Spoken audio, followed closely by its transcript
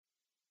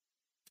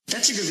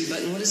That's a groovy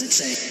button. What does it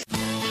say?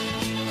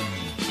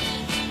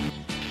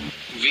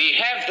 We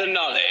have the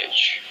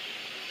knowledge,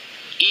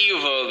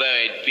 evil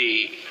though it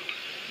be,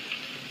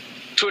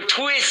 to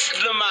twist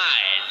the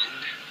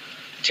mind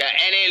to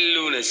any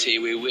lunacy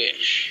we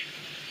wish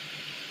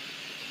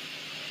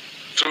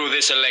through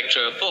this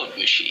electro-thought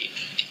machine.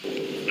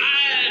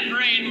 I'll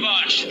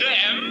brainwash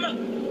them,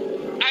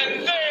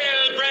 and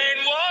they'll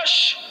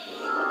brainwash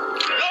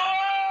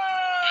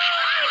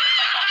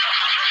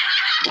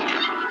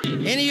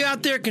Any of you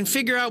out there can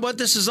figure out what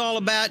this is all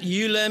about,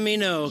 you let me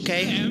know,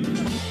 okay?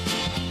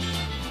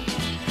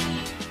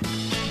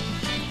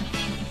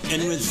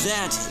 And with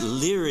that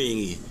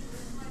leering,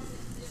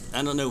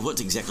 I don't know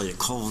what exactly to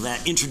call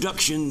that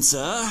introduction,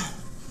 sir.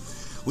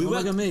 We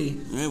welcome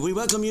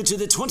you to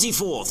the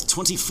 24th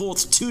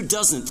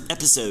 2,000th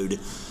episode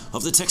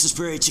of the Texas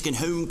Prairie Chicken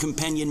Home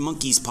Companion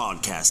Monkeys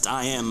podcast.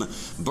 I am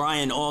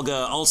Brian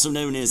Auger, also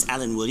known as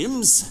Alan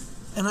Williams.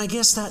 And I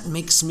guess that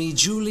makes me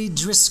Julie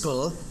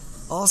Driscoll,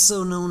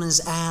 also known as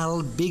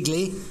Al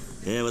Bigley.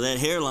 Yeah, with that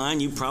hairline,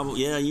 you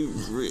probably, yeah.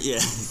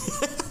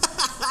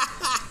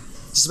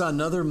 Just about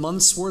another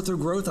month's worth of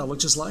growth, I look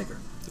just like her.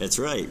 That's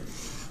right.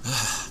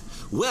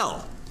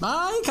 Well,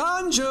 I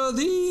conjure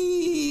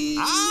thee.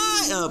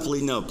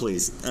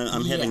 Please.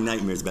 I'm having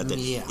nightmares about that.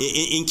 Yeah.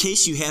 In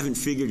case you haven't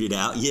figured it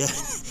out,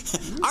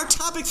 our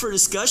topic for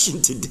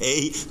discussion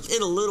today,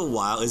 in a little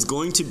while, is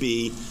going to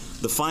be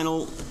the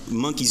final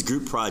Monkeys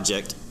group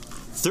project,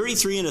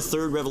 33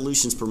 1/3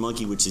 revolutions per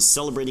monkey, which is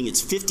celebrating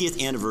its 50th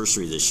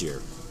anniversary this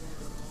year.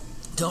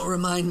 Don't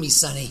remind me,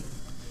 Sonny.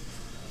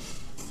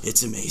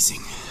 It's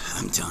amazing.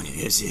 I'm telling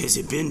you, has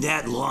it been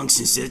that long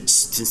since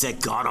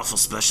that god-awful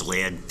special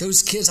ed?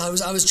 Those kids, I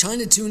was trying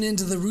to tune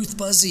into the Ruth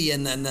Buzzy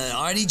and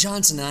Artie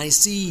Johnson, and I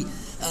see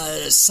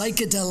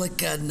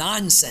psychedelic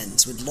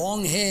nonsense with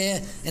long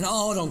hair, and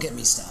don't get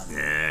me started.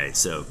 All right,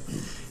 so,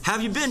 how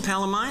have you been,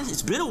 pal of mine?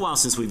 It's been a while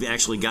since we've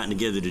actually gotten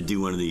together to do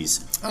one of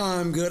these.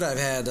 I'm good. I've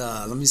had,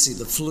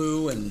 the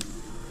flu and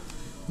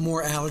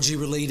more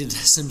allergy-related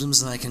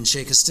symptoms than I can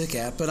shake a stick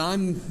at, but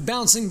I'm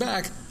bouncing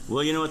back.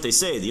 Well, you know what they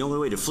say. The only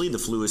way to flee the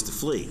flu is to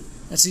flee.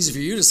 That's easy for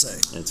you to say.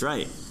 That's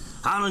right.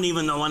 I don't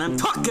even know what I'm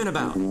talking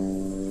about.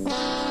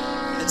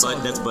 That's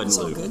Bud and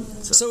Lou. Good.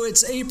 So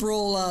it's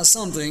April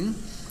something.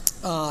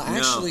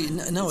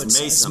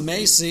 It's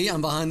May. See,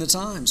 I'm behind the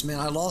times. Man,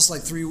 I lost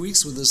like 3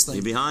 weeks with this thing.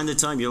 You're behind the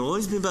time. You'll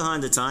always be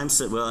behind the times.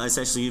 Well, it's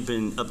actually you've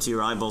been up to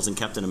your eyeballs in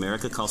Captain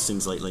America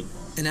costumes lately.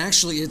 And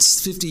actually,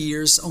 it's 50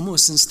 years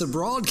almost since the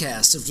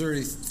broadcast of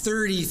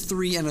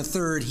 33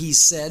 1/3, he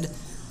said,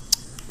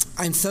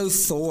 I'm so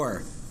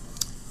Thor.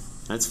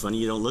 That's funny.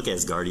 You don't look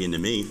Asgardian to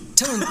me.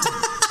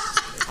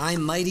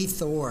 I'm mighty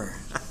Thor.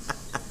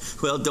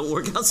 Well, don't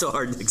work out so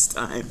hard next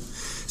time.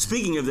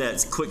 Speaking of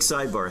that, quick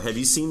sidebar. Have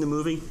you seen the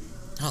movie?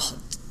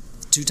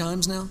 2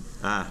 times now?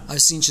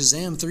 I've seen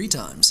Shazam 3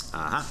 times.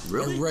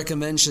 Really? I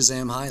recommend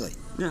Shazam highly.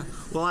 Yeah.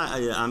 Well,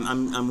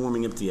 I'm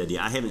warming up to the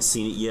idea. I haven't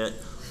seen it yet.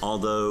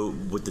 Although,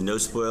 with the no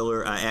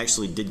spoiler, I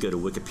actually did go to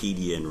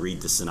Wikipedia and read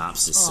the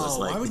synopsis. So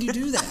why would you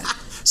do that?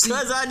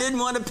 Because I didn't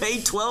want to pay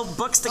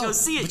 $12 to go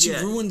see it yet.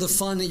 But you ruined the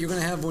fun that you're going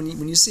to have when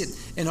you see it.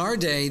 In our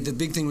day, the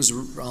big thing was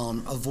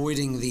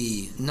avoiding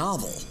the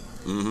novel.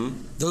 Mm-hmm.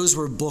 Those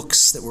were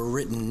books that were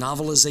written,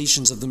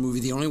 novelizations of the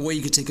movie. The only way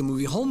you could take a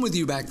movie home with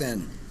you back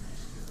then.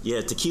 Yeah,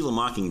 To Kill a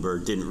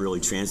Mockingbird didn't really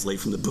translate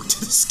from the book to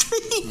the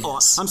screen.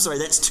 Yes. I'm sorry,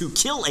 that's To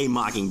Kill a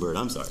Mockingbird.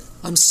 I'm sorry.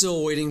 I'm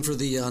still waiting for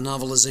the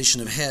novelization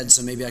of Head,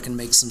 so maybe I can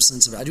make some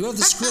sense of it. I do have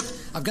the script.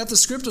 I've got the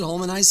script at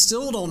home, and I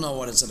still don't know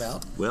what it's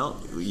about.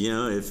 Well,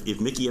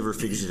 if Mickey ever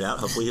figures it out,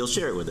 hopefully he'll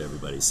share it with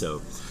everybody.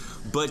 So,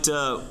 but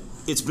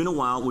it's been a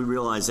while. We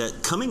realize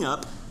that coming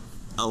up,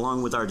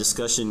 along with our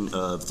discussion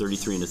of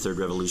 33 1/3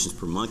 revolutions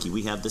per monkey,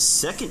 we have the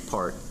second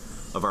part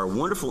of our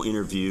wonderful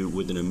interview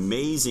with an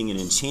amazing and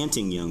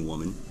enchanting young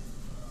woman.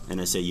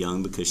 And I say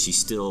young because she's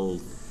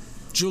still...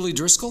 Julie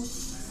Driscoll?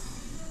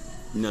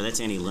 No, that's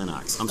Annie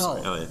Lennox. I'm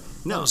sorry. Oh, yeah.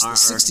 No, the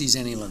 60s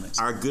Annie Lennox.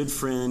 Our good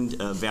friend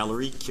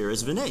Valerie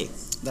Kiris-Vinay.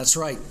 That's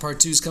right. Part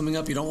 2's coming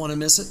up. You don't want to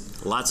miss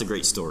it. Lots of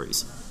great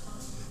stories.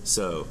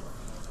 So,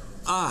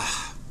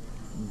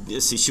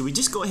 let's see. Should we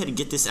just go ahead and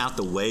get this out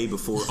the way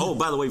before... Oh,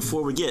 by the way,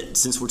 before we get...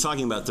 Since we're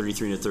talking about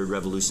 33 1/3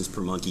 revolutions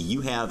per monkey,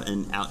 you have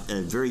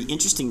a very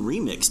interesting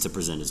remix to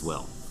present as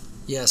well.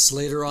 Yes,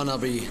 later on I'll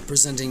be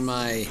presenting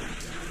my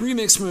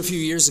remix from a few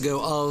years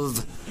ago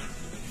of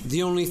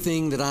The Only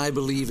Thing That I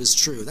Believe Is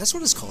True. That's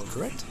what it's called,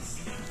 correct?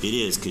 It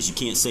is, because you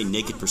can't say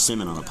Naked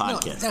Persimmon on a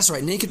podcast. No, that's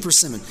right, Naked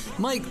Persimmon.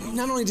 Mike,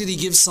 not only did he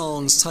give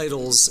songs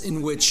titles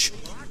in which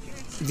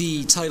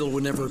the title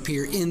would never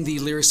appear in the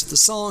lyrics of the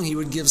song, he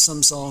would give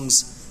some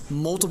songs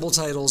multiple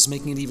titles,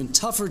 making it even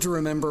tougher to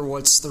remember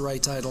what's the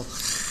right title.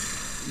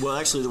 Well,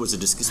 actually, there was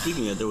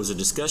a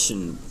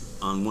discussion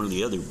on one of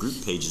the other group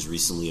pages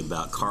recently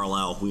about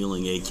Carlisle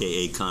Wheeling,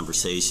 a.k.a.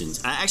 Conversations.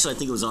 I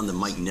think it was on the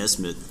Mike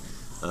Nesmith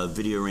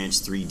Video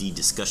Ranch 3D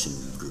discussion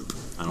group.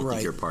 I don't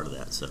think you're part of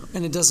that. So.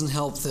 And it doesn't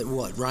help that,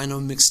 Rhino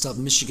mixed up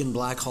Michigan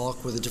Black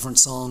Hawk with a different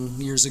song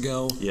years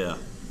ago. Yeah.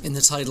 In the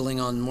titling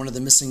on one of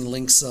the Missing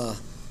Links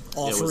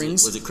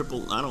offerings. Was it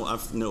Cripple?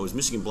 No, it was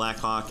Michigan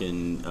Blackhawk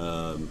and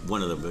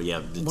one of them. But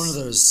yeah, one of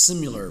those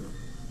similar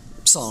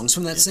songs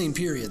from that same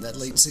period, that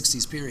late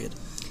 '60s period.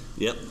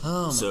 Yep.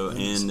 Oh,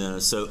 and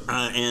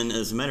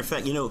as a matter of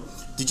fact,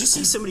 did you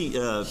see somebody?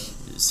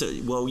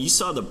 You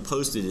saw the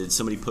posted.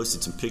 Somebody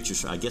posted some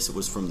pictures. I guess it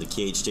was from the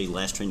KHJ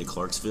Last Train to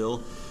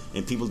Clarksville,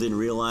 and people didn't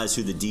realize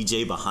who the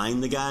DJ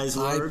behind the guys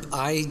were.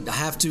 I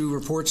have to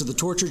report to the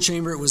torture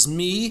chamber. It was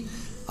me.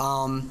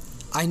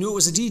 I knew it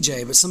was a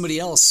DJ, but somebody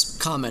else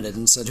commented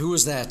and said, "Who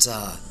was that?"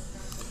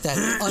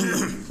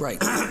 Right.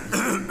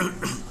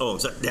 Oh,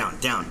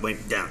 down,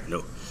 wait, down.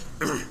 No.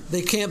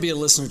 They can't be a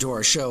listener to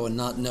our show and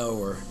not know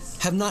or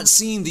have not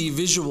seen the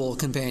visual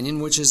companion,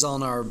 which is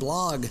on our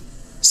blog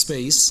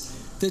space,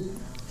 that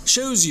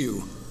shows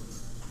you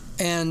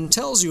and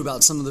tells you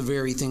about some of the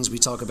very things we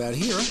talk about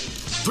here.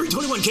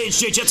 321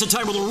 KHJ, Jets in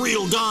time with a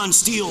real Don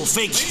Steele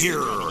fake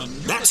here.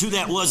 That's who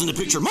that was in the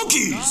picture.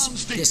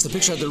 Monkeys! Yes, the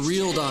picture had the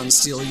real Don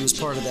Steele. He was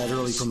part of that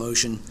early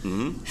promotion,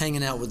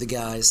 hanging out with the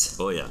guys.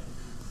 Oh, yeah.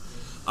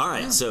 All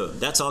right, so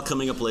that's all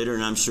coming up later,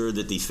 and I'm sure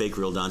that the fake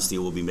real Don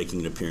Steele will be making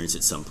an appearance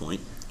at some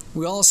point.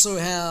 We also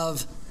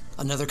have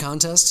another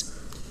contest.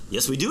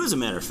 Yes, we do, as a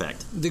matter of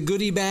fact. The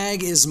goodie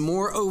bag is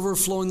more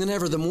overflowing than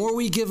ever. The more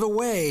we give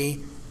away,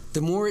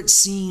 the more it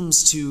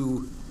seems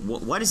to...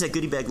 Why does that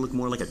goodie bag look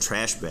more like a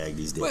trash bag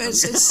these days? Well,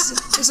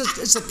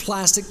 it's a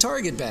plastic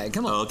Target bag.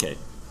 Come on. Oh, okay.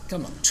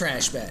 Come on,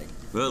 trash bag.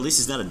 Well, at least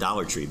it's not a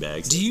Dollar Tree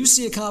bag. Do you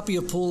see a copy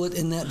of Pull It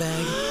in that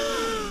bag?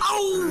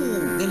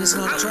 Oh! Then it's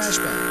not a trash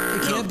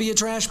bag. It can't be a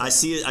trash bag. I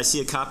see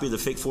a copy of the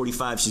fake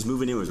 45. She's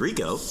moving in with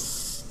Rico.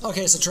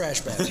 Okay, it's a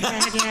trash bag.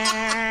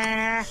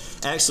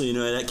 Actually,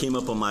 that came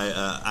up on my...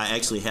 I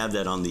actually have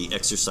that on the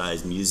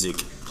exercise music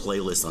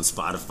playlist on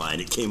Spotify,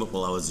 and it came up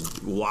while I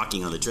was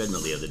walking on the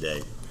treadmill the other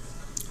day.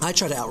 I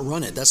try to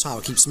outrun it. That's how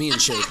it keeps me in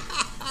shape.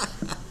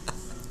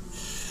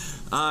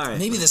 All right.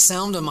 Maybe the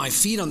sound of my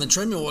feet on the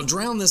treadmill will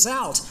drown this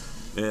out.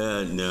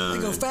 No. I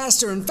go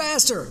faster and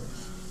faster.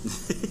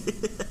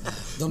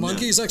 The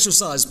Monkeys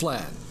exercise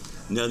plan.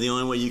 No, the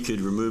only way you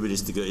could remove it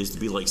is to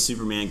be like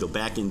Superman, go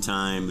back in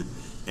time,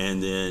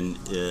 and then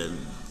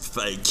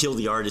kill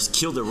the artist,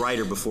 kill the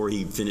writer before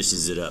he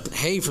finishes it up.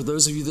 Hey, for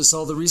those of you that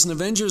saw the recent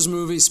Avengers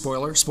movie,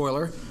 spoiler,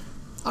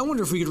 I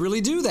wonder if we could really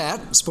do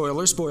that.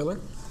 Spoiler.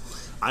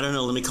 I don't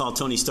know. Let me call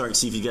Tony Stark and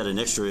see if you got an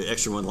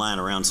extra one lying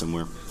around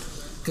somewhere.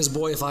 Because,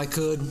 boy, if I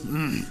could.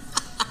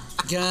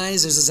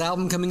 Guys, there's this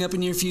album coming up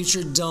in your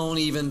future. Don't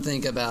even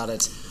think about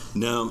it.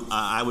 No,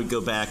 I would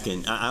go back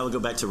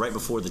to right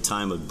before the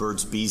time of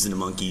Birds, Bees, and the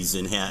Monkeys,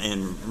 and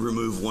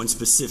remove one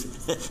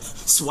specific,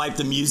 swipe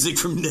the music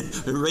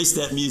erase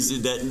that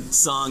music, that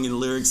song and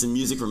lyrics and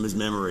music from his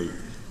memory.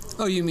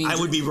 Oh, you mean I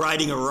would be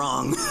righting a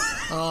wrong?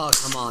 Oh,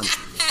 come on.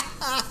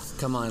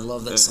 Come on, I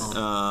love that song.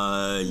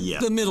 Yeah.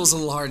 The middle's a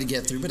little hard to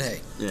get through, but hey.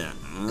 Yeah.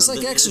 It's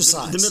like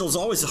exercise. The middle's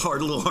always a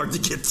little hard to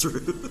get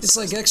through. It's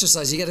like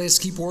exercise. You got to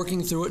just keep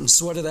working through it and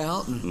sweat it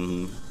out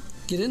and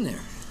get in there.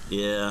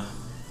 Yeah.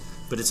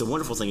 But it's a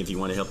wonderful thing if you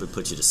want to help it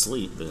put you to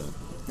sleep.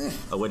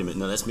 Oh, wait a minute.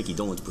 No, that's Mickey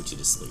Dolenz Put You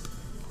to Sleep.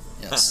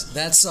 Yes.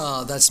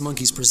 That's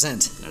Monkeys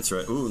Present. That's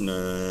right. Ooh,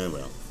 no,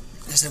 well.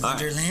 There's a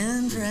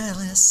Wonderland for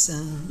Alice.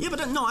 Yeah,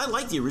 but no, I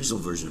like the original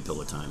version of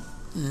Pillow Time.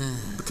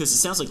 Because it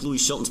sounds like Louis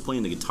Shelton's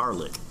playing the guitar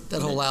lick.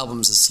 That whole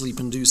album's a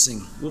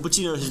sleep-inducing. Well, but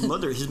his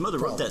mother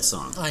wrote that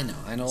song.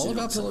 I know all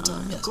about Pillow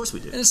Time. Yes. Of course we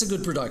do. And it's a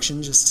good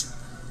production.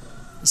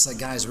 It's like,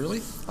 guys,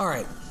 really? All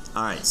right.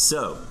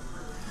 So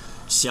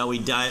shall we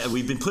dive?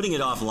 We've been putting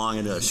it off long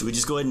enough. Should we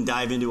just go ahead and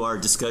dive into our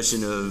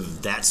discussion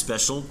of that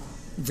special?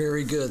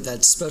 Very good.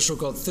 That special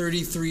called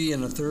 33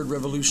 1/3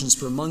 Revolutions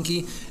per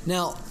Monkey.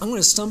 Now, I'm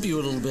going to stump you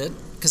a little bit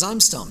because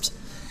I'm stumped.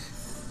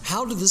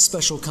 How did this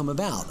special come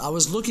about? I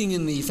was looking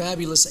in the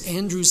fabulous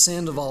Andrew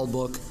Sandoval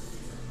book,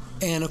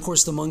 and of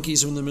course the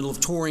Monkees are in the middle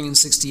of touring in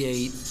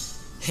 '68.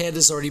 Head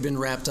has already been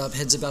wrapped up.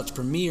 Head's about to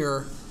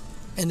premiere,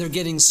 and they're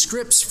getting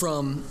scripts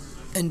from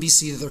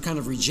NBC that they're kind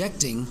of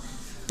rejecting.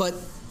 But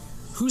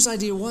whose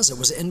idea was it?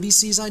 Was it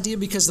NBC's idea?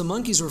 Because the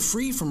Monkees were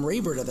free from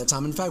Raybird at that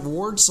time. In fact,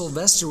 Ward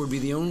Sylvester would be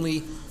the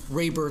only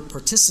Raybird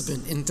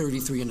participant in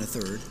 33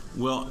 1/3.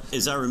 Well,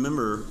 as I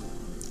remember,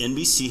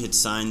 NBC had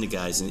signed the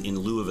guys in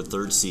lieu of a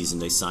third season.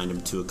 They signed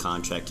them to a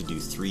contract to do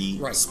 3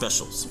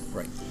 specials.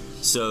 Right.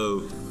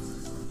 So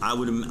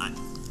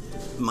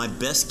my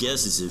best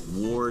guess is that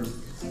Ward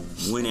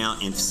went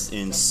out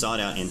and sought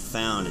out and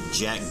found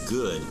Jack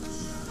Good,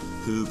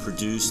 who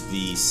produced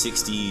the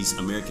 60s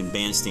American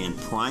Bandstand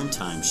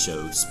primetime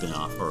show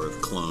spinoff or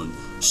clone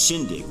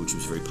Shindig, which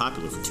was very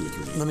popular for 2 or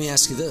 3 days. Let me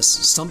ask you this.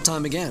 Stump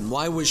time again.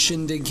 Why was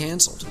Shindig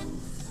canceled?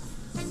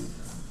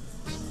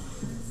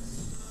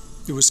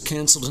 It was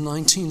canceled in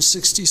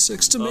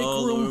 1966 to make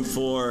room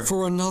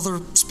for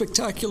another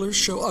spectacular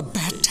show, a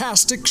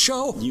batastic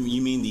show.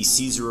 You mean the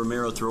Cesar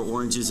Romero throw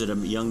oranges at a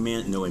young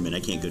man? No, wait a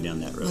minute, I can't go down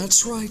that road.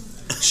 That's right.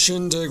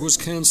 Shindig was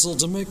canceled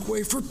to make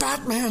way for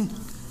Batman.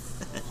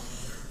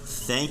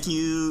 Thank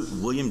you,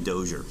 William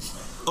Dozier.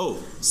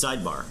 Oh,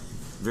 sidebar.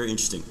 Very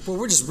interesting. Well,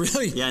 we're just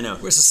really... Yeah, I know.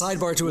 It's a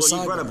sidebar to a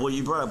sidebar.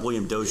 You brought up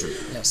William Dozier.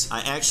 Yes.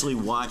 I actually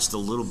watched a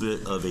little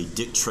bit of a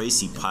Dick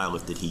Tracy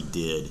pilot that he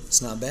did.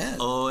 It's not bad.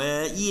 Oh,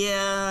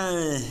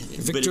 yeah.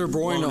 Victor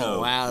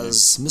Bueno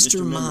as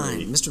Mr.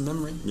 Mind. Mr.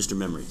 Memory? Mr.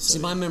 Memory. See,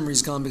 my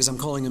memory's gone because I'm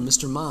calling him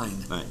Mr.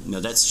 Mind. All right. No,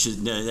 that's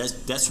from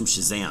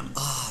Shazam.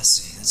 Ah,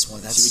 see, that's why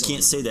that's we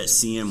can't say that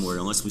CM word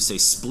unless we say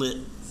split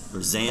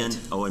or Zan. Right.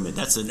 Oh, wait a minute.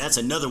 That's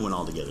another one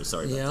altogether.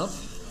 Sorry about that.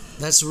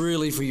 That's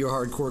really for your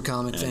hardcore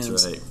comic fans.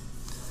 That's right.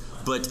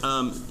 But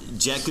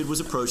Jack Good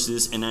was approached to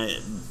this, and I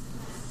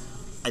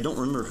don't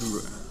remember who.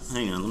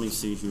 Hang on, let me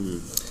see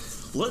who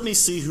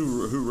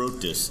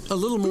wrote this. A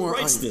little more. Who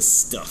writes this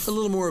stuff? A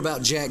little more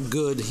about Jack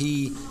Good.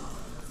 He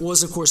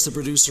was, of course, the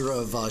producer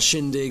of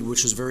Shindig,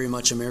 which was very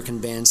much American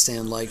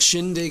Bandstand-like.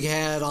 Shindig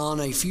had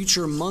on a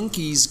future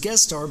Monkees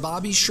guest star,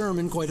 Bobby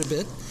Sherman, quite a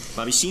bit.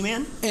 Bobby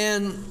Sheeman?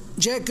 And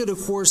Jack Good, of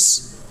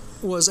course,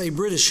 was a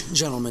British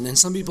gentleman, and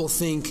some people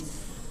think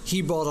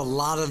he brought a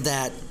lot of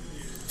that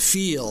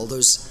feel,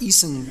 those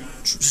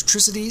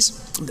eccentricities,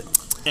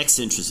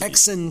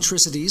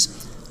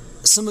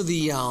 some of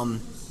the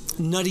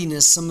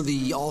nuttiness, some of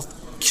the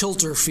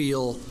off-kilter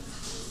feel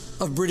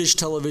of British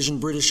television,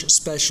 British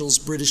specials,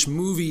 British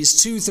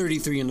movies to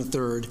 33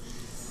 1/3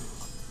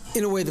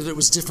 in a way that it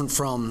was different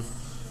from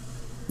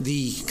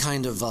the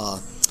kind of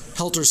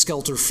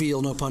helter-skelter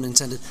feel, no pun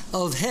intended,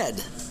 of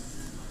Head.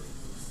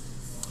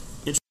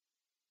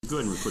 Go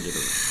ahead and put it over.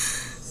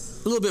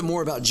 A little bit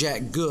more about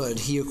Jack Good.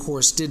 He, of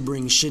course, did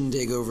bring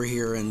Shindig over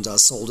here and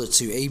sold it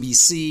to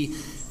ABC.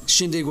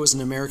 Shindig was an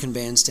American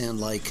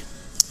Bandstand-like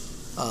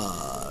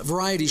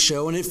variety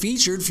show, and it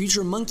featured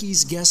future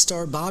Monkees guest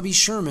star Bobby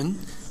Sherman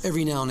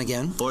every now and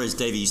again. Or as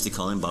Davey used to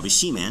call him, Bobby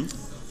Sheeman.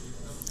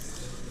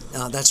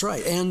 That's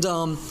right. And,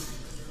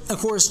 of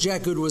course,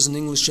 Jack Good was an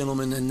English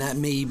gentleman, and that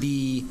may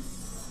be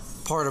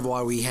part of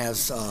why we have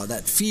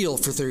that feel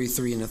for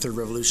 33 1/3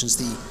 Revolutions,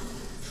 the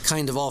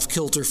kind of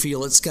off-kilter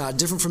feel it's got,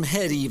 different from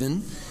Head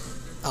even.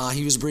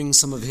 He was bringing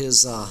some of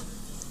his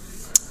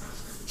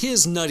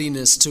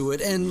nuttiness to it,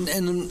 and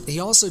he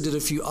also did a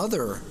few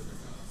other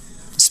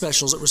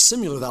specials that were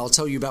similar that I'll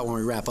tell you about when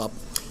we wrap up.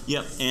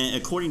 Yep, and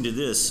according to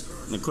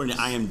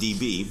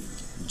IMDb,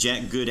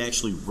 Jack Good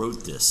actually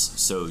wrote this,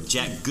 so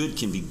Jack Good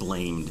can be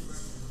blamed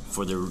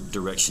for the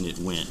direction it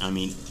went. I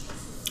mean...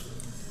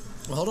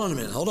 Well, hold on a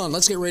minute.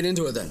 Let's get right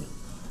into it then.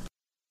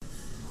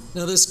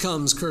 Now, this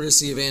comes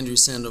courtesy of Andrew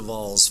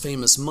Sandoval's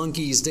famous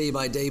Monkees Day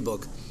by Day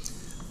book.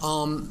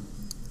 The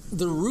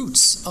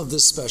roots of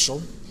this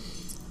special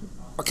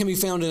can be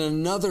found in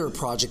another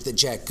project that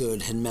Jack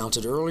Good had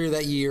mounted earlier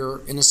that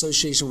year in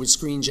association with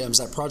Screen Gems.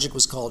 That project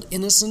was called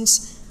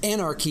Innocence,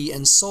 Anarchy,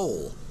 and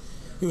Soul.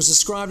 It was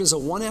described as a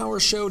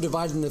 1-hour show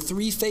divided into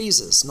 3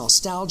 phases: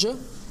 nostalgia,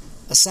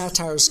 a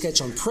satire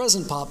sketch on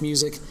present pop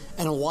music,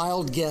 and a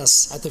wild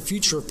guess at the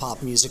future of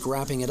pop music,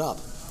 wrapping it up.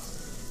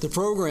 The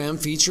program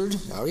featured,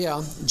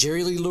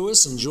 Jerry Lee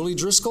Lewis and Julie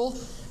Driscoll,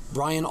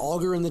 Brian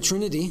Auger and the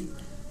Trinity.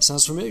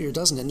 Sounds familiar,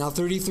 doesn't it? Now,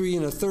 33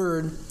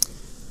 1/3,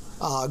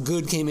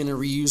 Good came in and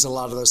reused a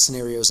lot of those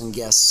scenarios and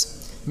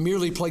guests,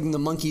 merely plugging the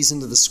Monkees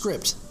into the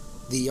script,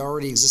 the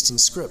already existing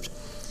script.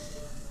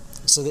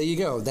 So there you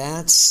go.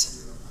 That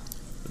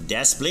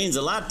explains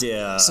a lot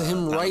there. So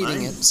him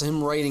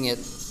writing it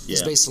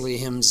is basically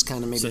him just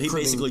kind of maybe. So he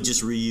basically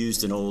just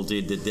reused an old,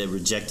 the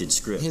rejected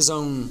script. His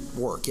own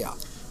work, yeah.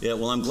 Yeah,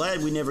 well, I'm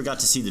glad we never got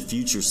to see the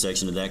future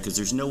section of that, because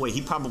there's no way.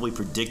 He probably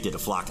predicted a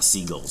flock of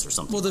seagulls or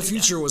something. Well, the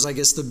future was, I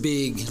guess, the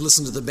big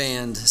listen to the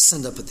band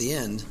send up at the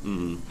end.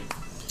 Mm-hmm.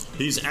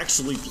 He's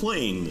actually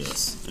playing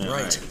this.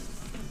 Right.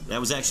 That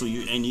was actually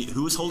you. And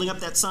who was holding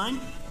up that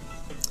sign?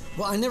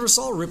 Well, I never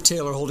saw Rip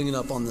Taylor holding it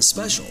up on the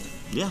special.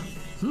 Yeah.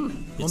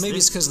 Well, maybe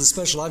it's because the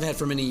special I've had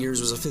for many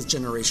years was a 5th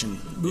generation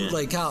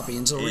bootleg copy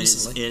until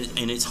recently.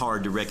 And it's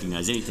hard to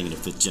recognize anything in a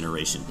 5th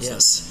generation.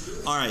 Yes. So.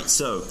 All right,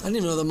 so... I didn't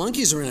even know the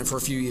Monkees were in it for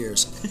a few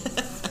years.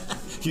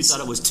 You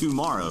thought it was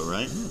Tomorrow,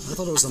 right? I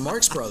thought it was the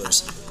Marx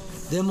Brothers.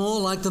 They're more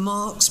like the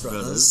Marx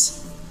Brothers.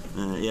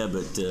 All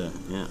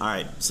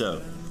right,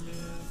 so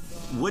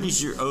what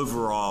is your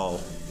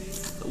overall...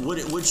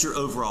 What's your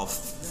overall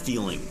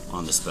feeling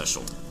on the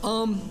special?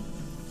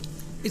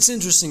 It's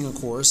interesting, of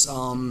course.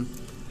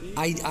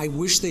 I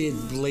wish they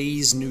had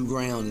blazed new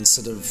ground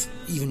instead of,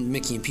 even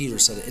Mickey and Peter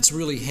said it, it's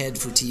really Head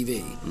for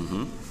TV.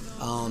 Mm-hmm.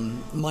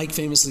 Mike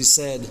famously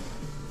said,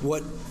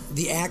 what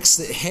the axe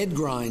that Head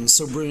grinds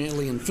so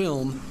brilliantly in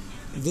film,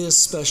 this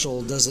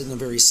special does it in a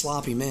very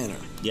sloppy manner.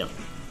 Yeah.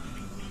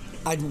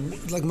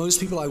 Like most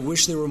people, I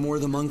wish there were more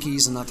of the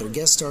Monkees and not their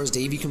guest stars.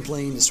 Davey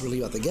complained it's really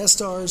about the guest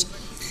stars.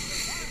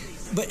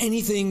 But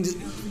anything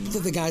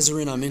that the guys are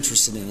in, I'm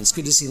interested in. It's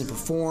good to see them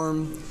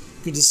perform,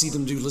 good to see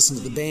them listen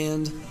to the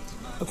band.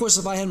 Of course,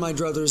 if I had my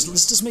druthers,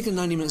 let's just make a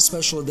 90-minute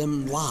special of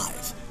them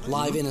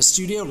live in a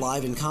studio,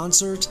 live in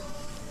concert.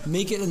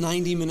 Make it a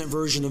 90-minute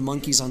version of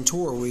Monkees on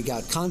Tour, where we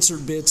got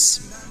concert bits,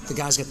 the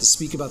guys got to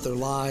speak about their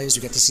lives,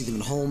 we got to see them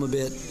at home a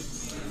bit,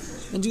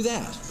 and do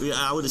that. Yeah,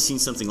 I would have seen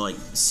something like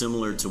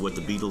similar to what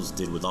the Beatles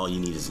did with All You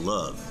Need Is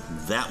Love.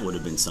 That would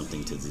have been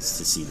something to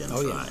see them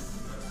try. Yeah.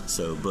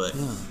 So, but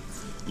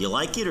you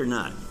like it or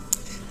not?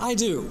 I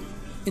do.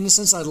 In a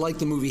sense, I like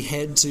the movie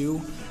Head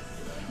too,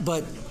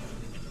 but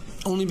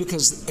only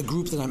because a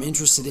group that I'm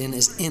interested in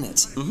is in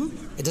it.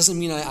 Mm-hmm. It doesn't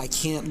mean I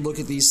can't look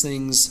at these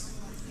things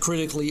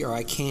critically or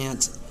I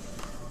can't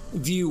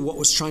view what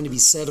was trying to be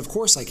said. Of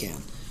course I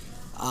can.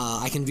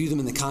 I can view them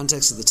in the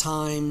context of the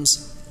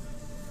times.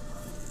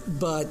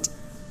 But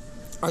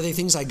are they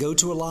things I go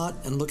to a lot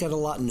and look at a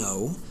lot?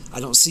 No. I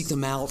don't seek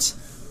them out.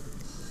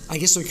 I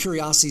guess they're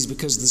curiosities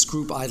because this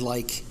group I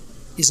like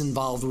is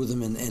involved with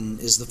them and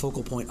is the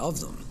focal point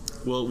of them.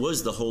 Well, it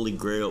was the Holy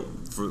Grail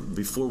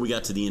before we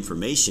got to the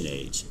information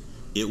age.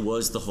 It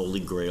was the Holy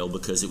Grail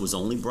because it was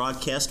only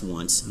broadcast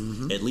once.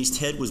 Mm-hmm. At least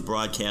Head was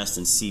broadcast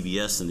in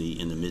CBS in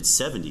the mid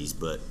 70s,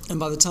 and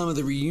by the time of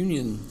the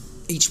reunion,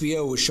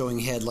 HBO was showing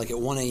Head like at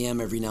 1 a.m.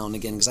 every now and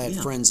again because I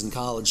had friends in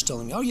college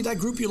telling me, "Oh, that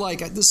group you like?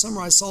 This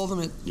summer I saw them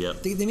at."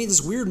 Yep. They made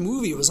this weird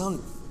movie. It was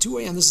on 2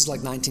 a.m. This is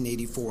like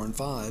 1984 and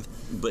 5.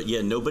 But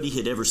yeah, nobody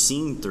had ever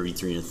seen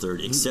 33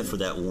 1/3 except for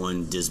that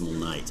one dismal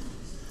night.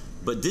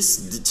 But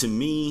this, to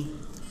me,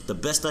 the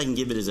best I can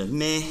give it is a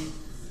meh.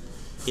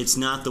 It's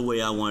not the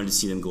way I wanted to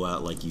see them go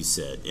out, like you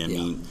said. I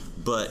mean,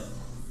 but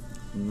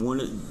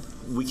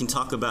we can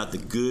talk about the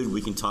good,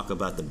 we can talk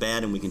about the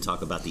bad, and we can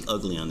talk about the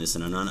ugly on this.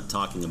 And I'm not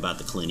talking about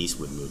the Clint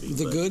Eastwood movie.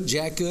 The good,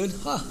 Jack Good.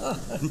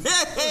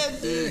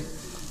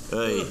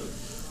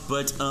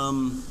 But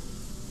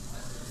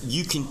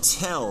you can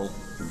tell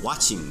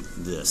watching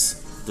this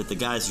that the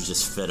guys are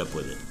just fed up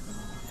with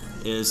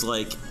it. It's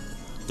like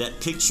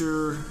that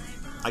picture.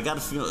 I got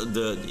to feel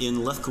in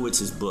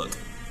Lefkowitz's book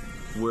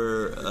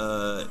where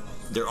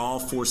they're all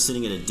four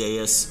sitting at a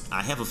dais.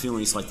 I have a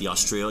feeling it's like the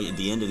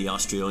end of the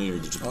Australian or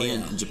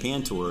the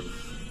Japan tour.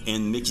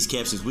 And Mickey's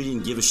cap says, we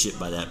didn't give a shit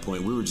by that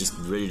point. We were just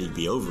ready to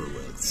be over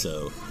with.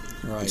 So,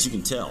 but you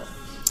can tell.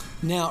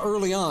 Now,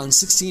 early on,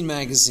 16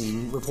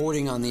 Magazine,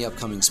 reporting on the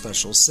upcoming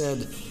special,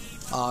 said,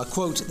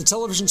 quote, the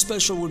television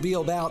special would be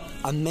about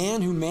a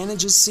man who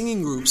manages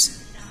singing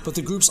groups, but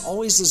the groups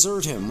always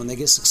desert him when they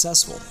get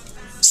successful.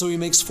 So he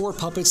makes 4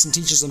 puppets and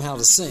teaches them how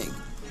to sing.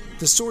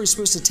 The story is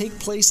supposed to take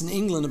place in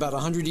England about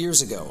 100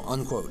 years ago,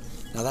 unquote.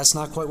 Now, that's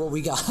not quite what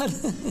we got.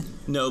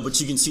 No,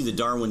 but you can see the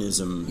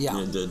Darwinism,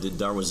 the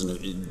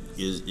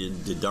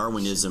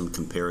Darwinism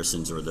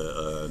comparisons or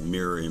the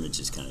mirror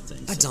images kind of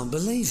thing. So. I don't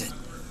believe it.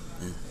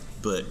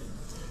 But,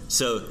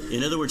 so,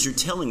 in other words, you're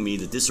telling me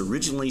that this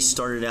originally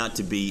started out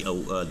to be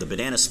the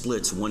Banana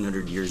Splits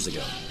 100 years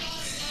ago.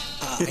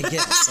 I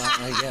guess.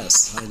 I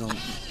guess. I don't...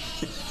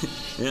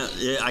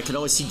 Yeah, I can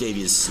always see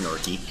Davey as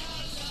snarky.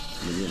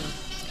 But, you know.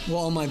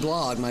 Well, on my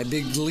blog, my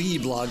Big Glee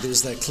blog,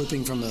 there's that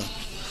clipping from a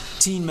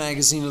teen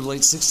magazine of the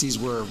late 60s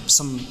where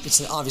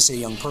it's obviously a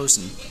young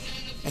person,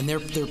 and their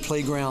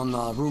playground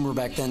rumor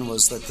back then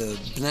was that the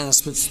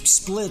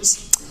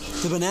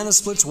Banana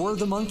Splits were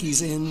the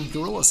monkeys in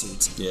gorilla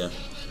suits. Yeah.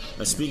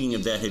 Speaking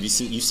of that, have you've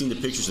seen the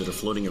pictures that are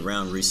floating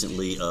around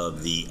recently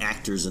of the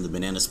actors in the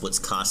Banana Splits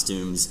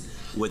costumes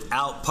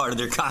without part of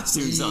their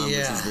costumes on, which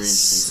is very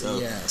interesting. So,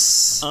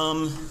 yes.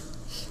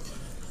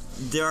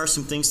 There are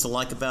some things to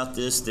like about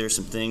this. There are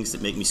some things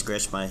that make me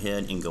scratch my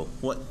head and go,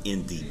 what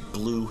in the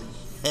blue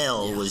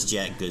hell was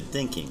Jack Good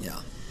thinking?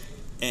 Yeah.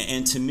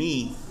 And to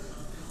me,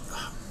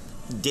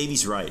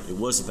 Davey's right. It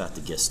was about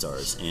the guest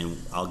stars, and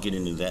I'll get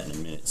into that in a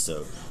minute.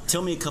 So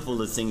tell me a couple of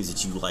the things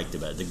that you liked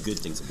about it, the good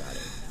things about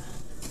it.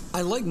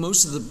 I like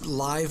most of the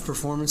live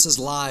performances.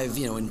 Live,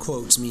 in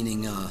quotes,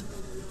 meaning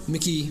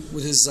Mickey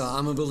with his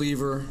I'm a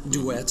Believer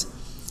duet.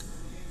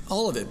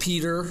 All of it.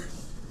 Peter.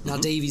 Now,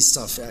 Davey's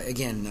stuff,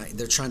 again,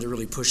 they're trying to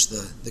really push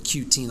the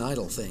cute teen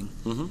idol thing.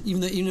 Mm-hmm.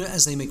 Even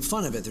as they make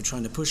fun of it, they're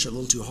trying to push it a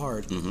little too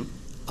hard.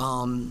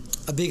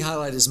 Mm-hmm. A big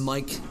highlight is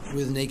Mike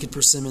with Naked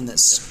Persimmon, that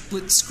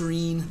split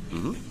screen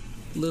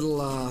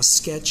little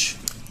sketch.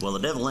 Well, the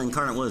devil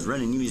incarnate was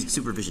running music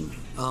supervision.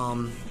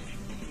 And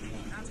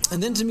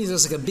then to me,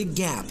 there's like a big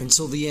gap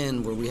until the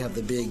end where we have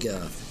the big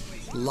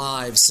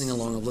live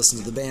sing-along of Listen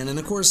to the Band. And,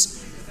 of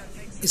course,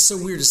 it's so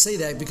weird to say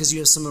that because you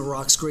have some of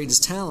rock's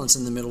greatest talents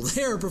in the middle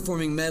there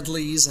performing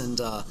medleys and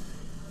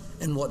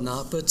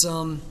whatnot, but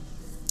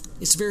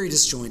it's very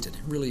disjointed.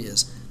 It really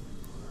is.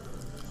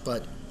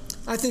 But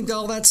I think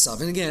all that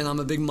stuff, and again, I'm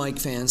a big Mike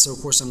fan, so of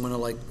course I'm going to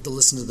like to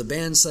Listen to the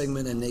Band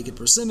segment and Naked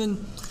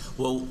Persimmon.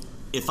 Well,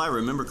 if I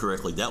remember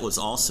correctly, that was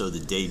also the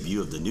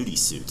debut of the nudie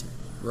suit.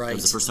 Right. That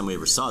was the first time we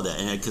ever saw that,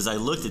 and because I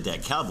looked at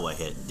that cowboy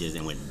hat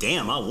and went,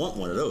 damn, I want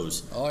one of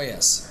those. Oh,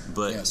 yes.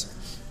 But yes.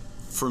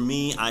 For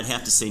me, I'd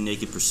have to say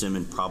Naked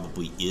Persimmon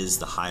probably is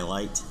the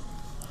highlight,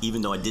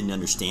 even though I didn't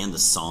understand the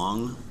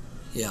song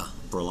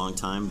for a long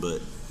time.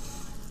 But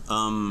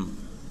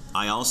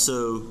I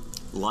also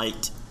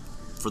liked,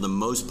 for the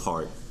most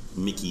part,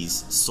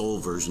 Mickey's soul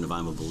version of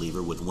I'm a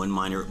Believer, with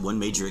one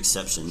major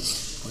exception.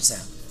 What's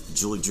that?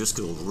 Julie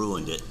Driscoll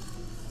ruined it.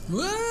 I'm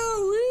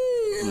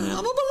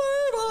a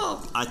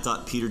believer. I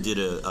thought Peter did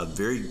a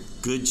very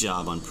good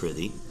job on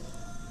Prithee.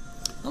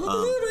 I'm a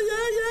believer, yeah.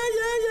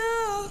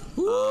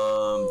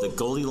 The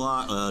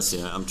Goldilocks,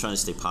 I'm trying to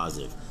stay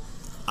positive.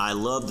 I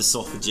love the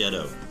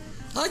Solfeggetto.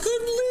 I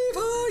couldn't leave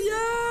her,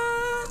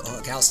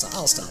 Okay, I'll stop.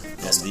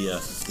 That's the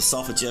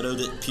solfeggetto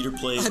that Peter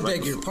plays. I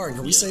beg your pardon.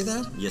 Can we say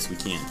that? Yes, we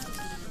can.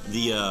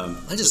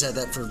 I just had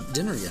that for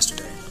dinner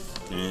yesterday.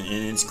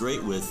 And it's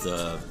great with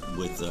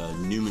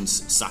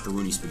Newman's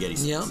Saccaroni spaghetti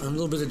sauce. Yeah, and a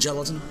little bit of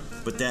gelatin.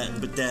 But that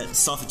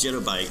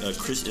solfeggetto by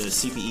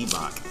C.P.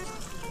 Ebach,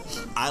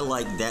 I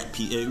like that.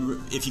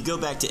 If you go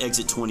back to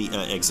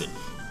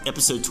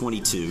episode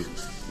 22,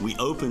 we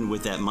open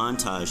with that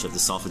montage of the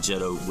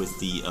solfeggetto with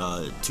the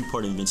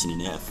two-part invention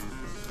in F.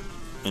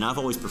 And I've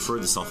always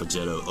preferred the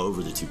solfeggetto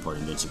over the two-part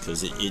invention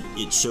because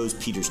it shows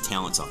Peter's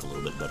talents off a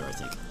little bit better, I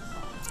think.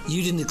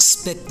 You didn't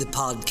expect the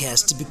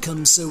podcast to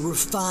become so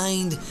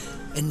refined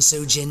and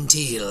so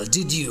genteel,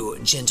 did you,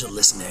 gentle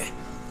listener?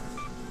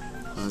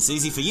 It's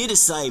easy for you to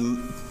say.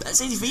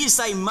 That's easy for you to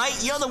say,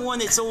 mate. You're the one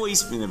that's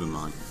always. Never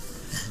mind.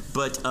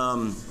 But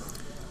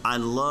I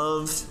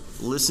love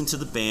listening to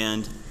the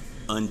band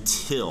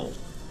until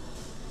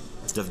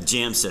the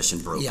jam session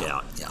broke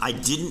out. Yeah. I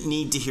didn't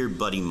need to hear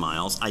Buddy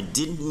Miles. I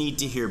didn't need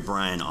to hear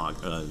Brian.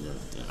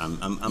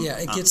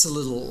 It gets a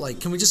little like.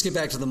 Can we just get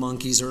back to the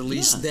Monkees, or at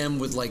least them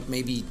with like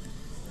maybe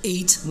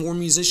 8 more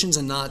musicians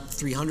and not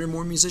 300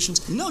 more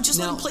musicians? No, just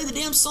let them play the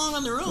damn song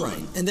on their own.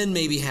 Right, and then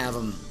maybe have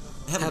them.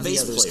 Have a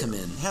bass player. Come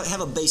in.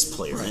 Have a bass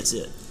player. Right. That's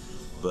it.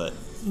 But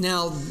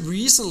now,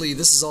 recently,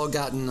 this has all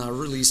gotten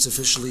released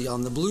officially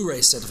on the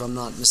Blu-ray set, if I'm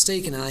not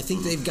mistaken, and I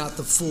think they've got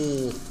the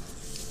full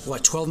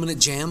 12-minute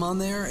jam on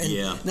there.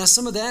 And now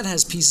some of that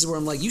has pieces where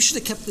I'm like, you should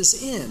have kept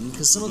this in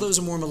because some of those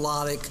are more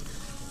melodic,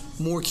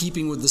 more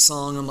keeping with the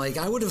song. I'm like,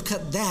 I would have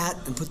cut that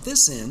and put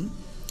this in.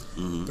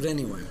 Mm-hmm. But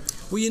anyway,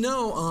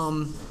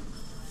 well,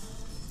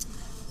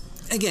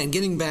 again,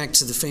 getting back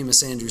to the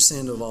famous Andrew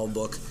Sandoval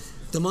book.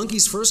 The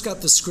Monkees first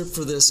got the script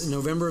for this in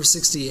November of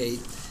 '68.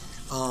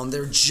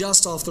 They're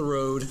just off the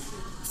road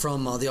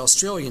from the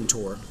Australian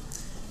tour.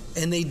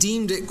 And they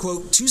deemed it,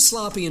 quote, too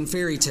sloppy and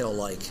fairy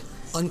tale-like,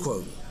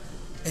 unquote.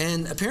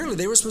 And apparently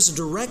they were supposed to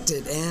direct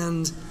it,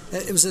 and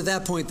it was at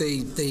that point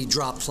they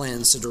dropped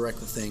plans to direct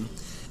the thing.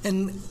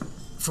 And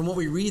from what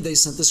we read, they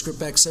sent the script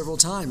back several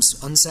times,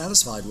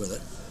 unsatisfied with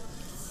it.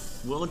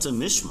 Well, it's a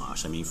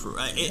mishmash. I mean,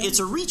 it's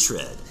a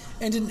retread.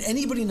 And did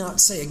anybody not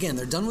say, again,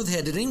 they're done with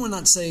Head, did anyone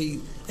not say,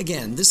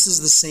 again, this is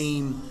the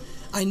same...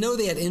 I know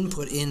they had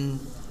input in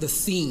the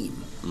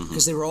theme,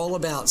 because they were all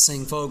about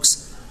saying,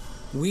 folks,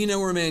 we know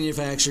we're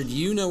manufactured,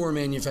 you know we're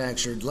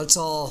manufactured, let's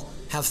all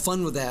have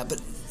fun with that. But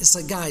it's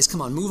like, guys,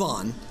 come on, move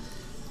on.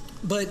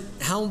 But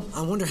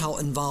I wonder how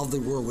involved they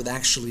were with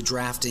actually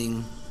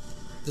drafting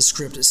the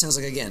script. It sounds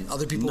like, again,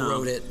 other people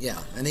wrote it,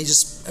 and they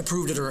just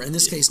approved it, or in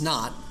this case,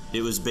 not.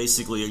 It was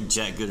basically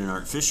Jack Good and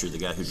Art Fisher, the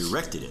guy who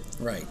directed it.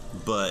 Right.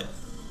 But,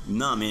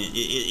 no, man,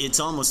 it's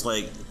almost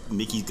like,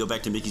 go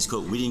back to Mickey's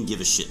quote, we didn't give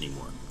a shit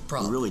anymore.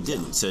 Probably. We really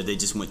didn't. Yeah. So they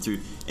just went through,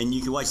 and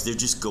you can watch, they're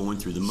just going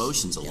through the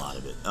motions a lot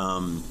of it.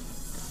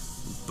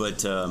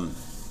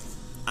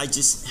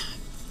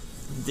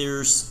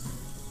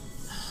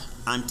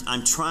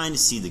 I'm trying to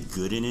see the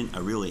good in it. I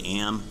really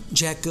am.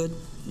 Jack Good?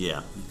 Yeah.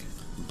 Okay.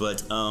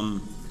 But, I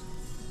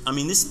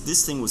mean,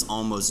 this thing was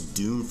almost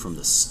doomed from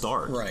the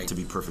start, right, to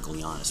be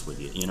perfectly honest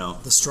with you, you know.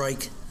 The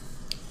strike.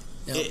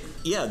 Yep.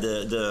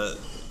 The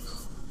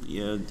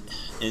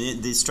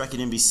strike at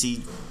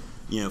NBC,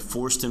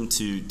 forced them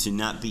to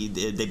not be.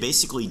 They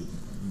basically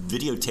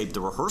videotaped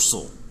the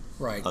rehearsal,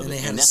 right,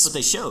 and that's what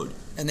they showed.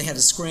 And they had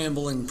to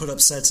scramble and put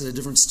up sets at a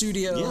different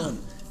studio and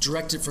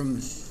direct it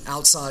from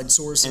outside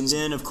sources. And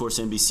then, of course,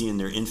 NBC, in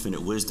their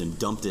infinite wisdom,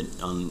 dumped it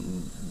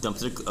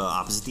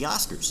opposite the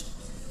Oscars.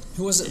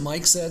 Who was it?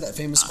 Mike said that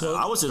famous quote.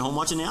 I was at home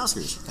watching the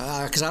Oscars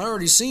because I'd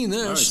already seen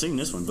this. I already seen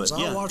this one, but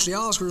I watched the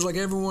Oscars like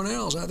everyone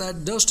else.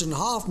 That Dustin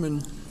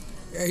Hoffman,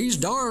 he's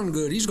darn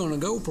good. He's going to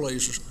go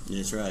places.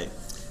 That's right.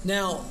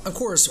 Now, of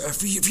course,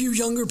 for you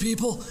younger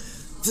people,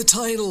 the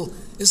title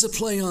is a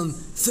play on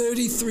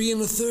 33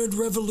 1/3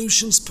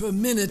 revolutions per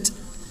minute,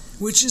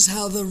 which is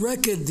how the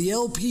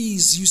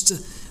LPs used to,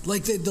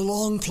 like the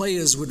long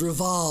players would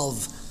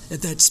revolve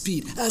at that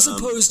speed, as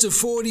opposed to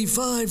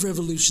 45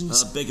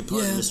 revolutions. Beg your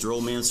pardon, Mr.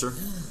 Old Man, sir.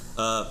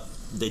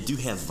 They do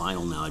have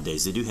vinyl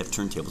nowadays. They do have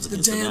turntables. The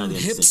damn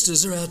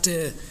hipsters are out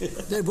there.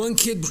 That one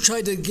kid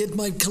tried to get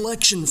my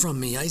collection from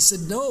me. I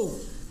said, no,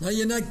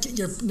 you're not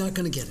going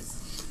to get it.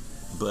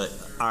 But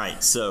all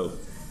right,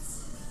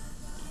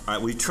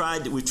 we've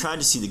tried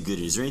to see the good.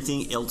 Is there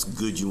anything else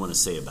good you want to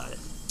say about it?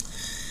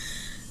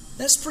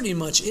 That's pretty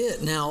much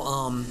it. Now,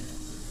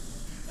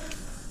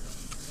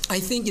 I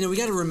think we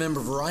got to remember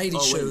variety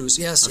shows.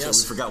 Yes. We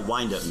forgot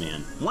Wind Up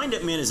Man. Wind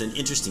Up Man is an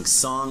interesting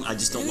song. I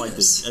just don't like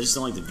this. I just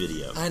don't like the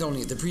video. I don't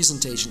need the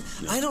presentation.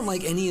 No. I don't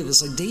like any of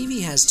this. Like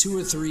Davey has 2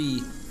 or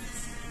 3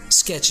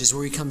 sketches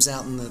where he comes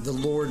out in the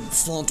Lord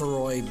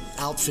Fauntleroy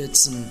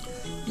outfits, and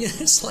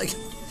it's like.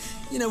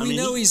 We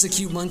know he's a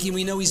cute monkey.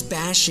 We know he's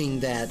bashing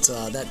that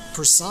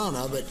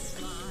persona, but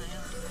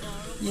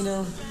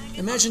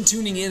imagine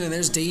tuning in and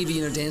there's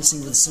Davy,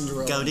 dancing with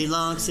Cinderella.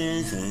 Goldilocks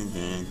and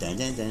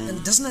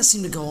doesn't that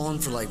seem to go on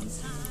for like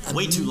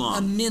way too long?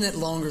 A minute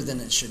longer than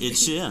it should be.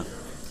 Yeah.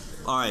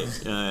 All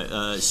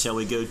right. Shall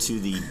we go to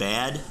the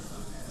bad?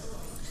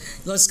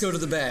 Let's go to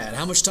the bad.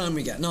 How much time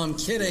we got? No, I'm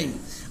kidding.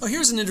 Oh,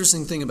 here's an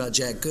interesting thing about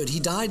Jack Good. He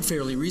died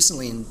fairly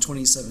recently in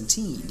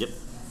 2017. Yep.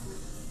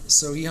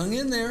 So he hung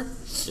in there.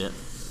 Yep.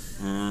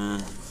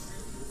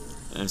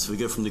 And so we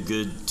go from the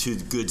good to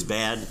the good's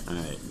bad. All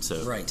right.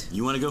 So Right.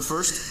 You want to go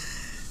first?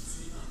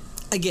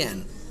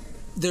 Again,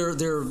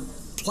 they're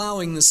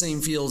plowing the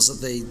same fields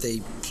that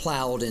they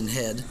plowed in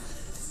Head.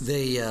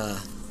 They, and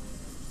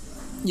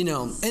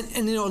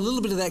a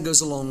little bit of that goes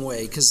a long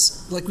way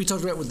because, like we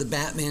talked about with the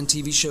Batman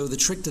TV show, the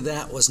trick to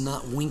that was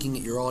not winking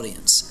at your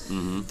audience.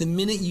 Mm-hmm. The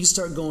minute you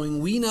start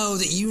going, we know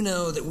that you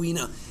know that we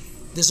know,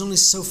 there's only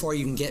so far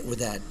you can get with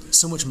that,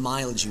 so much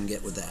mileage you can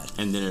get with that.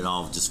 And then it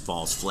all just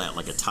falls flat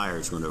like a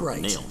tire's run over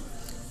a nail.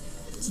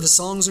 The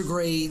songs are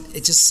great.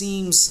 It just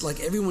seems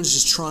like everyone's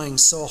just trying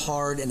so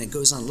hard, and it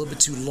goes on a little bit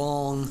too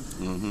long.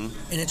 Mm-hmm.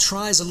 And it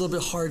tries a little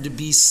bit hard to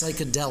be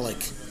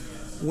psychedelic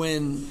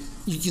when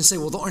you can say,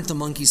 well, weren't the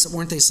Monkees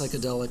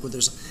psychedelic?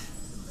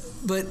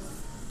 But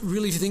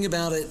really, if you think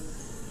about it,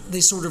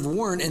 they sort of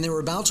weren't, and they were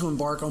about to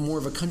embark on more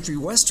of a country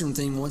western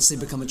thing once they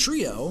become a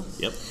trio.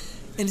 Yep.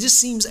 And it just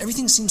seems,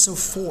 everything seems so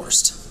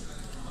forced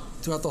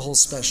throughout the whole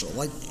special.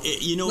 Like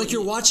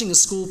you're watching a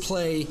school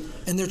play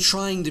and they're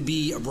trying to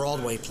be a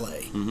Broadway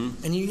play.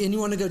 Mm-hmm. And you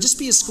want to go, just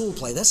be a school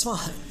play, that's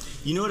fine.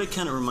 You know what it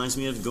kind of reminds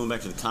me of, going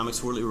back to the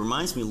comics world? It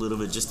reminds me a little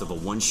bit just of a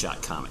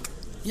one-shot comic.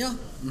 Yeah.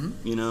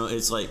 Mm-hmm.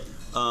 It's like,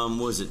 what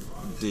was it?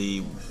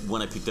 The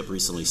one I picked up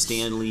recently,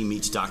 Stan Lee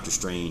meets Doctor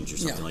Strange or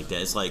something like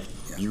that. It's like,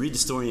 you read the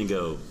story and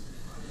go,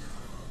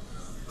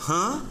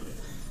 huh?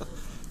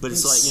 But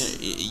it's like,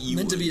 you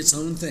meant to be its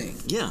own thing.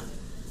 Yeah.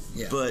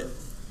 Yeah. But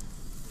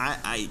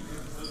I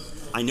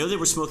know they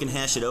were smoking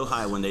hash at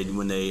Ojai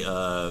when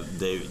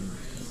they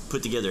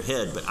put together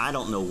Head, but I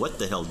don't know what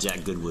the hell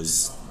Jack Good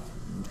was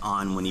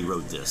on when he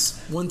wrote this.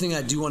 One thing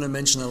I do want to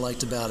mention I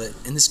liked about it,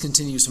 and this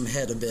continues from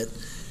Head a bit,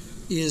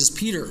 is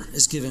Peter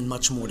is given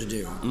much more to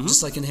do. Mm-hmm.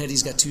 Just like in Head,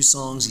 he's got 2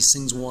 songs, he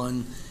sings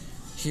one.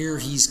 Here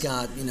he's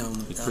got,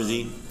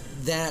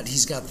 that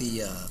he's got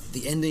the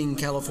ending,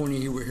 California,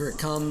 Here It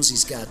Comes.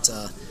 He's got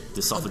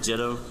the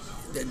solfeggetto.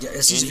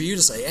 It's easy for you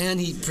to say. And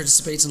he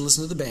participates and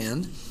listens to the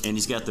band. And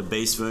he's got the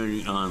bass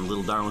version on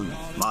Little Darling.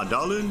 My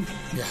darling,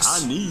 yes.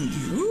 I need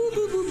you. Ooh,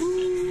 boo, boo,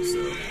 boo. So,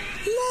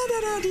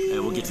 la-da-da-dee.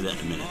 we'll get to that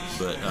in a minute.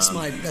 But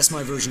that's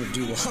my version of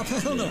doo-wop. I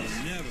don't know.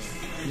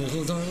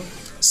 Little Darling.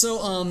 So,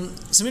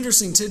 some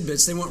interesting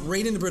tidbits. They went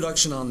right into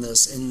production on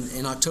this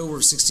in October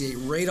of '68,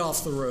 right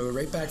off the road,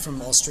 right back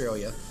from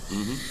Australia.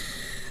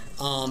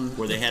 Mm-hmm.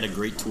 Where they had a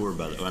great tour,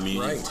 by the way. I mean,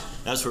 right.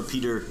 That's where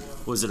Peter,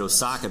 was it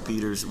Osaka?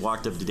 Peter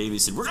walked up to Davey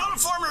and said, "We're going to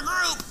form a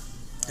group."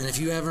 And if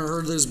you haven't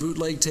heard those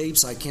bootleg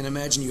tapes, I can't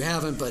imagine you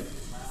haven't, but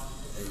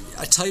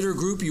a tighter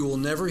group you will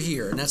never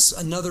hear. And that's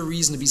another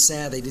reason to be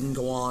sad they didn't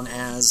go on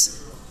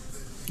as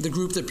the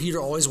group that Peter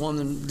always wanted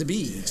them to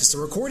be, just a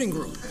recording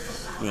group.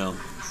 Well,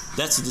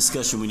 that's a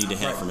discussion we need to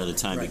have for another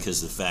time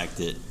because of the fact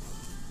that,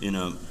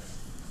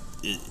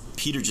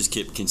 Peter just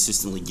kept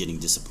consistently getting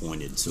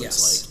disappointed. So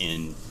it's like,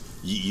 and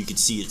you could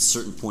see at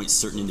certain points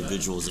certain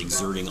individuals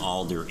exerting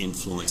all their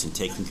influence and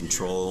taking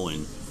control,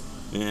 and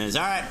it's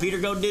all right, Peter,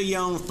 go do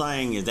your own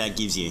thing, if that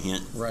gives you a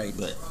hint. Right.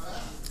 But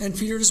and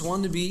Peter just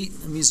wanted to be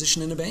a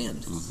musician in a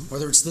band,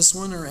 whether it's this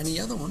one or any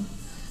other one.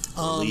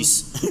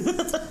 Release.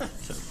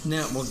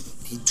 Now, well,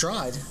 he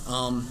tried.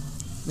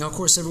 Now, of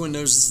course, everyone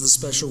knows this is the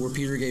special where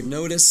Peter gave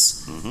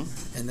notice,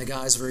 and the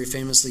guys very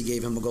famously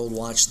gave him a gold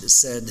watch that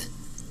said,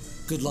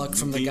 "Good luck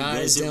from the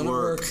guys down at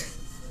work."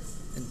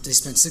 And they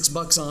spent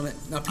 $6 on it.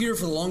 Now, Peter,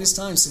 for the longest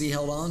time, said he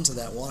held on to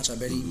that watch. I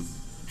bet he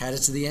had it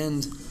to the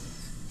end.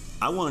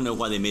 I want to know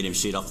why they made him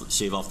shave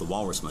off the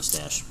walrus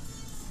mustache.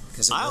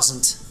 Because it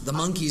wasn't the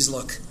Monkees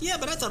look. Yeah,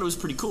 but I thought it was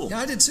pretty cool. Yeah,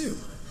 I did too.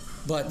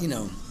 But,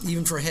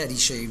 even for Head, he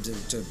shaved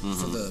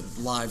for the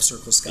live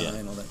Circle Sky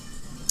and all that.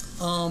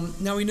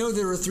 Now, we know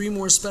there are 3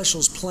 more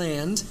specials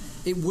planned.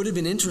 It would have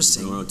been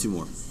interesting. No, 2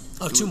 more.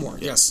 Oh, 2 more,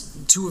 yes.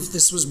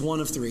 This was 1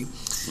 of 3.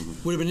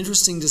 Would have been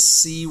interesting to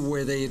see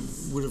where they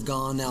would have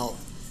gone. Now,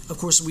 of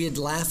course, we had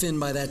Laugh-In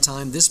by that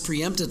time. This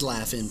preempted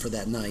Laugh-In for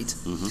that night.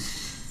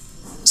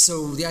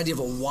 So the idea of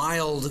a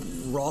wild,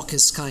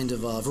 raucous kind of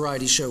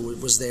variety show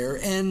was there.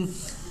 And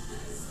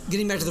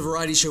getting back to the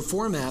variety show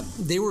format,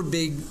 they were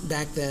big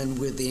back then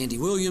with the Andy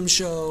Williams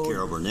Show,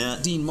 Carol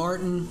Burnett, Dean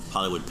Martin,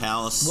 Hollywood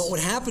Palace. What would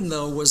happen,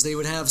 though, was they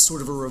would have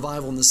sort of a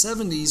revival in the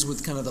 70s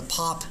with kind of the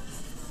pop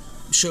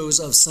shows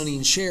of Sonny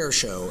and Cher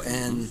show.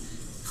 And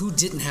who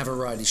didn't have a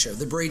variety show?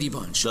 The Brady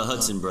Bunch. The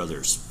Hudson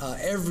Brothers.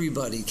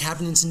 Everybody.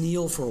 Captain and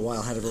Tennille for a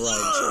while had a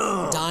variety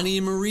show. Donnie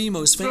and Marie,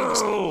 most famous.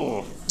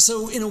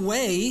 So, in a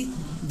way,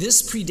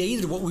 this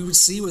predated what we would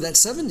see with that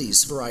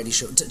 70s variety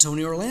show.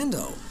 Tony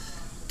Orlando.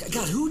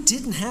 God, who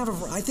didn't have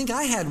I think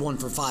I had one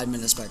for 5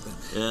 minutes back then.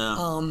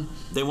 Yeah.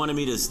 They wanted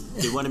me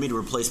to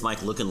replace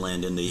Mike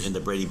Lookinland in the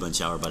Brady Bunch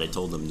hour, but I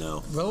told them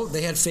no. Well,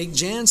 they had fake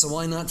Jan, so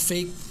why not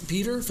fake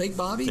Peter, fake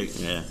Bobby?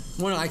 Yeah.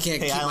 Well, I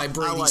can't keep my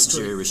Brady I like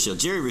straight. Jerry Rochelle.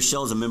 Jerry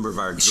Rochelle is a member of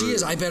our group. She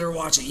is. I better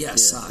watch it.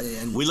 Yes.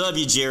 Yeah. We love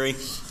you, Jerry.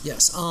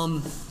 Yes.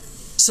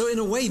 So in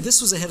a way,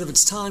 this was ahead of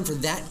its time for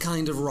that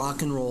kind of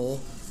rock and roll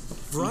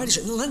Variety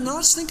show. Now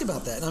let's think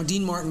about that. Now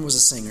Dean Martin was a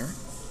singer,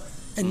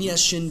 and yes,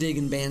 Shindig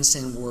and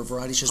Bandstand were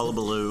variety shows.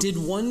 Hullabaloo. Did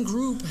one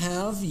group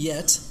have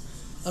yet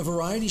a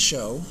variety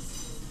show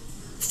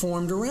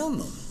formed around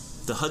them?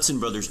 The Hudson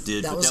Brothers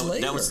did. That was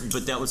later.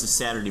 That was a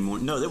Saturday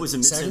morning. No, that was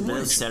a Saturday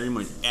morning. Saturday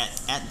morning.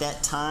 At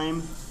that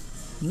time.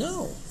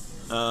 No.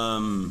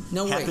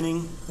 No,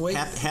 happening. Wait.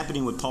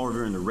 Happening with Paul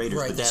Revere and the Raiders,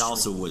 Right, but that that's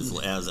also was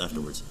as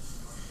afterwards.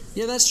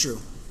 Yeah, that's true.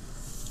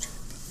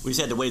 We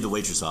just had to wave the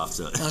waitress off.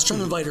 So. I was trying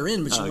to invite her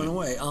in, but she Okay. went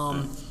away.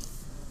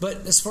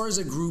 But as far as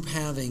a group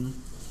having,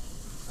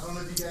 I don't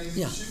know if you got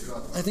anything yeah, to shoot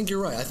about that. I think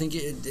you're right. I think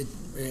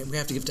we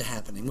have to give it to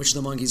Happening, which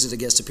the Monkees did a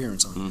guest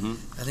appearance on.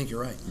 Mm-hmm. I think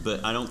you're right.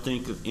 But I don't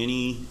think of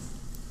any.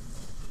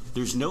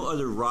 There's no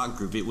other rock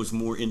group. It was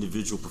more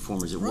individual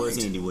performers. It was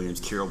Right. Andy Williams,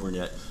 Carol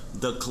Burnett,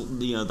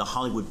 the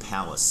Hollywood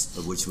Palace,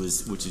 which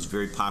was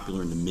very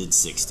popular in the mid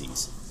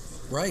 '60s.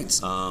 Right.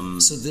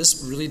 So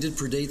this really did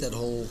predate that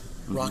whole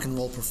rock and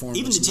roll performance.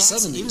 Even the in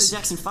Jackson, 70s. even the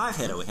Jackson 5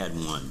 had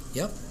one.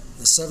 Yep.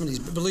 The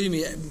 70s. Believe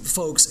me,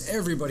 folks,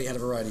 everybody had a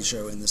variety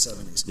show in the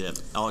 70s. Yeah,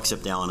 all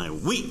except Al and I.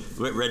 We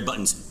Red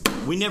Buttons.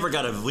 We never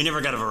got a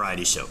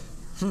variety show.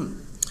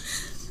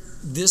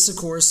 This, of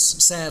course,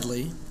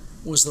 sadly,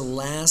 was the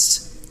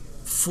last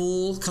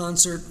full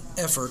concert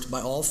effort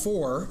by all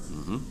four.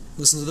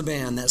 Listen to the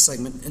band, that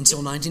segment, until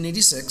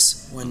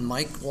 1986, when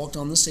Mike walked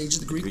on the stage at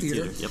the Greek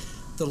Theater. Yep.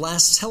 The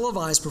last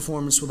televised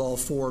performance with all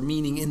four,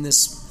 meaning in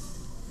this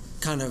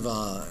kind of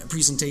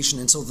presentation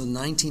until the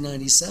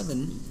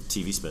 1997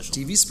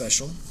 TV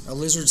special. A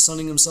lizard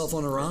sunning himself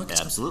on a rock.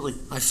 Absolutely.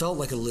 I felt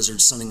like a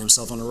lizard sunning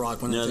himself on a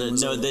rock when that thing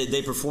was over.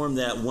 They performed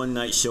that one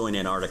night show in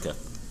Antarctica.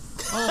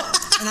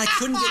 Oh, and I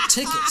couldn't get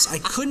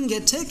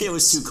tickets. It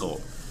was too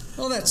cold.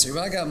 Well, that's it.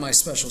 I got my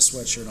special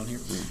sweatshirt on here.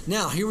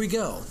 Now, here we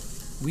go.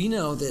 We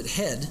know that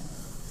Head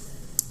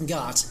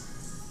got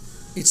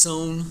its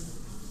own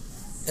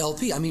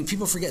LP. I mean,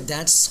 people forget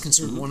that's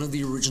considered one of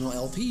the original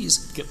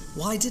LPs. Yep.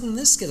 Why didn't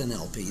this get an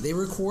LP? They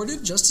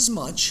recorded just as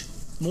much,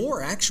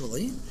 more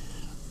actually.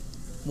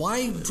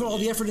 Why put all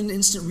the effort into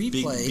instant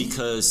replay?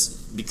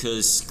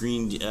 Because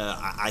Screen,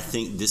 I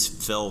think this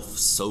fell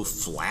so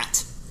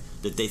flat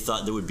that they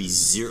thought there would be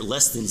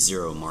less than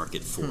zero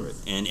market for it.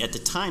 And at the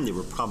time, they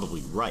were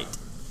probably right.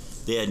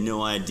 They had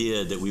no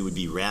idea that we would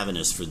be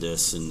ravenous for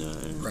this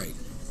Right.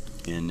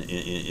 in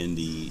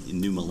the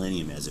new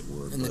millennium, as it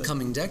were. In the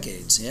coming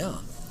decades, yeah.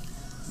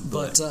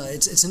 But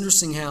it's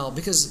interesting how,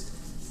 because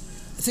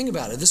think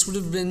about it, this would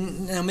have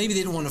been, now maybe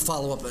they didn't want to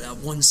follow up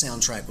one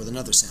soundtrack with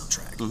another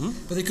soundtrack,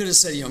 but they could have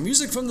said,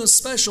 music from the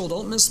special,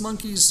 Don't Miss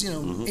Monkees,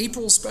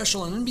 April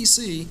special on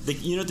NBC.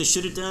 You know what they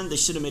should have done? They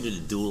should have made it a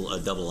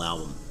double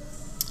album.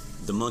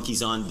 The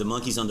Monkees on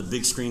the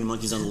big screen, the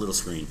Monkees on the little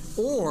screen.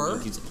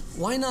 Or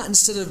why not,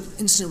 instead of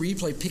instant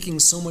replay picking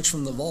so much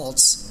from the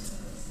vaults,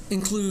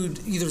 include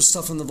either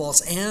stuff from the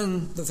vaults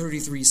and the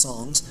 33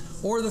 songs,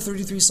 or the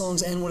 33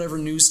 songs and whatever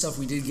new stuff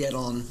we did get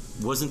on.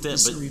 Wasn't that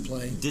instant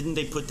replay? Didn't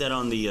they put that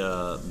on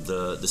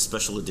the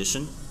special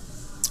edition?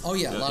 Oh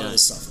yeah, a lot of the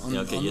stuff on,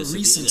 okay, on yes, the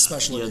recent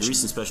special edition. Yeah, the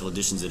recent special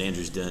editions that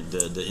Andrew's done,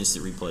 the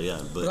instant replay.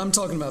 Yeah, but I'm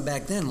talking about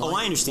back then.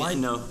 I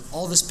understand. Why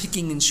all this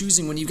picking and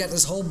choosing when you've got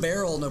this whole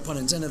barrel, no pun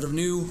intended, of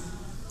new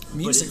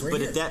music.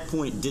 But at that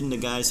point, didn't the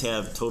guys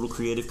have total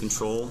creative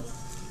control?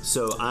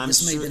 So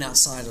this may have been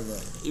outside of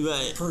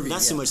the purview.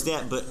 Not so much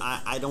that, but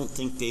I don't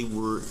think they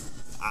were.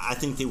 I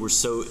think they were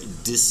so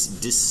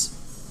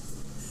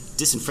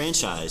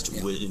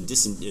disenfranchised with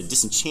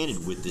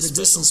disenchanted with this. The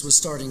distance was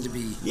starting to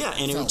be. Yeah,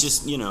 and felt. it was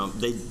just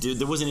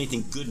there wasn't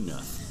anything good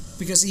enough.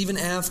 Because even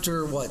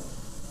after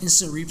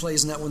instant replay,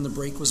 isn't that when the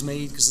break was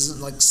made? Because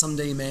isn't like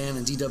Someday Man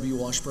and D.W.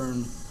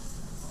 Washburn?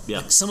 Yeah.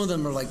 Like some of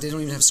them are they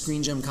don't even have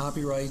Screen Gem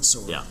copyrights.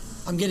 Or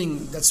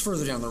that's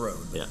further down the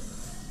road. Yeah.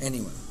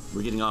 Anyway.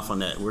 We're getting off on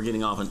that. We're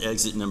getting off on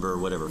exit number or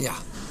whatever. Yeah.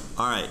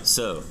 All right.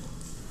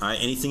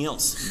 Anything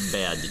else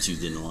bad that you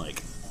didn't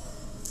like?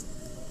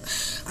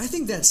 I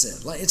think that's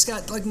it. It's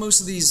got most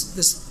of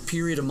this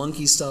period of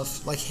Monkey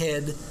stuff, like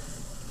Head,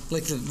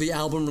 like the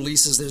album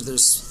releases.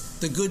 There's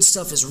the good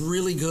stuff is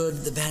really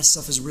good. The bad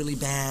stuff is really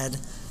bad.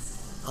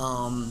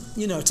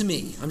 To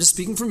me, I'm just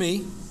speaking for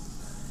me.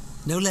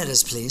 No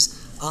letters, please.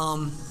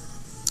 And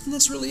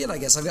that's really it, I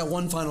guess. I've got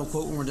one final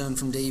quote when we're done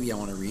from Davey I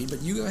want to read,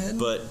 but you go ahead.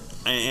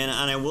 And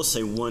I will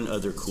say one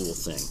other cool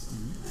thing.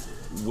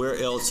 Where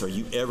else are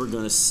you ever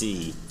going to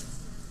see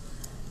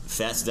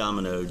Fats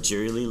Domino,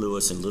 Jerry Lee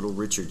Lewis, and Little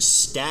Richard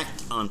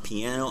stacked on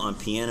piano on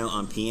piano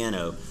on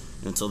piano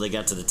until they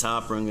got to the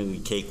top rung of the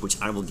cake,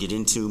 which I will get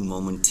into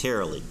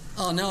momentarily.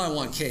 Oh, now I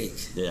want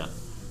cake. Yeah.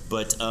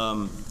 But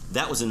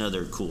that was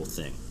another cool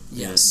thing.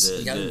 Yes,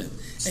 you got to admit.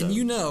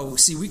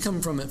 And we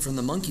come from it from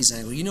the Monkees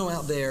angle.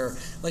 Out there,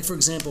 like for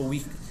example,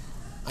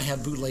 I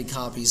have bootleg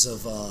copies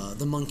of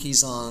the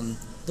Monkees on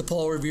the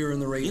Paul Revere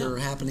and the Raider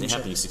Happening show.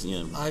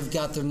 I've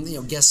got them,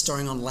 guest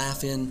starring on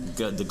Laugh-In.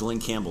 Got the Glenn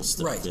Campbell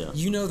stuff. Right. Yeah.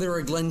 There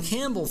are Glenn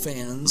Campbell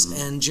fans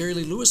and Jerry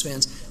Lee Lewis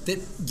fans that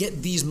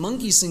get these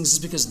Monkees things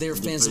just because they're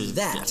fans of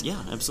that.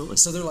 Yeah, absolutely.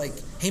 So they're like,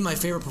 hey, my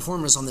favorite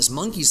performer is on this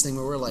Monkees thing,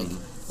 where we're like,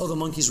 oh, the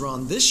Monkees were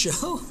on this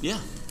show? Yeah.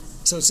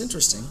 So it's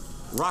interesting.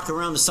 Rock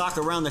around the sock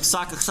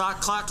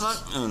clock.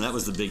 Oh, that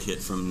was the big hit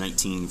from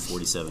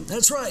 1947.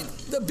 That's right,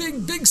 the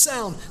big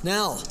sound.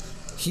 Now,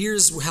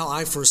 here's how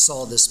I first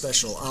saw this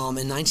special.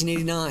 In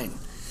 1989,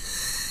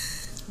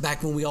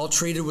 back when we all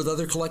traded with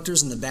other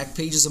collectors in the back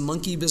pages of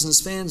Monkey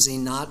Business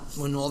Fanzine, not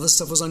when all this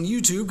stuff was on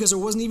YouTube, because there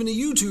wasn't even a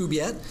YouTube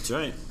yet. That's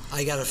right.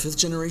 I got a 5th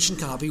generation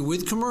copy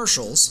with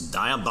commercials.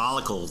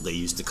 Diabolical, they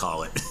used to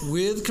call it.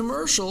 With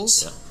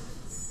commercials.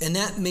 Yeah. And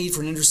that made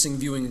for an interesting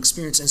viewing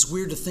experience. And it's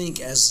weird to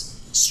think, as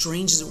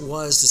strange as it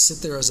was to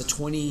sit there as a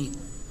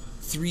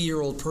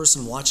 23-year-old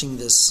person watching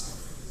this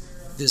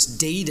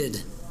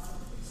dated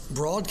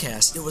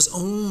broadcast, it was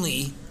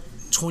only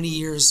 20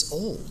 years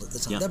old at the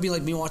time. Yeah. That'd be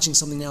like me watching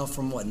something now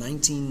from,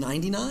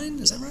 1999?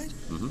 Is that right?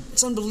 Mm-hmm.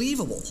 It's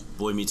unbelievable.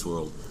 Boy Meets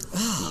World.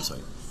 No,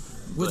 sorry.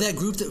 With that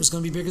group that was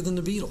going to be bigger than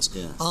the Beatles.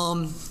 Yeah.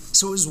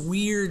 So it was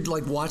weird,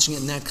 watching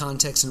it in that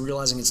context and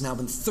realizing it's now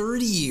been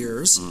 30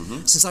 years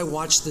since I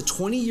watched the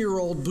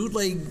 20-year-old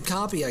bootleg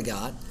copy I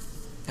got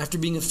after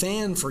being a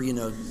fan for,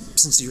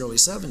 since the early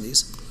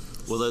 70s.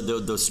 Well,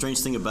 the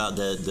strange thing about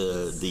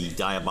the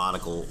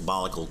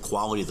diabolical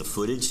quality of the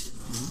footage,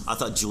 I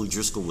thought Julie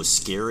Driscoll was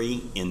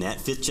scary in that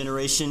 5th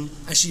generation.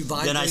 As she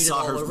vibrated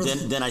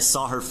Then I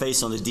saw her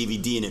face on the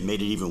DVD, and it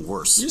made it even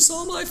worse. You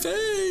saw my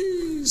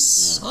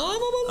face. Yeah.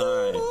 I'm a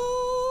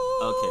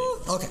All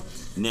right. Okay.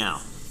 Now,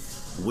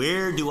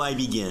 where do I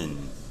begin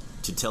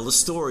to tell the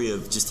story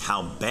of just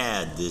how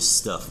bad this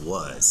stuff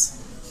was?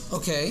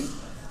 Okay.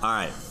 All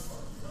right.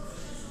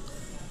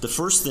 The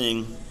first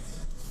thing,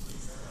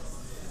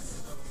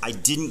 I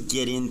didn't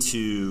get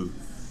into.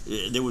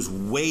 There was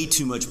way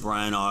too much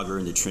Brian Auger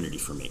in the Trinity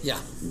for me. Yeah.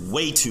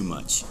 Way too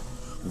much.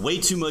 Way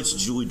too much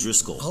Julie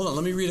Driscoll. Hold on,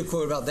 let me read a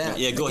quote about that.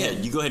 Yeah, go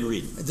ahead. You go ahead and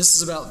read. This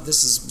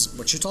is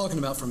what you're talking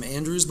about from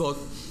Andrew's book.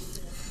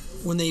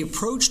 When they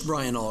approached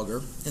Brian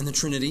Auger and the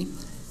Trinity,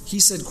 he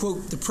said,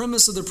 quote, "The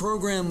premise of the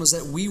program was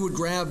that we would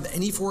grab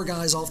any 4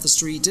 guys off the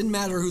street, didn't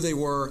matter who they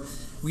were,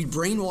 we'd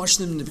brainwash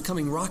them into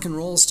becoming rock and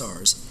roll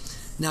stars.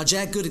 Now,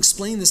 Jack Good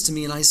explained this to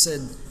me, and I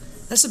said,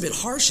 that's a bit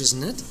harsh,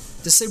 isn't it?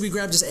 To say we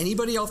grabbed just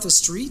anybody off the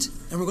street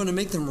and we're going to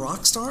make them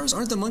rock stars?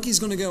 Aren't the Monkees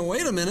going to go,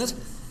 wait a minute,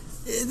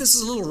 this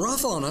is a little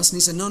rough on us?" And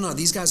he said, no,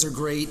 these guys are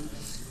great.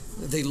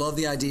 They love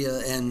the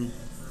idea. And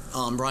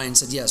Brian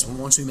said, yes,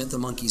 once we met the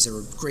Monkees, they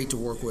were great to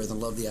work with and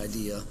loved the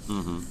idea.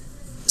 Mm-hmm.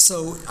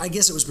 So I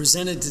guess it was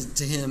presented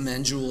to him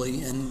and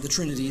Julie and the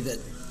Trinity that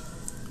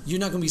you're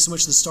not going to be so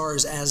much the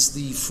stars as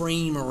the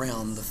frame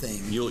around the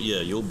thing.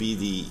 You'll be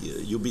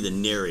the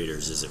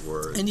narrators, as it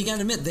were. And you got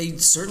to admit, they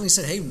certainly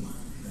said, hey,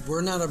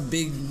 we're not a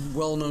big,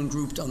 well-known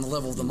group on the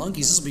level of the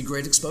Monkees. This will be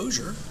great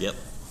exposure. Yep.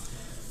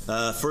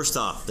 First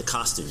off, the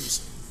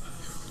costumes.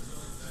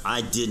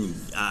 I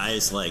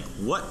was like,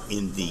 what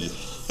in the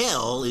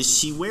hell is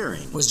she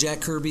wearing? Was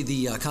Jack Kirby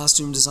the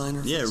costume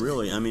designer? Yeah,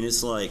 really. I mean,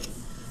 it's like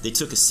they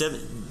took the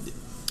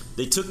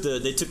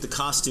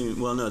costume.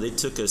 Well, no, they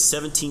took a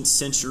 17th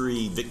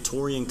century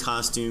Victorian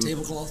costume,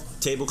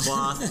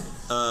 tablecloth,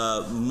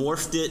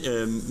 morphed it,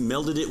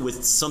 melded it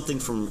with something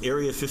from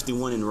Area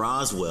 51 in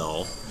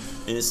Roswell.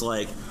 And it's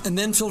like... And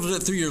then filtered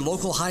it through your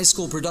local high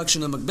school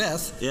production of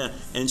Macbeth. Yeah,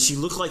 and she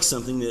looked like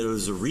something that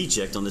was a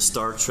reject on the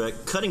Star Trek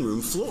cutting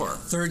room floor.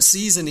 3rd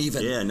season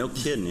even. Yeah, no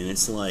kidding. And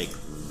it's like...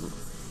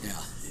 Yeah.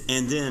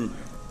 And then...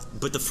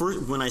 But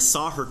when I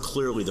saw her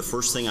clearly, the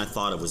first thing I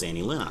thought of was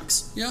Annie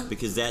Lennox. Yeah.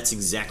 Because that's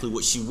exactly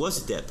what she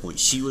was at that point.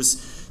 She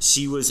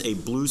was a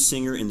blues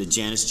singer in the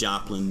Janis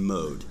Joplin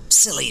mode.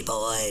 Silly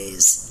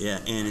boys. Yeah,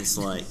 and it's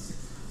like...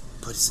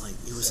 But it's like...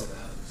 It was...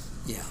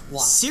 Yeah,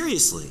 why?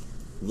 Seriously.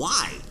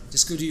 Why?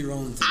 Just go do your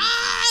own thing.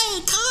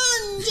 I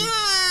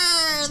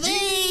conjure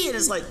thee. And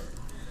it's like,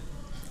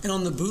 and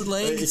on the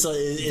bootleg, it's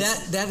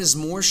that is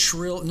more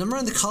shrill. Remember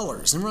on the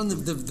colors. Remember on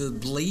the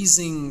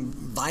blazing,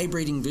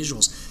 vibrating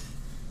visuals.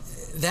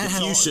 That the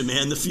had fuchsia,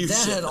 man. The fuchsia.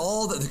 That had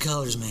all the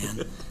colors,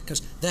 man.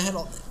 Because that had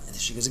all. There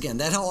she goes again.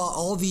 That had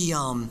all the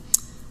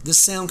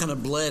sound kind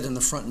of bled in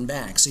the front and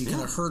back, so you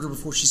kind of heard her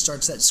before she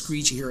starts that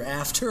screech you hear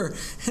after,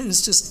 and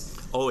it's just.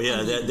 Oh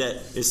yeah,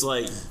 that it's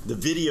like the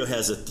video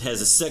has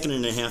a second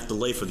and a half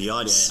delay for the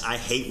audio. I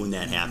hate when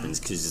that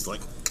happens because it's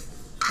like.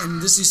 And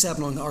this used to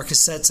happen on our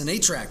cassettes and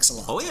 8-tracks a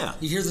lot. Oh yeah,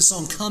 you hear the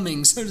song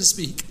coming, so to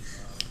speak.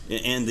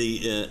 And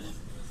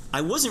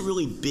I wasn't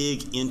really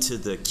big into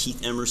the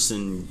Keith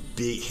Emerson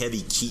big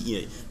heavy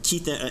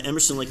Keith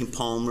Emerson, Lake and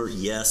Palmer.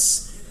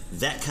 Yes,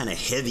 that kind of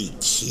heavy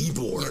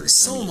keyboard. Yeah,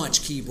 so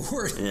much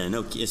keyboard. Yeah,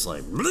 no, it's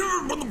like.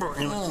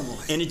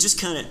 And it just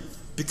kind of.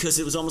 Because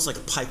it was almost like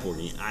a pipe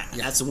organ.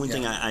 That's the one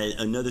thing.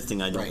 Another thing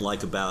I don't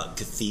like about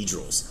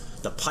cathedrals.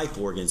 The pipe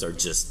organs are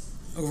just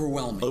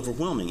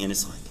overwhelming, and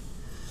it's like,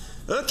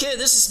 okay,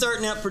 this is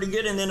starting out pretty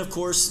good, and then of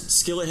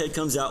course Skillethead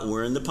comes out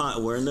wearing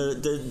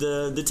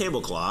the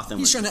tablecloth. And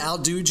he's trying to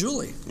outdo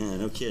Julie. Yeah,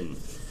 no kidding.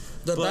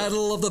 The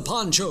Battle of the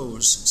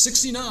Ponchos,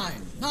 69,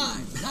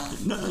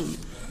 9.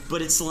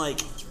 But it's like,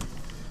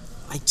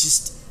 I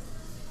just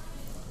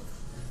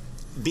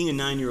being a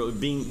 9-year-old,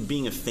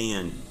 being a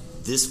fan.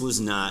 This was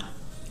not.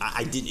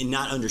 I did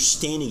not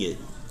understanding it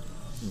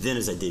then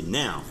as I did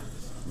now.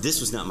 this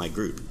was not my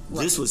group.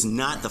 Right. This was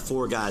not the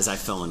four guys I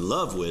fell in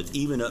love with,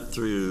 even up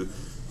through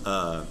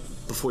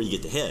before you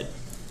get to Head.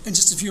 And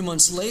just a few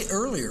months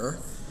earlier,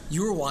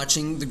 you were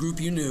watching the group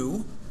you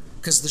knew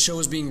because the show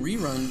was being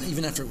rerun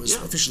even after it was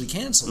officially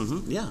canceled.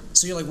 Mm-hmm, yeah.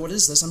 So you're like, what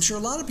is this? I'm sure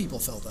a lot of people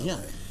felt that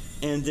way.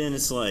 And then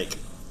it's like,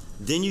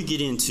 then you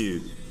get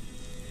into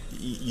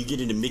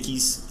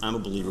Mickey's I'm a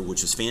Believer,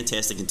 which was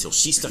fantastic until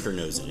she stuck her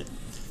nose in it.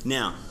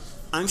 Now,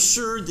 I'm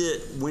sure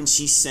that when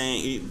she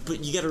sang,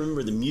 but you got to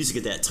remember the music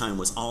at that time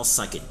was all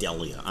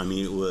psychedelia. I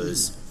mean, it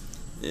was...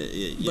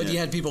 But you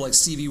had people like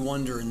Stevie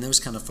Wonder and those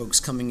kind of folks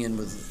coming in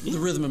with the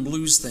rhythm and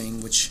blues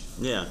thing, which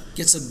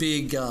gets a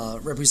big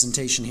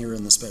representation here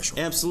in the special.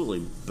 Absolutely,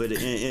 but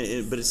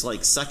but it's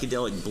like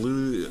psychedelic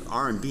blue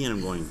R&B, and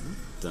I'm going,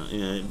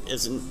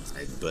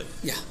 but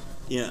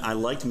I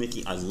liked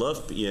Mickey. I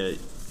loved. We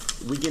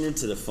get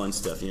into the fun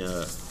stuff.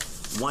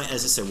 As I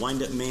said,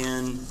 Wind Up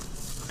Man,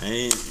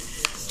 and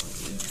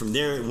from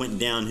there it went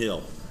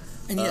downhill.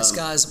 And yes,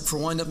 guys, for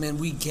Wind Up Man,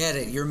 we get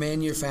it. You're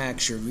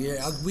manufactured.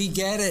 We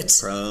get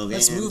it.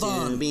 Let's move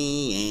on. To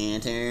be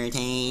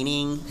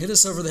entertaining. Hit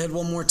us over the head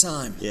one more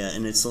time. Yeah,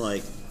 and it's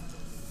like,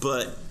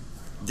 but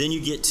then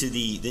you get to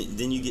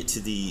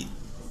the,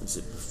 is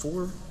it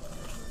 4? Wait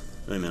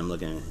a minute, I'm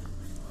looking at it.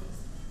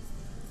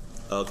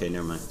 Okay,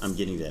 never mind. I'm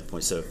getting to that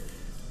point. So,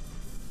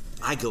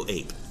 I go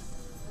ape.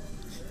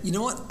 You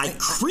know what? I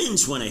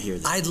cringe when I hear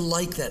that. I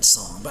like that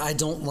song, but I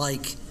don't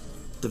like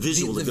the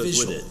visual that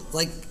goes with it.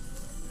 Like,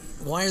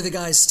 why are the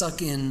guys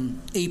stuck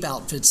in ape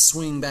outfits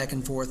swinging back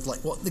and forth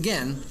like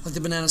the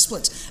Banana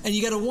Splits? And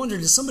you got to wonder,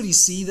 did somebody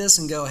see this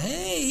and go,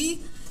 hey?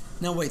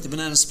 Now wait, the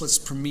Banana Splits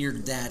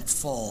premiered that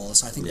fall,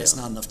 so I think that's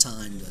not enough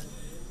time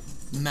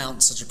to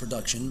mount such a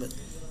production. But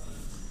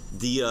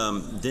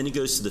then it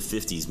goes to the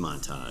 50s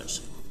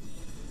montage.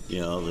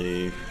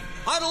 The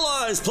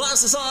idolized,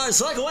 plasticized,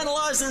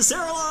 psychoanalyzed, and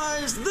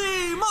serialized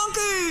the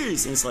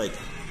monkeys. And it's like,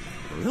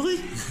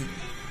 really?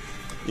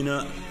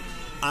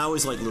 I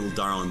always like Little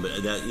Darling,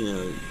 but that,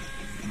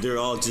 they're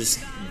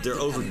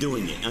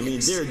overdoing it. I mean,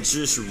 they're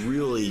just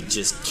really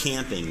just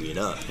camping it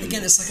up.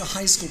 Again, it's like a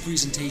high school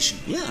presentation.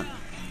 Yeah.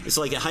 It's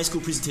like a high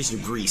school presentation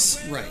of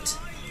Grease. Right.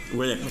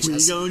 Where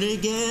we go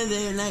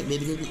together like...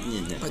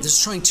 But they're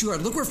trying too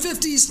hard. Look, we're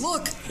 50s,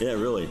 look! Yeah,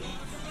 really.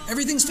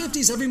 Everything's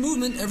 50s, every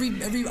movement,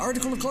 every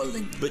article of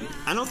clothing. But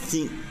I don't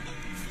think...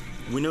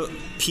 We know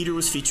Peter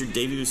was featured,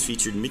 Davey was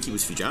featured, Mickey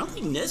was featured. I don't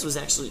think Nez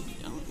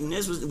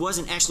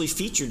wasn't actually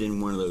featured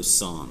in one of those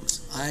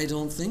songs. I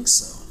don't think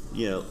so.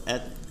 He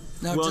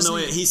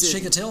said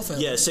Shake a Tail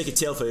Feather. Yeah, Shake a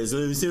Tail Feather.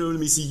 Let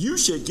me see you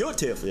shake your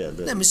tail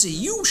feather. Let me see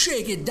you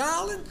shake it,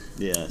 darling.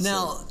 Yeah.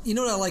 Now, you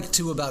know what I like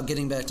too about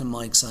getting back to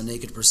Mike's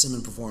Naked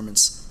Persimmon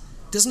performance?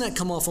 Doesn't that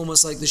come off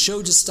almost like the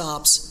show just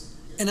stops?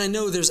 And I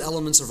know there's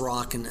elements of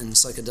rock and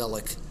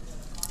psychedelic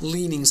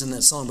leanings in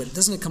that song, but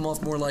doesn't it come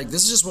off more like,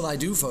 this is just what I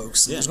do,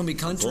 folks? There's going to be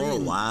country. For a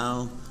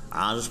while,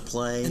 I'll just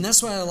play. And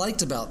that's what I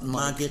liked about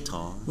Mike. My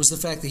guitar. Was the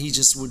fact that he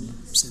just would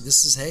say,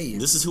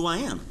 this is who I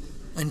am.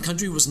 And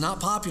country was not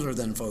popular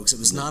then, folks. It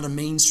was not a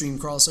mainstream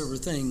crossover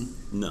thing.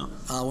 No.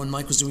 When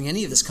Mike was doing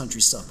any of this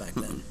country stuff back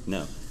then.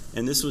 No.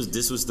 And this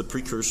was the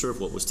precursor of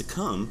what was to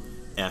come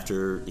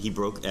after he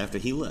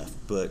left.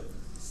 But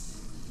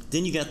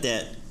then you got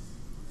that.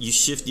 You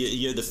shift.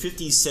 The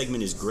 50s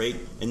segment is great,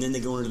 and then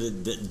they go into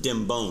the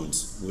Dem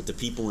Bones with the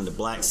people in the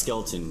black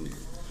skeleton.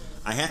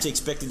 I have to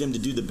expect them to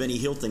do the Benny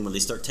Hill thing when they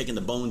start taking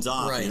the bones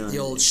off. Right, the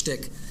old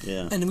shtick.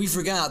 Yeah. And we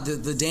forgot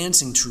the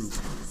dancing troupe,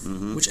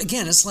 which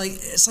again, it's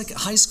like a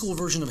high school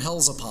version of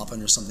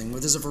Hellzapoppin' or something, where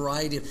there's a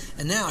variety of.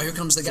 And now here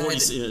comes the guy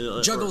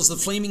that juggles the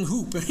flaming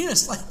hoop.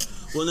 It's like.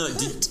 Well, no.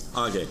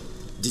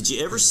 Did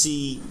you ever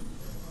see?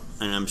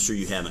 And I'm sure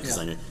you haven't, because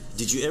I know.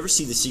 Did you ever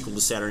see the sequel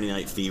to Saturday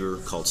Night Fever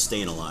called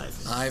Staying Alive?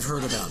 I've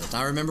heard about it.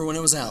 I remember when it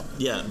was out.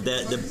 Yeah,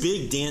 the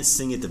big dance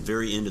thing at the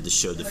very end of the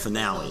show, the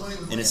finale,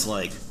 and it's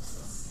like.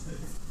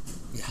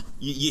 Yeah.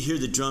 You hear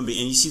the drum beat,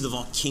 and you see the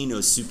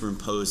volcano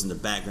superimposed in the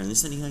background.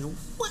 And you go,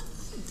 what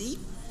the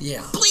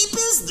bleep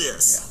is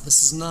this? Yeah.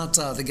 This is not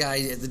the guy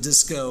at the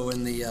disco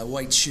in the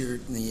white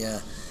shirt and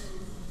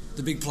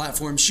the big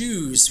platform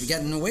shoes. We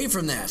gotten away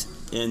from that.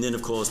 And then,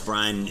 of course,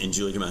 Brian and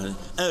Julie come out.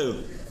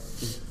 Oh,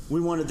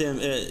 we wanted them.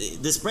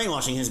 This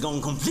brainwashing has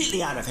gone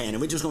completely out of hand, and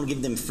we're just going to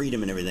give them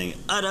freedom and everything.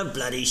 Utter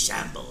bloody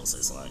shambles.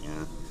 It's like,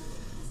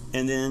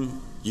 And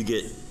then you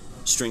get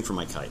String for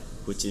My Kite,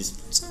 which is.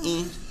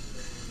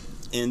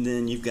 And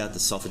then you've got the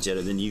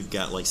Suffragette, then you've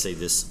got, like, say,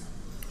 this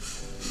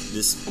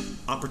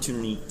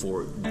opportunity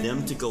for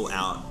them to go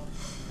out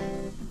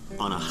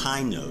on a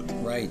high note.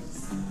 Right.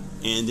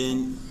 And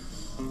then,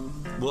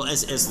 well,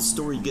 as the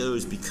story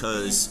goes,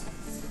 because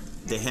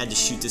they had to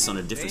shoot this on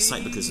a different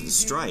site because of the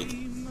strike,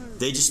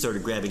 they just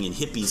started grabbing in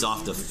hippies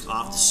off the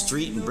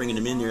street and bringing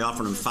them in there,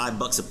 offering them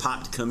 $5 a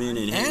pop to come in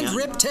and hang out.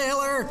 Rip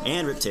Taylor.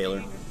 And Rip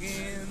Taylor.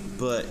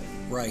 But,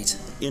 right.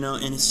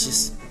 And it's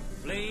just...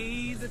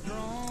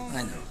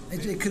 I know.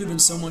 It could have been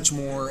so much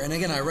more. And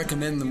again, I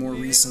recommend the more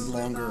recent,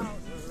 longer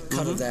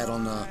cut of that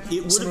on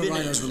It would some have of been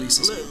Rhino's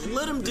releases.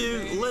 Let him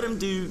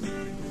do.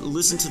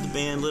 Listen to the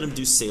band. Let him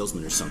do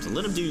Salesman or something.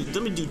 Let him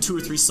do 2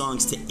 or 3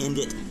 songs to end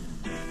it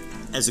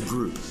as a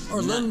group.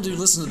 Or let them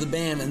listen to the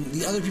band, and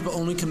the other people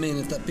only come in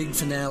at that big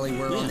finale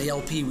where on the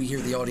LP we hear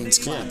the audience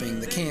clapping,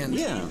 the can.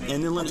 Yeah,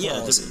 and then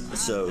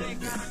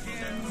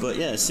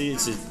see,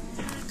 it's a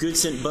Good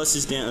Scent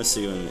buses down. Let's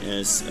see,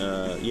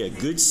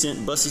 Good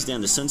Scent buses down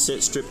to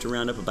Sunset Strip to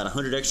round up about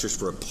 100 extras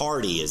for a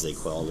party, as they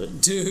called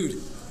it.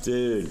 Dude,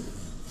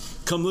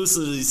 come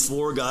listen to these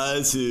 4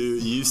 guys who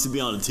used to be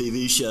on a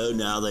TV show.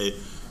 Now they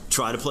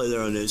try to play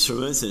their own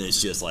instruments, and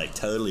it's just like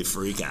totally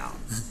freak out.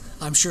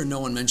 I'm sure no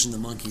one mentioned the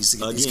Monkees to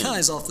get these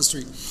guys off the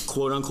street.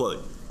 Quote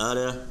unquote,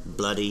 utter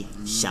bloody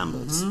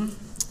shambles.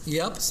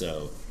 Yep.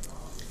 So,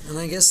 and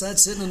I guess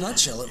that's it in a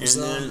nutshell. It was.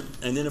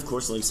 And then, of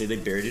course, like I say, they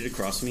buried it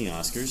across from the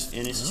Oscars,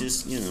 and it's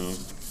just,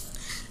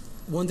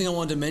 One thing I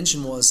wanted to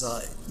mention was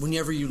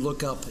whenever you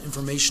look up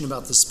information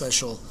about the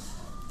special,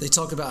 they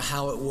talk about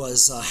how it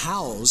was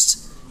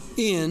housed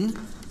in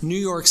New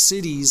York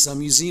City's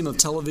Museum of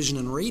Television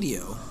and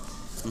Radio.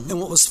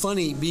 And what was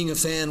funny, being a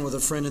fan with a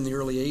friend in the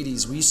early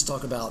 80s, we used to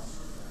talk about,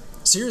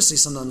 seriously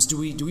sometimes, do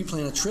we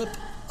plan a trip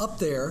up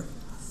there?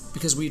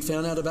 Because we'd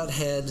found out about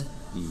Head,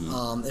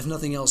 if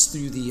nothing else,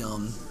 through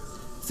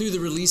the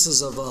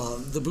releases of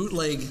the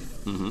bootleg,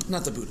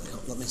 not the bootleg,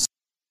 let me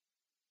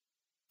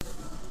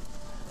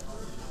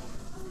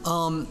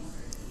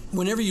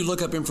whenever you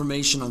look up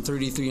information on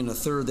 33 and a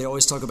Third, they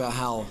always talk about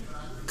how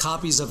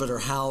copies of it are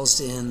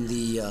housed in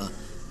the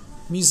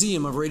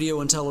Museum of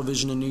Radio and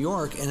Television in New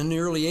York. And in the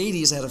early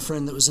 80s, I had a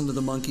friend that was into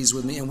the Monkees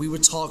with me, and we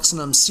would talk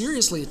sometimes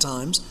seriously at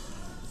times,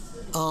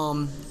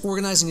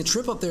 organizing a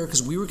trip up there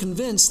because we were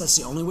convinced that's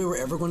the only way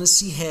we're ever going to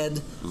see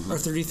Head or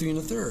 33 and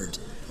a Third.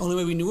 Only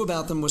way we knew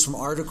about them was from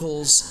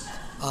articles.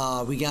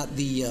 We got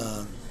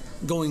the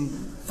going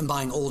and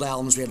buying old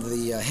albums. We had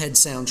the Head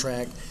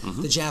soundtrack,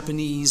 the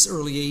Japanese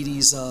early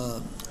 80s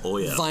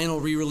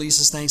vinyl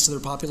re-releases thanks to their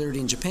popularity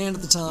in Japan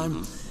at the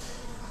time.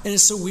 And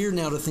it's so weird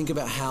now to think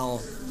about how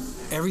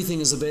everything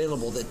is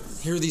available, that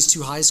here are these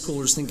 2 high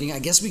schoolers thinking, I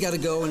guess we got to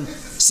go and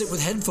sit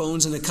with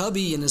headphones in a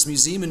cubby in this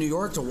museum in New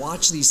York to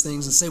watch these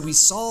things and say we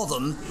saw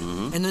them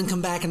and then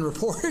come back and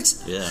report.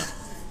 Yeah.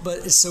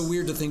 But it's so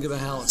weird to think about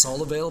how it's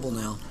all available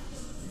now.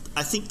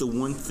 I think the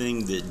one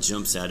thing that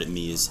jumps out at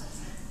me is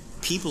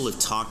some people have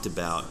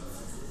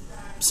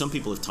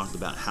talked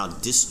about how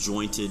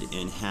disjointed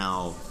and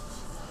how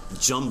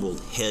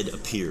jumbled Head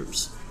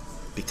appears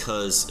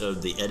because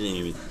of the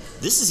editing.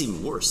 This is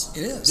even worse.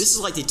 It is. This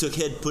is like they took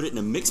Head, put it in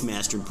a mix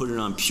master, and put it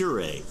on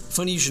Puree.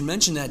 Funny you should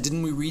mention that.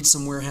 Didn't we read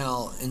somewhere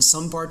how in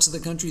some parts of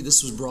the country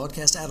this was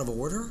broadcast out of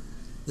order?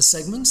 The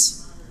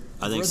segments?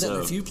 I think so. I've read that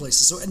in a few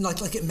places. So, and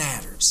like it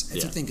matters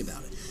if you think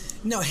about it.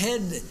 Now,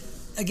 Head,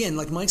 again,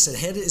 like Mike said,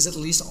 Head is at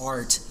least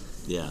art.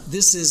 Yeah.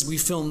 This is, we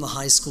filmed the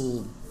high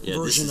school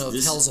version of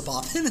Hell's a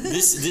Poppin'.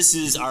 this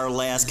is our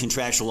last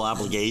contractual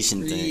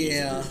obligation thing.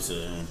 Yeah.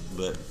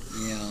 But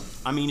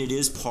I mean, it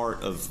is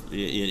part of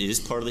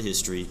the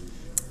history.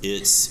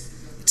 It's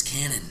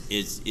canon.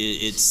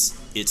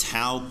 It's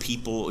how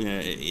people.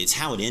 It's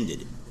how it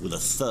ended with a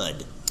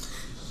thud.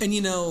 And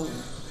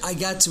I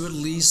got to at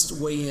least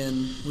weigh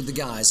in with the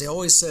guys. They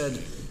always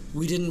said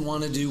we didn't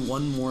want to do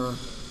one more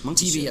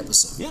TV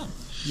episode. Yeah.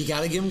 You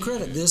got to give them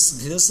credit.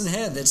 This and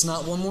Head. That's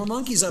not one more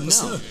Monkees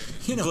episode.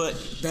 No. But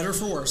better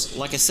for worse.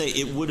 Like I say,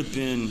 it would have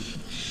been.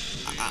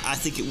 I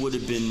think it would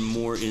have been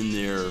more in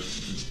their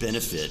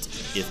benefit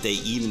if they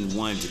even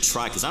wanted to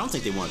try. Because I don't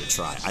think they wanted to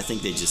try. I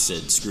think they just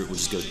said, "Screw it. We'll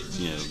just go.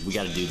 We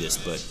got to do this."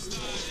 But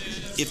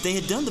if they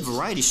had done the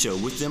variety show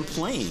with them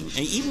playing,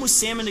 and even with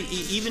Sam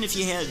even if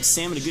you had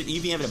Sam and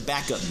even you have a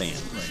backup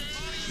band, right?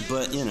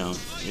 But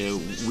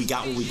we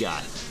got what we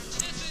got.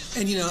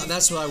 And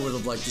that's what I would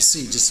have liked to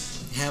see. Just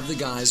have the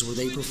guys where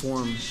they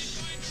perform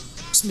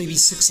maybe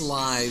 6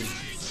 live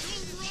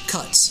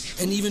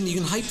cuts. And even you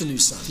can hype the new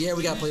stuff. Yeah,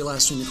 we got to play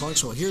Last Stream the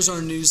Clarksville. Here's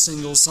our new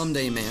single,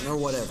 Someday Man, or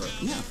whatever.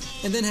 Yeah.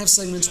 And then have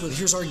segments with,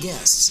 here's our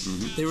guests.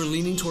 They were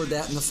leaning toward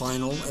that in the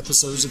final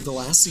episodes of the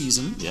last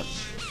season. Yep.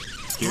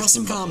 Have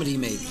some comedy,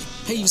 maybe.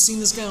 Hey, you've seen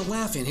this guy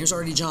laughing. Here's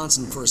Artie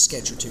Johnson for a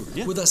sketch or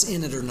 2, with us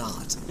in it or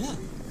not. Yeah.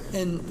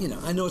 And,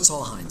 I know it's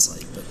all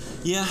hindsight, but...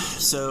 Yeah,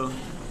 so...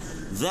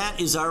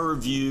 That is our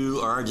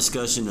review, or our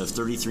discussion of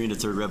 33 and a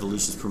Third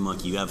Revolutions per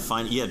Monkey. You have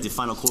the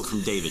final quote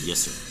from David. Yes,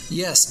 sir.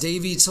 Yes,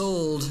 Davey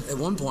told at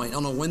one point, I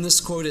don't know when this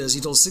quote is,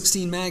 he told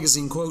 16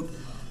 Magazine, quote,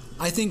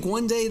 "I think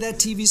one day that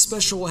TV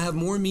special will have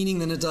more meaning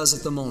than it does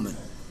at the moment.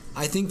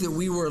 I think that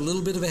we were a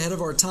little bit ahead of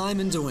our time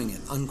in doing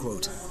it,"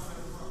 unquote.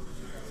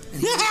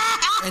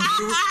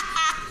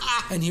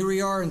 And here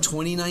we are in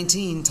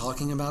 2019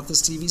 talking about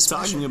this TV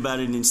special. Talking about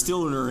it and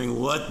still wondering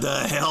what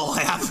the hell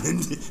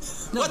happened.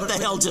 What the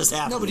hell just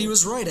happened? No, but he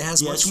was right. It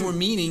has much more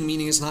meaning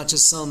it's not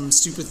just some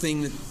stupid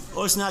thing that...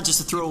 Oh, it's not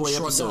just a throwaway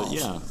episode. Off.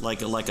 Yeah,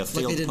 like a failed...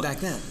 Like they did back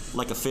then.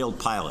 Like a failed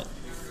pilot.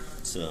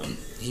 So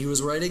he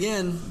was right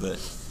again. But,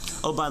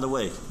 by the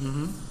way,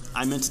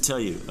 I meant to tell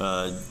you,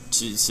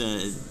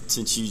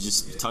 since you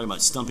just talking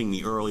about stumping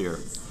me earlier,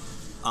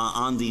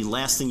 on the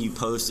last thing you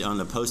posted on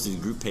the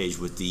posted group page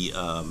with the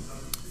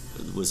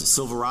was it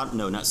Silverado?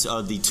 No, not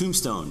the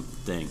Tombstone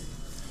thing.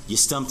 You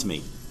stumped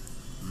me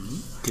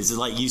because,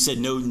 like you said,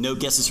 no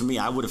guesses from me.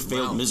 I would have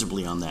failed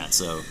miserably on that.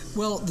 So,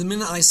 well, the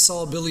minute I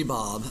saw Billy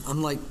Bob,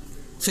 I'm like,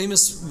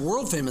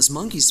 world famous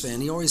Monkees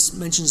fan. He always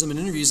mentions them in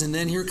interviews, and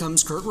then here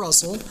comes Kurt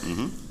Russell,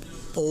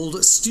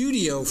 old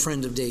studio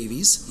friend of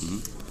Davies,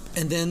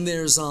 and then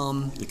there's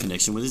the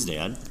connection with his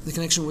dad. The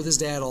connection with his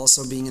dad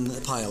also being in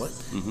the pilot,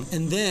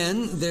 and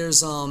then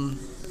there's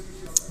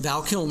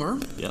Val Kilmer.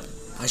 Yep.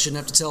 I shouldn't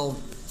have to tell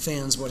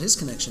fans what his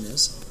connection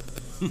is.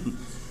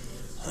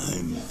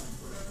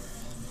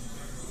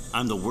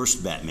 I'm the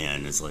worst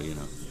Batman. It's like,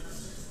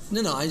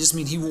 No, I just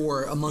mean he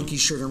wore a monkey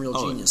shirt in Real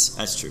Genius.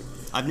 That's true.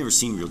 I've never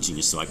seen Real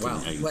Genius, so I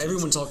couldn't. Well,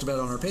 everyone talked about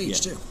it on our page,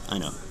 too. I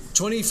know.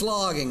 20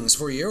 floggings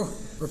for you.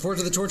 Report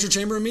to the torture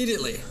chamber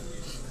immediately.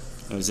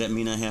 Oh, does that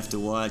mean I have to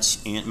watch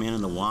Ant-Man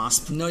and the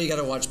Wasp? No, you got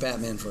to watch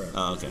Batman Forever.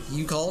 Oh, okay.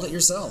 You called it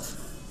yourself.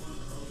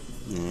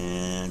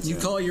 You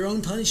call it your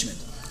own punishment.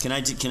 Can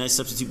I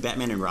substitute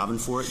Batman and Robin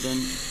for it then?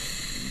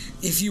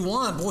 If you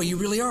want, boy, you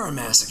really are a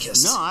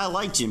masochist. No, I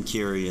like Jim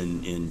Carrey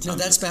and no,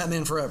 that's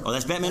Batman Forever. Oh,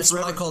 that's Batman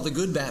Forever? That's what I call the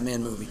good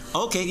Batman movie.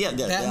 Okay, yeah.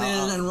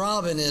 Batman and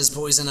Robin is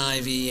Poison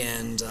Ivy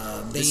and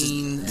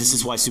Bane. This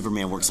is why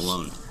Superman works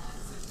alone.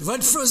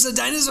 What froze the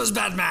dinosaurs,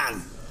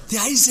 Batman? The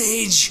Ice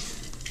Age.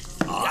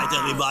 All right,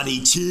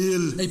 everybody,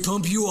 chill. They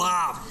pump you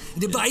up.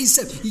 The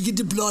bicep, you get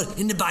the blood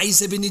in the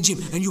bicep in the gym,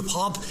 and you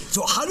pump.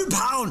 So 100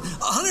 pound,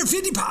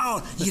 150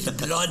 pound, you get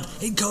the blood.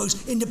 It goes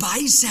in the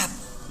bicep.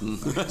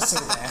 So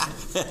bad.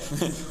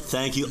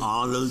 Thank you,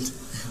 Arnold.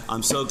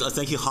 I'm so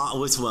thank you.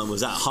 Which one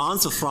was that?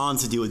 Hans or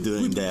Franz that you were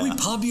doing there? We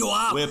pump you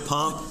up. We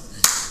pump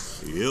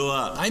you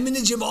up. I'm in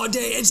the gym all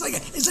day. It's like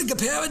a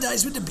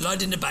paradise with the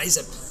blood in the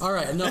bicep. All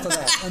right, enough of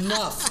that.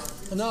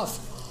 Enough.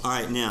 All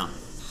right, now.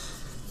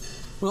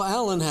 Well,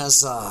 Alan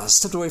has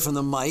stepped away from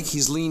the mic.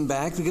 He's leaned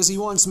back because he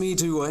wants me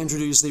to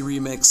introduce the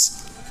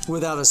remix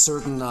without a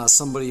certain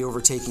somebody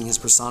overtaking his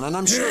persona. And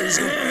I'm sure he's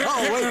going to...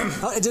 Oh, wait.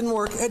 It didn't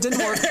work.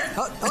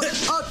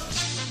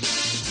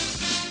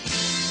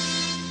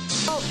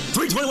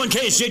 321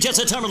 KSJ, Jets,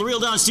 that time of the Real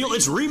Don Steele.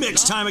 It's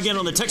remix time again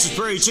on the Texas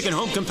Prairie Chicken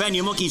Home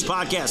Companion Monkees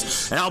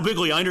podcast. And Al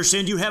Bigley, I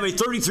understand you have a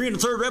 33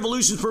 1/3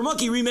 Revolutions per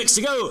Monkey remix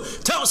to go.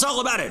 Tell us all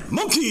about it.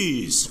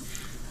 Monkees!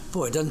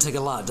 Boy, it doesn't take a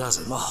lot, does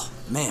it? Oh,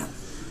 man.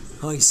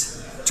 Oh,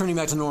 he's turning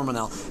back to normal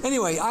now.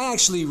 Anyway, I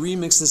actually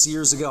remixed this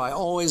years ago. I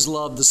always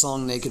loved the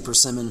song Naked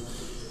Persimmon,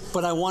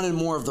 but I wanted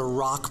more of the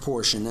rock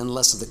portion and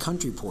less of the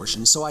country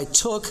portion. So I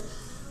took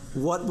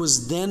what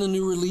was then a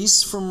new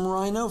release from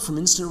Rhino, from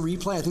Instant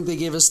Replay. I think they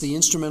gave us the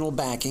instrumental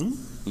backing,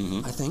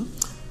 I think.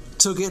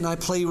 Took it and I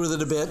played with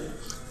it a bit,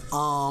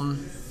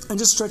 and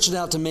just stretched it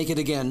out to make it,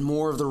 again,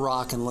 more of the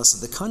rock and less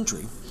of the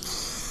country.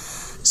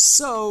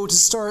 So to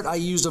start, I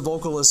used a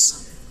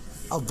vocal-less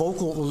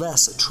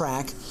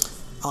track.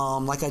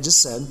 Like I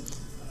just said,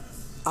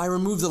 I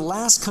removed the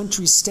last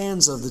country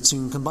stanza of the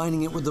tune,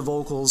 combining it with the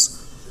vocals.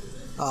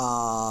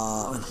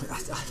 I'm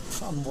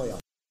way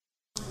off.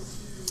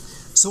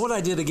 So what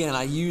I did again,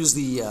 I used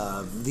the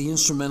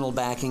instrumental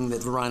backing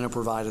that Rhino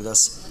provided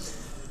us,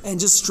 and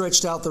just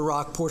stretched out the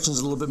rock portions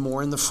a little bit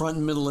more in the front,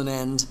 middle, and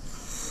end.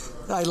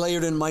 I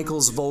layered in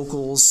Michael's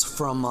vocals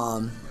from,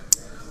 I'm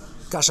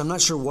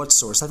not sure what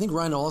source. I think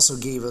Rhino also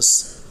gave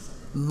us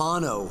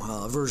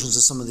mono versions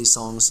of some of these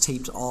songs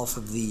taped off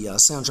of the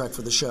soundtrack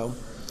for the show.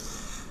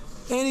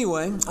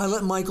 Anyway, I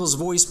let Michael's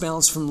voice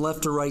bounce from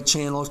left to right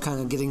channel, kind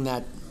of getting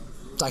that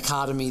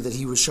dichotomy that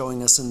he was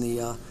showing us in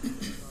the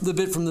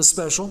bit from the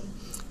special,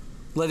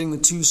 letting the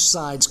two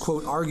sides,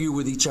 quote, argue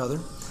with each other.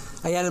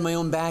 I added my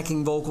own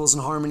backing vocals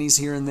and harmonies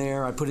here and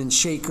there. I put in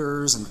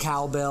shakers and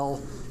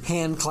cowbell,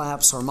 hand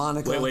claps,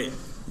 harmonica. Wait.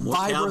 More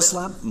vibra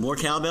slap. More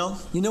cowbell?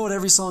 You know what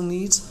every song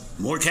needs?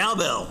 More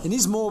cowbell. It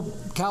needs more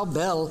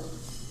cowbell.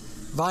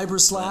 Vibra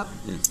slap,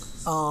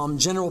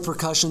 general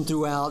percussion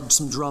throughout,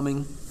 some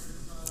drumming.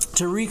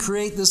 To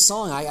recreate this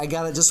song, I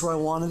got it just where I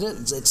wanted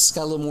it. It's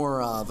got a little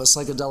more of a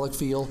psychedelic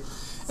feel,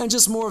 and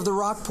just more of the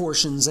rock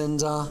portions,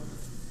 and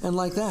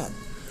like that.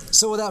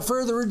 So without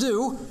further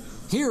ado,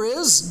 here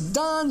is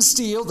Don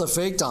Steele, the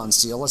fake Don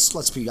Steele.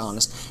 Let's be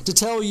honest, to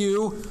take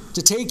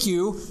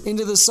you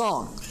into the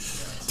song.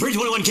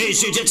 321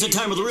 KSJ, it's the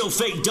time of the real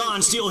fake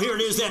Don Steele. Here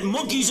it is, that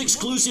Monkees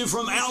exclusive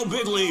from Al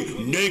Bigley,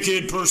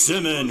 Naked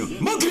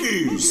Persimmon.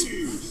 Monkees!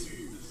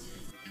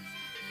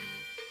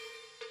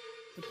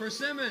 The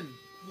Persimmon,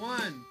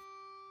 1.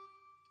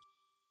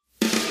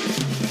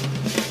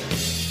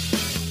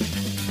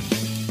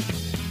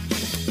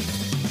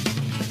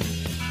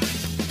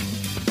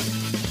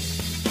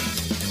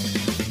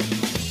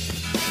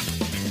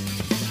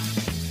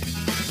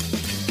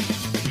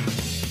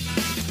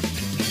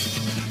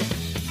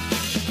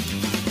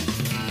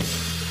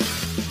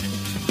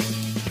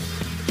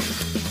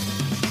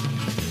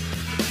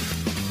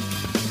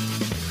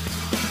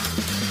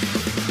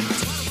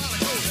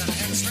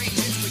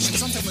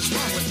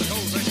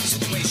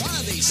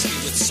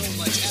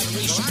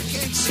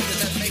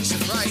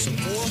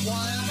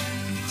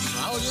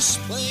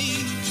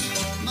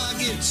 my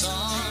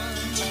guitar,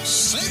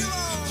 sing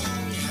along,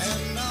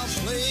 and I'll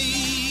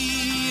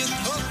play a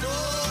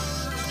couple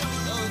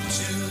of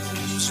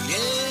tunes.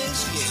 Yes,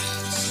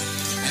 yes,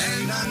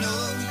 and I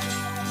know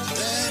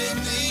that it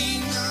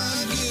may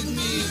not get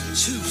me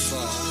too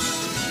far,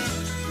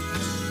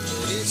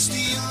 but it's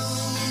the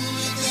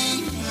only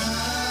thing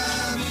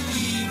I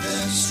believe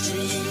that's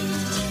true.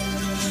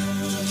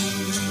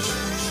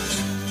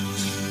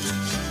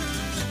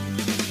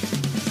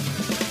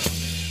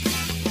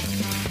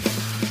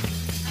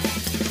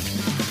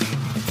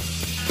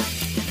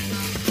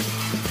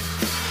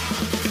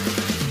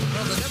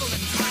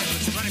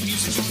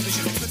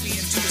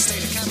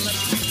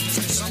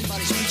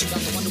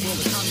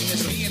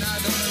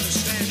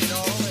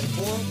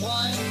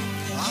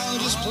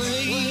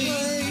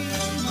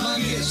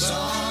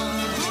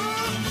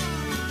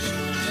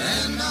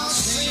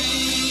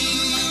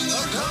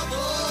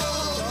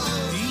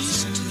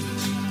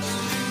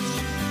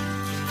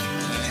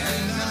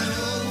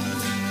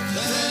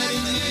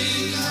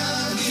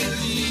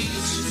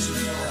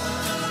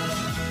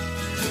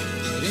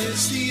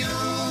 It's the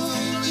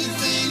only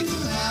thing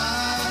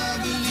I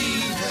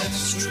believe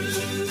that's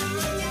true.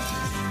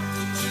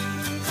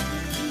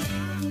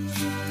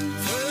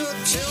 Well,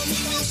 tell me,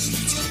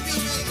 Mr.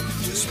 Timberlake,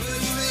 just where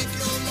you make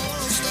your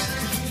moral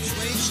stand.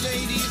 Which day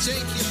do you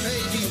take your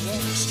pay? Do you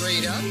walk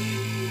straight up,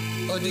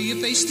 or do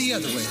you face the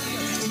other way?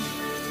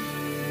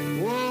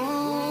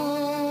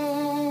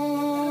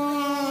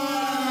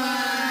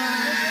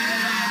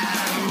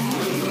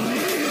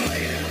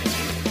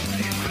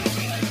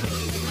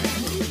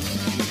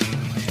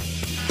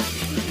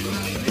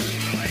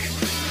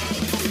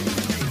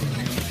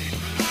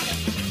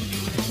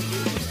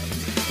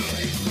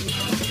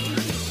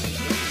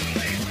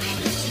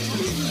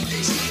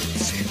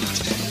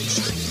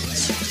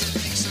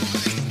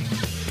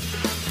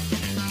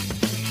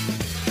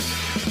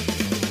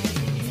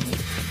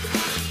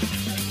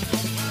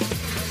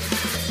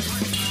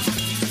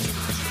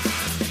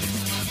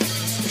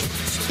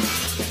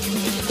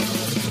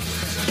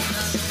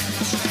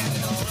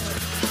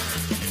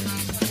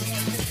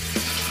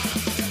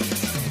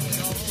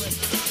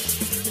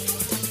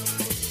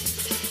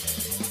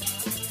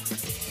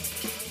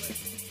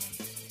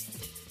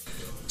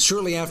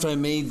 Shortly after I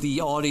made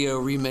the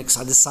audio remix,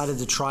 I decided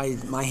to try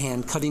my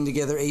hand cutting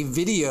together a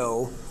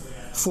video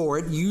for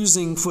it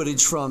using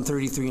footage from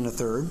 33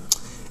 1/3.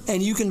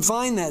 And you can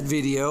find that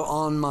video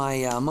on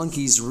my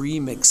Monkeys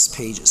Remix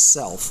page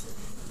itself,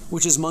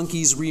 which is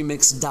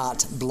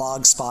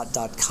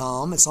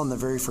monkeysremix.blogspot.com. It's on the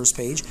very first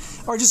page.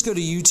 Or just go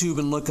to YouTube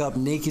and look up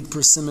Naked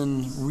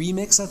Persimmon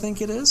Remix, I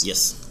think it is.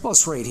 Yes. Well,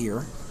 it's right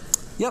here.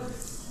 Yep.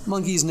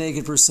 Monkeys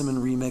Naked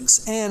Persimmon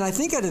Remix. And I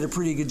think I did a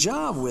pretty good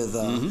job with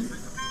the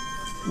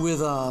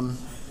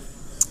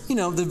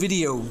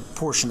video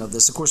portion of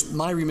this. Of course,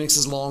 my remix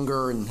is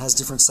longer and has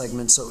different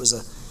segments, so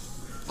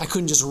I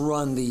couldn't just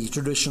run the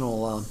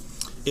traditional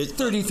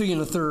 33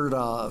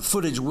 1/3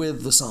 footage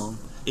with the song.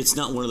 It's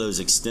not one of those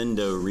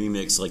extendo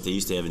remix like they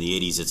used to have in the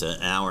 80s. It's an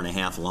hour and a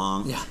half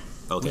long. Yeah.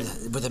 Okay.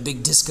 With a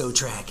big disco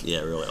track.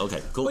 Yeah, really.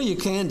 Okay, cool. Well, you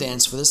can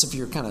dance for this if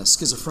you're kind of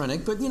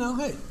schizophrenic, but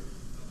hey.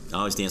 I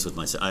always dance with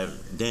myself.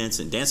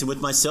 Dancing with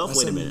myself.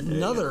 That's Wait a minute.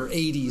 Another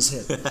 80s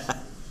hit.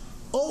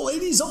 All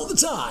 80s all the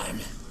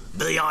time.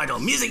 Billy Idol.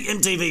 Music,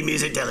 MTV,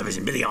 music,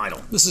 television. Billy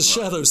Idol. This is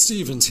Shadow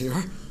Stevens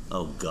here.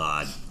 Oh,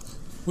 God.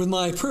 With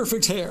my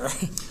perfect hair.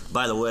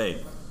 By the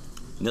way,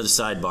 another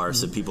sidebar.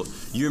 So people,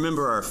 you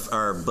remember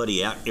our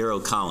buddy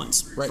Arrow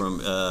Collins? Right. From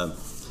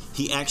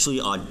he actually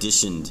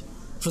auditioned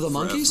for the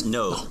Monkees?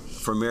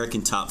 For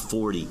American Top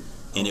 40,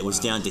 and it was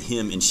down to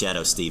him and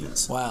Shadow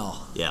Stevens.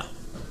 Wow. Yeah.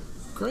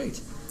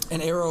 Great.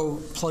 And Arrow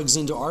plugs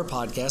into our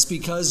podcast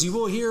because you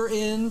will hear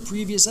in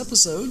previous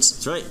episodes.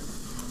 That's right.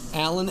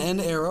 Alan and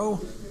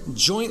Arrow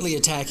jointly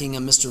attacking a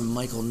Mr.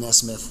 Michael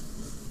Nesmith.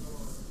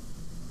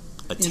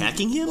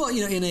 Attacking him? Well,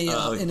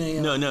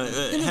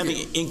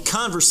 in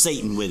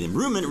conversating with him,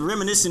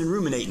 reminiscing and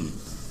ruminating.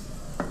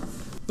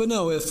 But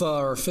no, if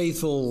our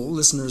faithful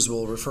listeners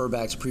will refer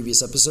back to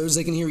previous episodes,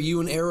 they can hear you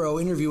and Arrow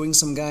interviewing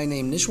some guy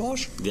named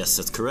Nishwash? Yes,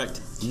 that's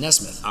correct.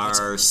 Nesmith.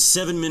 Our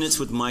 7 minutes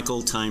with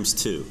Michael times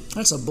 2.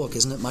 That's a book,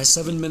 isn't it? My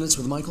 7 Minutes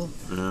with Michael?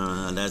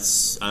 I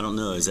don't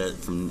know. Is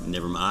that from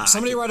Nevermind?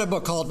 Somebody write a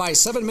book called My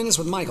 7 Minutes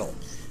with Michael.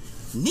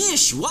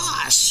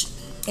 Nishwash!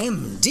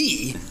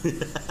 MD?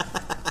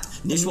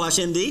 Nishwash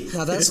MD?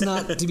 Now, that's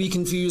not to be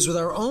confused with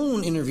our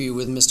own interview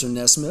with Mr.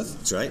 Nesmith.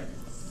 That's right.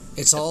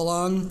 It's all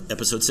on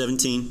episode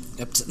 17.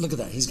 Look at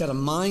that. He's got a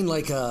mind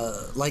like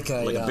a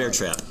bear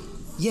trap.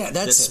 Yeah,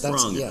 that's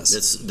sprung. Yes.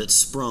 That's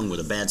sprung with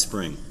a bad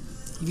spring.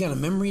 You got a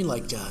memory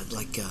like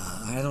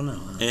I don't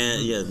know.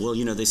 And yeah, well,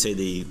 they say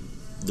the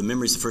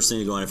memory's the first thing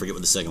to go on. I forget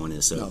what the second one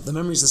is. So no, the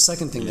memory's the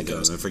second thing that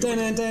goes.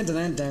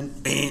 Dun.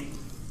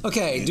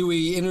 Okay, do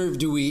we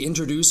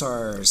introduce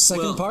our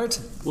second part?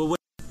 Well,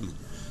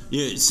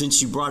 yeah,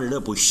 since you brought it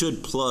up, we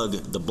should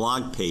plug the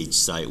blog page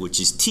site, which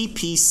is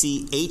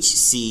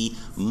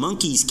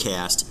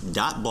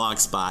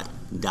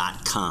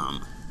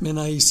tpchcmonkeyscast.blogspot.com. Man,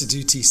 I used to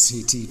do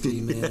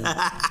TCTP, man,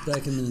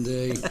 back in the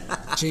day.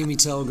 Jamie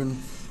Telgren.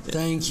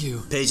 Thank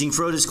you. Paging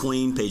Frodo's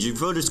Queen. Paging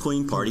Frodo's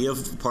Queen. Party of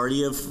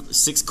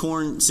 6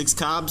 corn, 6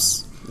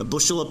 cobs, a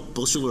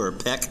bushel or a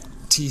peck.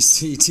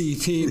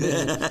 TCTP,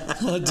 man.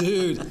 Oh,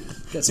 dude.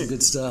 Got some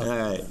good stuff. All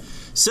right.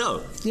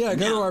 So. Yeah,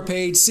 go to our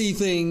page, see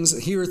things,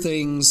 hear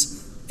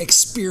things,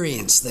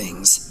 experience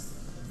things.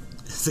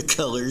 The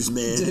colors,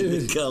 man.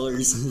 Dude. The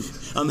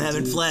colors. I'm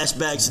having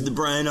flashbacks to the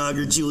Brian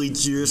Auger, Julie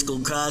Driscoll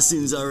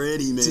costumes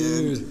already, man.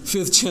 Dude,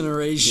 5th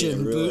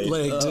generation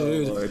bootleg,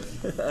 dude. Lord.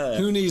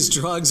 Who needs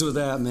drugs with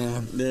that,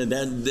 man?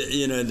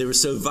 They were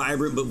so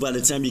vibrant, but by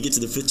the time you get to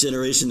the 5th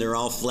generation, they're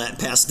all flat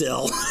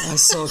pastel. I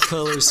saw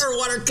colors. Or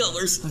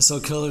watercolors. I saw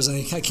colors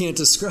I can't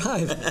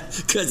describe.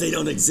 Because they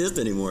don't exist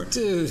anymore.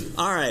 Dude.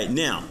 All right,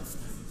 now,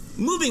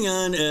 moving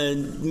on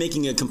and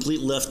making a complete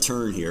left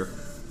turn here.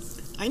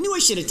 I knew I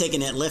should have taken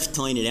that left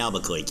turn at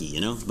Albuquerque,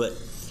 but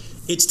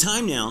it's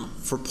time now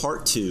for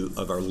part 2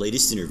 of our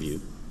latest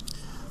interview.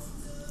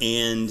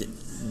 And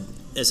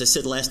as I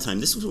said last time,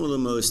 this was one of the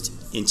most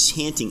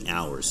enchanting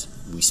hours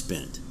we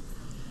spent.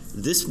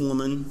 This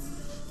woman,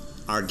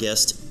 our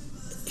guest,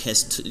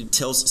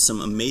 tells some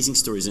amazing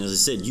stories. And as I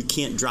said, you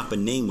can't drop a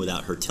name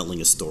without her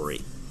telling a story.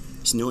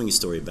 She's knowing a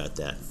story about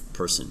that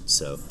person.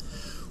 So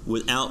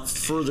without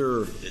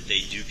further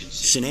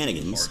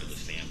shenanigans,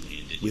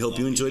 we hope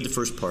you enjoyed the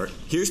first part.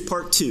 Here's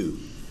part 2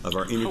 of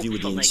our interview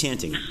with the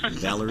enchanting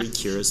Valerie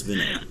Kiris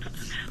Vinay.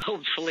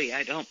 Hopefully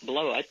I don't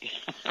blow it.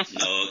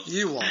 No.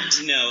 You won't.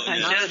 No, I'm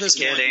not at this just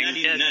kidding. point.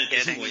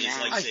 Just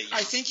kidding.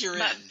 I think you're in.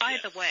 But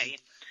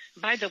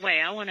by the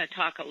way, I want to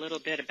talk a little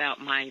bit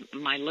about my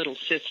little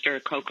sister,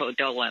 Coco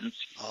Dolans.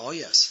 Oh,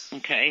 yes.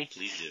 Okay?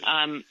 Please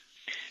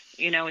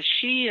do.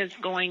 She is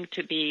going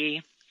to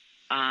be...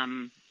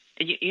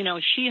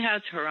 she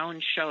has her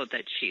own show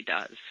that she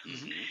does,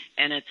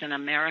 and it's an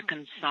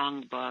American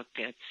songbook.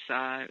 It's,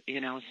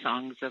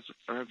 songs of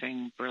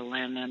Irving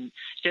Berlin, and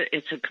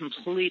it's a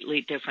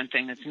completely different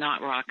thing. It's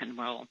not rock and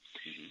roll.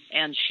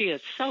 And she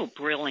is so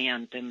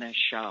brilliant in this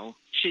show.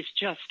 She's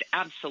just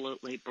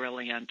absolutely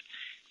brilliant.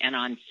 And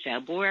on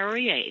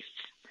February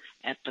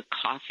 8th, at the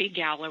Coffee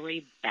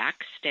Gallery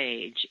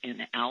backstage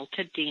in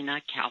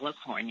Altadena,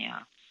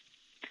 California,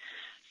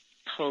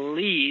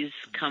 please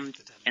come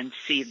and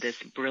see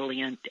this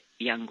brilliant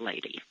young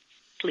lady.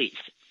 Please,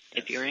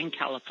 if you're in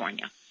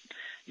California,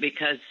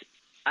 because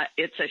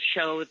it's a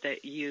show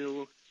that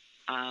you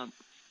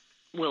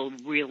will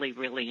really,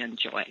 really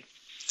enjoy.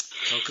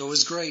 Coco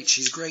is great.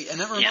 She's great. And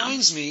that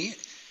reminds me,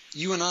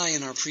 you and I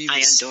in our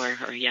previous... I adore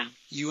her, yeah.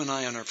 You and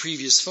I on our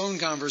previous phone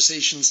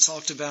conversations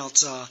talked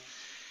about...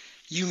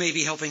 you may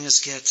be helping us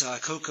get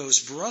Coco's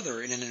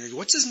brother in an interview.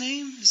 What's his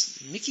name? Is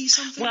it Mickey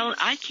something? Well,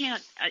 I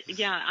can't.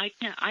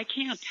 I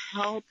can't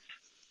help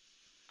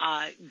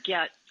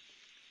get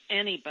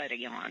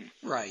anybody on.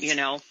 Right.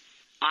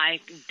 I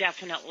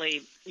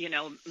definitely,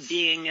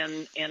 being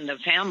in the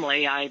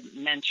family, I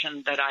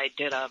mentioned that I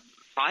did a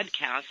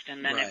podcast,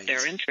 and then if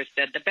they're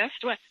interested, the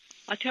best way,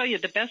 I'll tell you,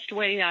 the best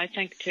way I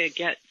think to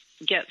get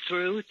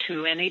through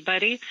to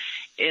anybody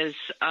is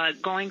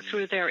going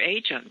through their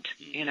agent.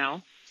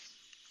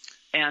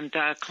 And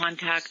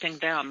contacting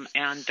them,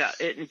 and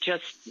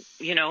just,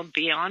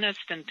 be honest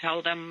and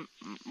tell them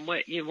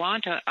what you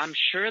want. I'm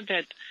sure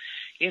that,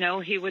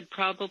 he would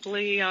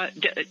probably,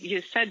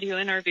 you said you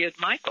interviewed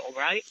Michael,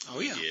 right? Oh,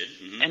 yeah. We did.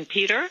 Mm-hmm. And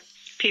Peter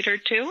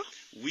too?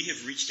 We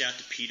have reached out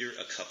to Peter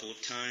a couple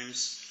of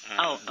times.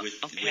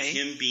 With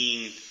him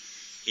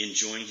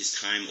enjoying his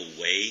time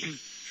away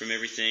from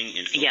everything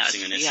and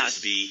focusing on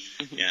SSB.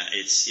 Mm-hmm. Yeah,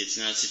 it's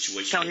not a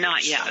situation so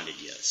not yet.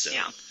 Started yet. So.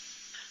 Yeah.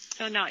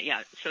 So not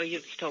yet. So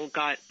you've still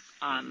got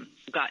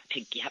to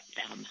get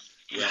them.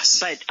 Yes.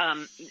 But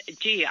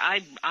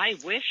I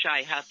wish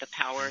I had the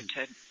power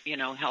to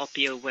help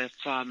you with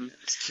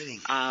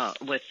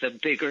with the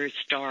bigger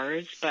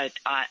stars, but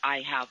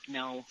I have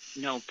no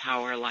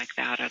power like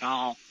that at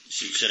all.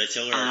 Should I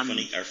tell her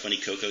our funny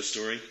Coco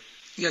story?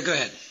 Yeah, go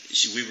ahead.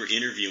 We were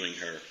interviewing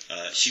her.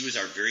 She was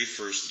our very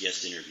first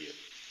guest interview,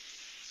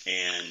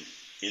 and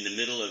in the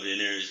middle of the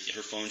interview,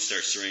 her phone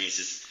starts ringing. It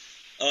says,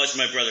 "Oh, it's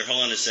my brother.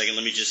 Hold on a second.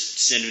 Let me just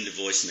send him to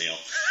voicemail."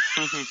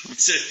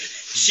 So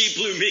she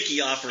blew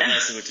Mickey off her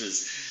lesson, which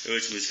was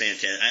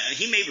fantastic.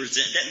 He may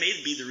resent that. May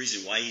be the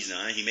reason why he's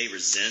not. He may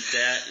resent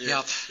that.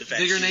 Yep.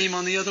 Bigger name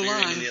on the other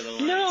line.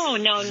 No.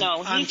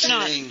 He's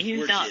not.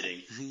 We're kidding.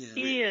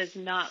 He is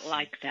not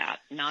like that.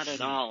 Not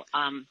at all.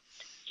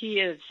 He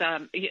is.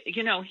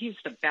 He's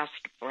the best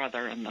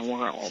brother in the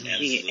world.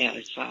 Absolutely. He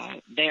is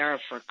there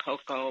for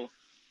Coco.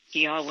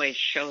 He always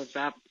shows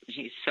up.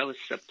 He's so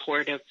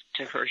supportive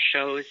to her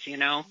shows,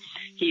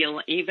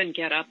 He'll even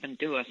get up and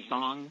do a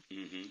song.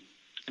 Mm-hmm.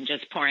 I'm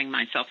just pouring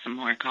myself some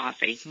more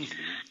coffee. Mm-hmm.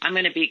 I'm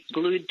going to be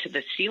glued to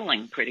the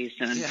ceiling pretty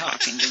soon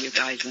talking to you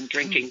guys and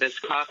drinking this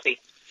coffee.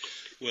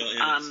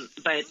 Well,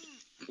 but,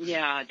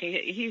 yeah,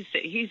 he's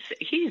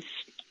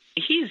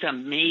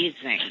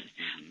amazing.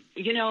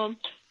 Mm-hmm.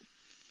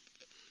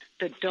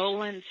 The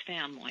Dolan's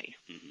family,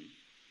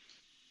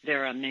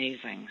 they're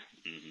amazing.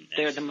 Mm-hmm.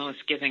 They're the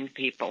most giving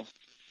people.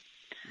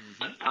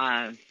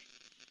 Mm-hmm.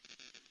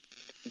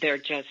 They're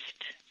just,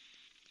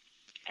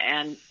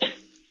 and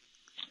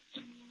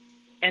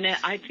And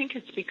I think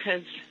it's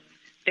because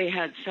they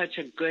had such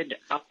a good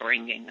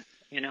upbringing.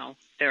 You know,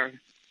 their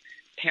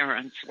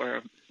parents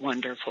were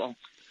wonderful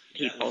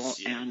people,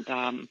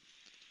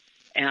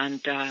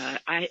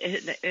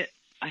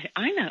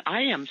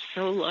 I am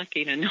so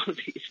lucky to know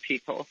these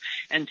people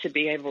and to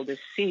be able to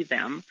see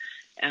them,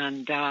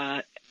 and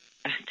I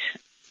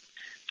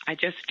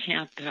just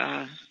can't.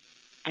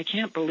 I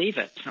can't believe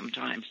it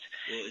sometimes.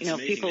 Well, you know,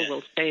 people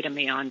will say to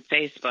me on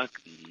Facebook,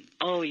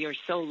 "Oh, you're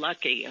so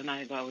lucky," and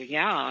I go,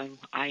 "Yeah,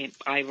 I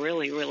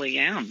really, really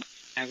am.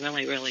 I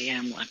really, really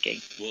am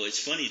lucky." Well, it's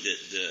funny that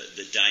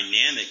the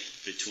dynamic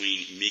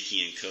between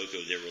Mickey and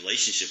Coco, their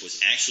relationship, was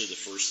actually the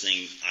first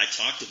thing I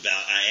talked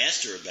about. I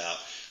asked her about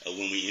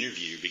when we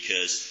interviewed her,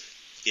 because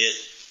it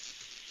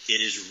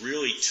is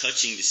really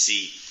touching to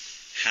see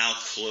how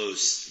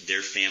close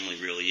their family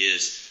really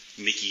is.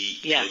 Mickey,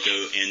 yes. Coco,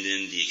 and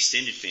then the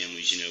extended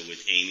families, you know,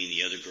 with Amy and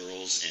the other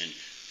girls, and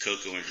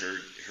Coco and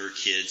her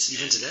kids.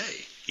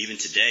 Even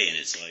today, and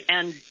it's like...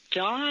 And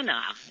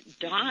Donna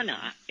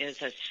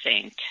is a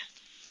saint.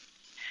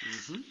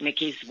 Mm-hmm.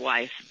 Mickey's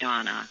wife,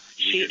 Donna.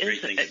 She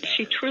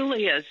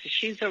truly is.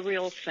 She's a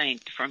real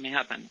saint from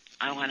heaven.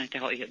 I want to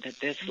tell you that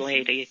this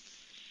lady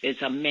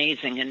is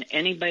amazing, and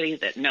anybody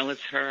that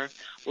knows her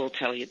will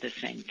tell you the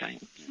same thing.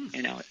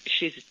 You know,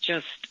 she's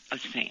just a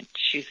saint.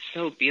 She's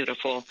so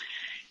beautiful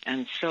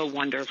and so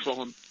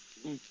wonderful.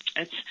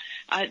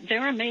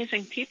 They're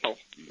amazing people,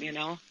 you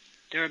know.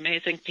 They're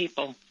amazing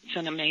people. It's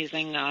an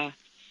amazing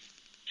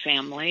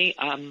family,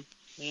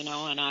 you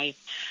know, and I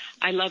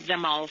love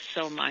them all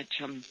so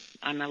much.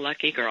 I'm a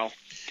lucky girl.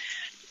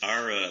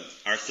 Our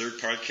third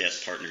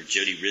podcast partner,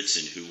 Jody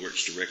Ridson, who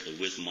works directly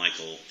with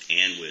Michael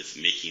and with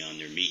Mickey on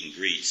their meet and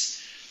greets,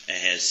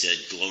 has said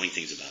glowing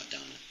things about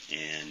Donna.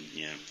 And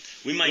you know,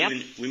 we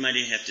might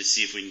even have to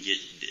see if we can get.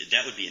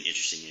 That would be an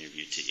interesting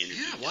interview to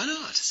interview. Yeah, why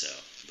not? So,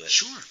 but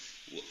sure.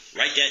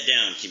 Write that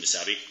down,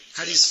 Kimasabi.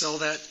 How do you spell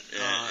that?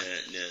 Dolentz.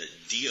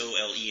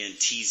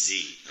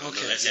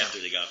 Okay, no, that's after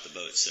they got off the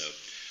boat. So,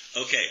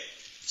 okay.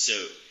 So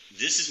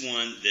this is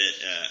one that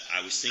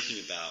I was thinking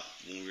about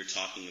when we were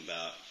talking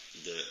about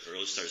the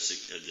early start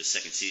of the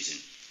second season.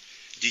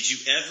 Did you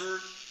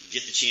ever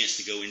get the chance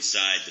to go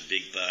inside the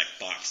big black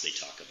box they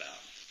talk about?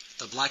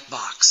 The black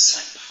box.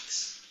 Black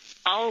box.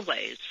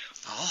 Always.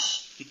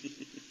 Oh.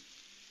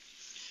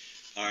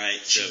 All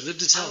right. She So lived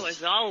to tell. I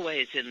was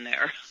always in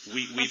there.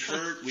 we've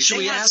heard. Should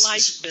we ask?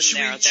 Lights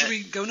in there Should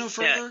we go no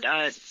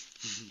further?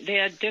 They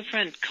had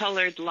different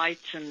colored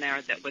lights in there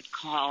that would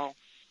call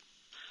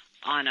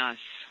on us.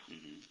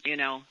 You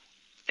know,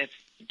 if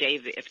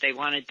they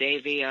wanted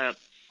Davy, I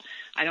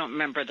don't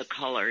remember the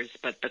colors,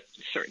 but the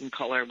certain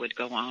color would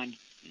go on,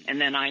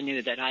 and then I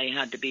knew that I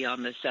had to be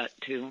on the set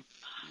too.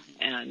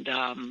 And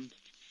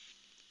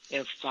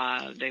if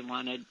they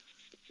wanted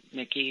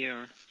Mickey,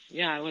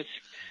 I was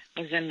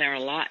in there a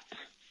lot.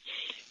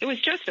 It was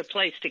just a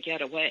place to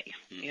get away,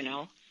 you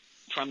know,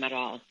 from it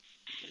all.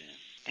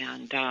 Yeah.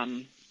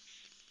 And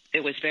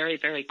it was very,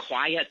 very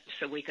quiet,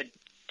 so we could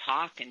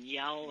talk and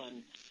yell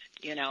and,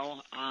 you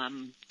know,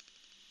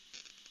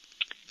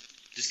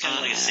 just kind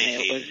of like a safe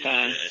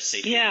haven, a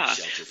safe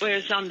shelter.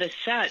 Whereas on the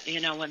set,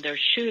 you know, when they're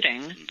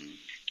shooting,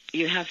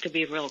 you have to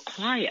be real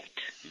quiet.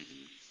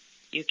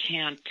 You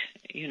can't,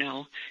 you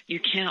know,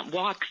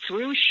 walk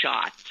through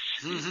shots.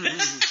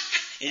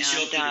 And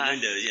show up through the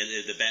window, the window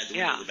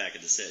at the back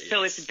of the set. Yes.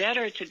 So it's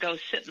better to go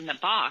sit in the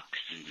box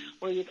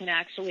where you can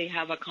actually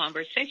have a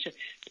conversation,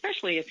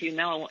 especially if you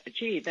know,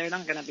 gee, they're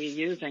not going to be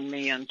using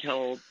me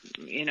until,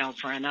 you know,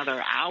 for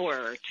another hour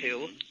or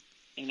two,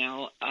 you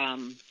know,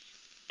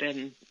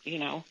 then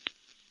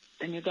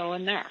you go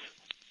in there.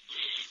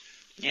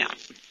 Yeah.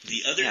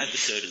 The other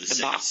episode of the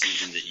second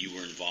season that you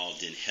were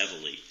involved in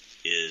heavily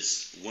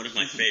is one of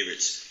my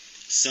favorites,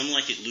 Some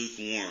Like It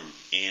Lukewarm,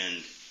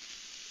 and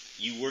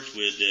you worked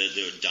with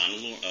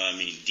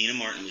Dina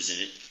Martin was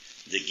in it,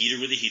 the Geeter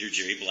with the Heater,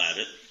 Jerry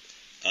Blavitt,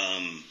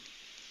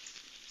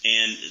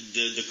 and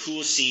the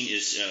coolest scene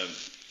is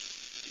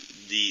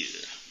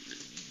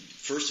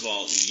first of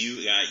all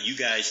you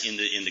guys in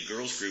the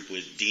girls group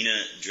with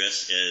Dina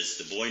dressed as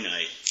the Boy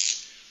Knight,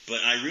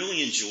 but I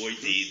really enjoyed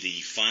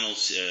the final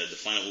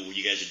where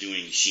you guys are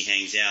doing She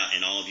Hangs Out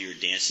and all of you are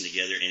dancing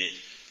together, and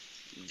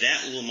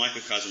that little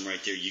microcosm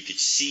right there, you could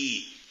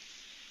see.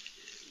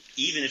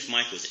 Even if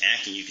Mike was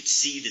acting, you could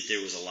see that there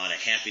was a lot of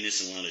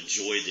happiness and a lot of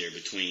joy there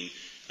between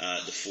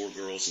the four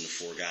girls and the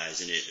four guys,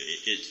 and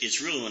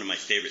it's really one of my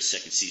favorite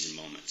second season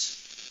moments.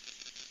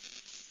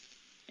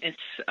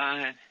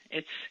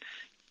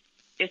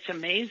 It's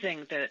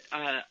amazing that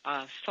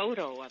a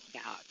photo of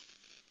that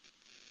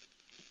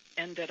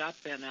ended up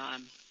in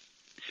a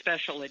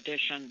special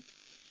edition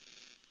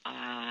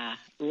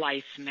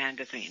Life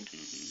magazine.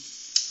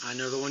 I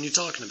know the one you're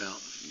talking about.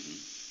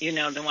 You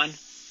know the one?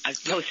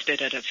 I've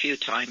posted it a few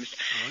times,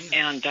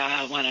 and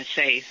I want to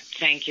say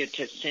thank you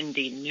to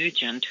Cindy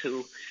Nugent,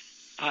 who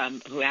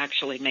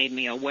actually made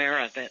me aware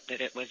of it,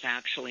 that it was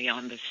actually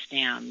on the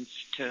stands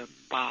to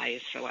buy,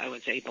 so I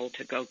was able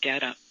to go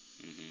get it.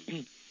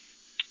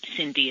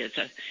 Cindy is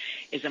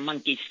a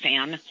Monkees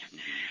fan,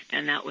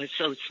 and that was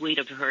so sweet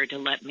of her to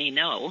let me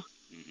know,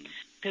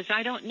 because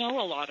I don't know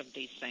a lot of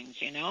these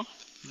things, you know.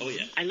 Oh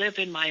yeah. I live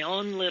in my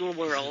own little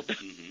world.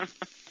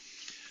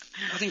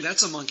 I think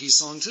that's a Monkees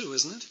song too,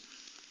 isn't it?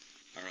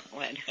 All right.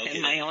 What, Okay.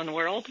 in my own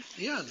world?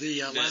 Yeah,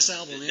 the last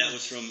album. That Yeah.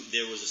 was from.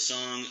 There was a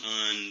song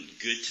on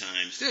Good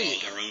Times There you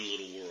called go. "Our Own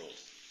Little World."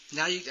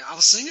 Now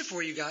I'll sing it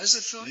for you guys. I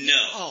feel.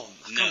 No. Oh,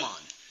 No. come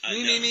on.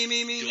 Me, no. me,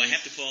 me, me, Do me. I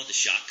have to pull out the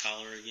shock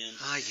collar again?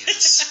 Ah,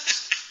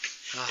 yes.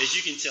 As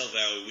you can tell,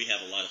 Valerie, we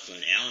have a lot of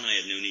fun. Al and I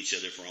have known each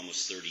other for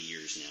almost 30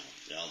 years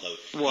now, although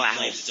Wow. he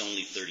claims it's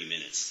only 30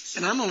 minutes.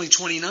 And I'm only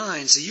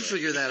 29, so you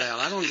figure that out.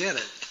 I don't get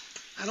it.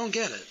 I don't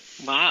get it.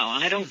 Wow,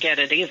 I don't get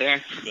it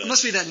either. It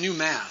must be that new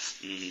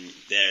math.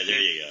 There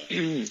you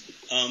go.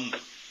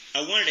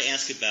 I wanted to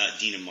ask about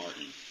Dina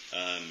Martin.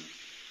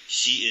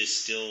 She is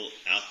still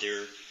out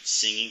there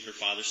singing her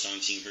father's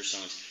songs, singing her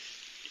songs.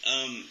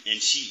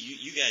 And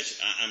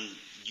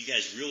you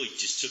guys really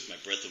just took my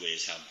breath away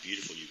as how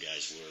beautiful you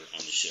guys were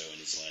on the show.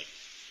 And it's like,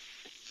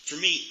 for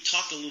me,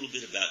 brag a little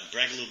bit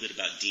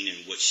about Dina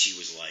and what she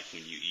was like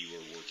when you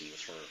were working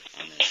with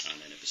her on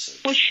that episode.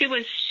 Well, she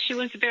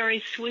was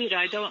very sweet.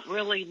 I don't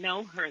really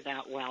know her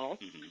that well.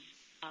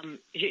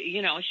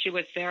 You know, she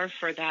was there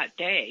for that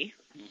day,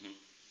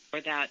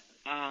 for that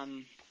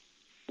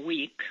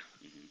week,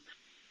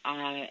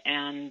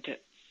 and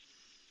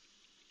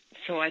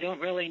so I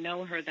don't really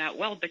know her that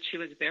well. But she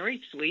was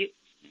very sweet,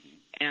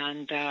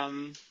 and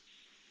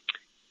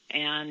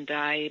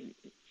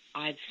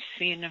I've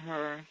seen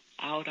her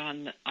out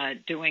on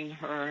doing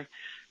her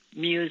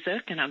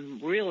music, and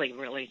I'm really,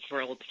 really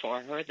thrilled for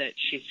her that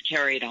she's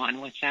carried on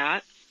with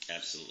that.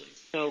 Absolutely.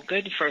 So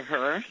good for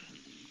her.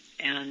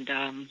 And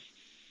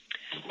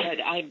but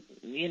I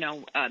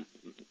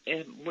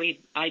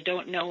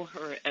don't know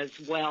her as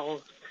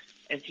well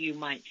as you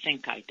might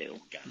think I do.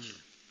 Gotcha.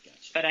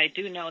 But I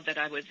do know that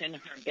I was in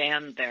her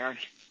band there,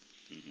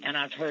 and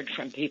I've heard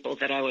from people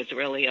that I was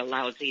really a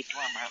lousy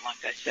drummer,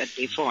 like I said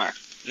before.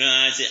 No,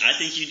 I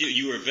think you do.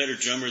 You were a better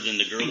drummer than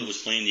the girl that was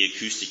playing the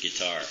acoustic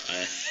guitar.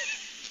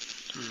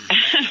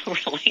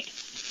 Really?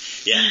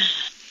 Yeah.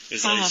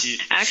 It's like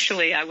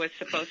actually, I was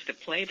supposed to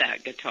play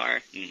that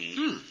guitar,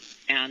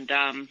 and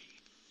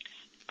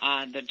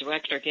the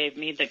director gave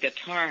me the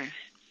guitar,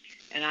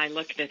 and I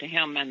looked at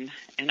him and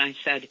I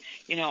said,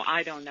 you know,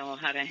 I don't know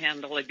how to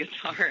handle a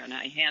guitar, and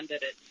I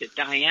handed it to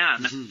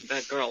Diane,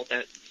 the girl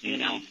that, you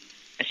know,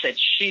 I said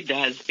she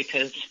does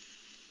because,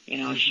 you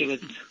know, she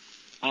was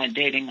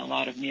dating a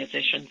lot of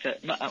musicians,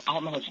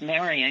 almost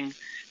marrying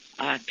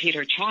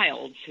Peter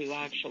Childs, who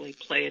actually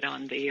played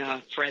on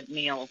the Fred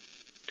Neil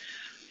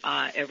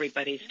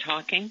Everybody's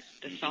Talking,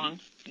 the song,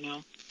 you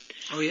know.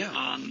 Oh,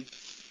 yeah.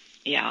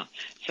 Yeah.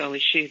 So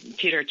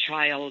Peter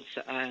Childs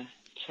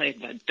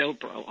played the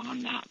dobro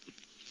on that.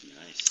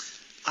 Nice.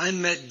 I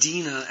met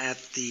Dina at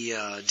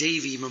the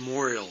Davy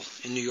Memorial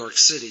in New York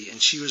City,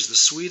 and she was the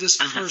sweetest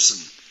person.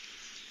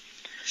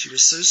 She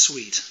was so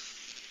sweet.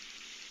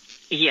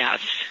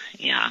 Yes,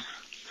 yeah.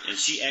 And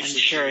she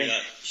actually carried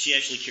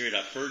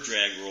up her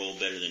drag role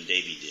better than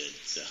Davy did.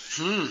 So.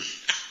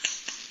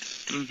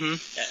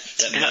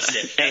 That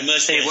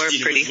mustache, they were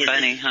pretty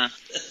funny, huh?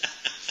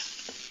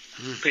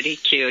 Pretty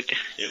cute.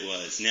 It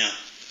was. Now,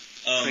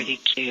 pretty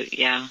cute,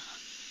 yeah.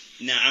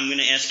 Now I'm going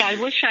to ask you. I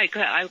wish I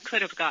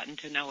could have gotten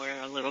to know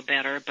her a little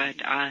better,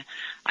 but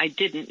I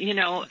didn't. You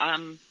know,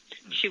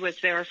 she was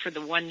there for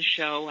the one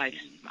show. I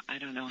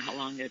don't know how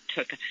long it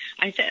took.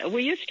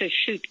 We used to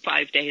shoot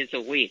 5 days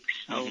a week,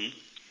 so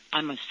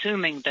I'm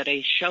assuming that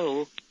a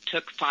show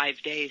took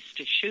 5 days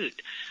to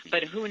shoot.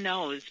 But who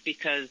knows?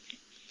 Because,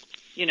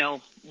 you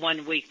know,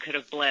 1 week could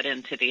have bled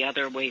into the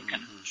other week,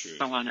 and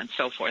so on and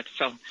so forth.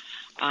 So,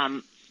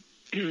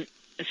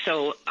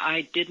 so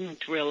I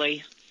didn't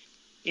really,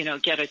 you know,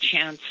 get a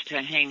chance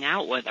to hang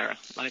out with her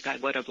like I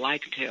would have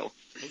liked to.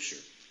 Oh, sure.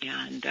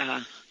 And,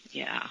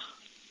 yeah.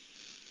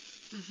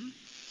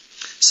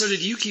 So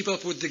did you keep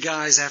up with the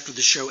guys after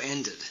the show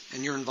ended,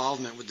 and your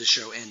involvement with the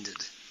show ended?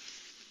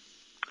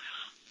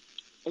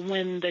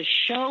 When the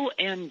show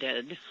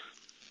ended,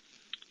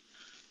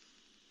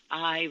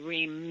 I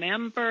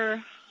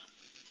remember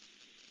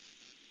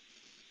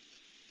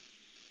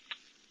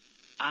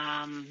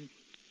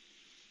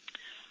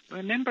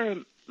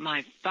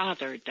my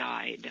father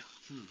died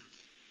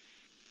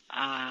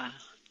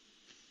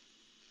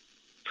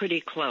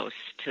pretty close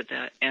to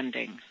the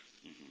ending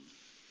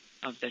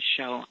of the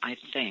show, I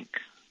think.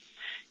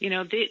 You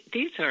know,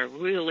 these are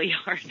really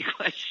hard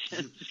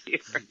questions you're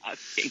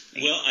asking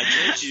me. Well, I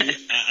told you.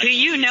 Do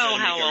you know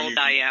how old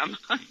I am?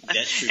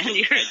 That's true. And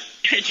you're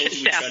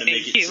just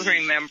asking, do you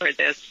remember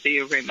this? Do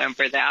you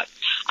remember that?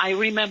 I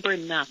remember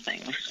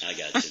nothing. I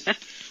got you.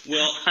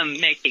 Well, I'm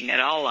making it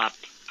all up.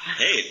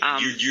 Hey,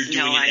 you're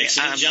doing an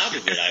excellent job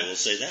of it. I will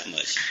say that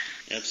much.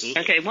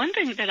 Absolutely. Okay, one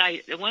thing that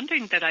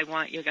I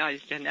want you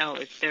guys to know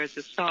is there's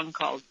a song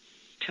called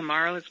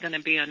 "Tomorrow Is Going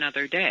to Be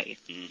Another Day."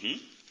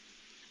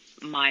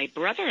 My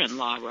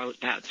brother-in-law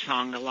wrote that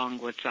song along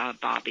with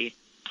Bobby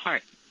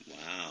Hart.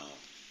 Wow.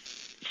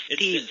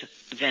 Steve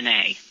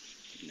Vinay.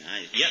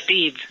 Nice. Yep.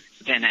 Steve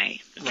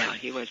Vinay. Yeah, Right.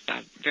 he was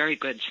a very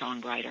good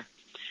songwriter,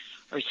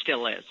 or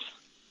still is.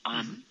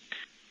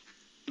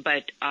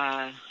 But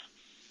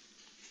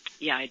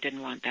yeah, I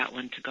didn't want that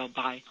one to go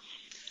by.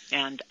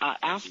 And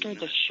after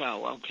the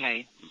show,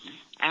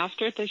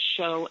 after the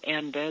show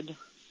ended,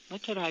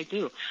 what did I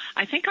do?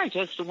 I think I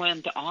just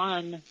went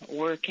on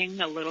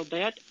working a little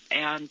bit,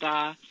 and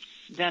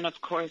then,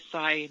 of course,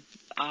 I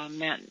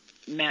met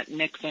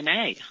Nick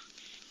Vinay.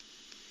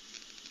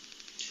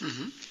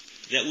 You're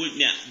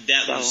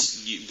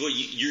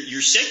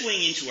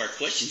segueing into our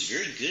questions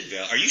very good,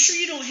 Val. Are you sure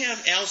you don't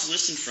have Al's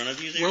list in front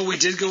of you there? Well, we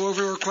did go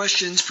over our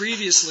questions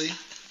previously.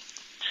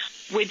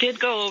 We did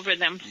go over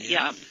them,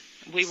 yeah.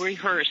 We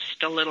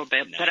rehearsed a little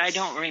bit, but I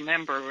don't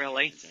remember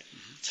really.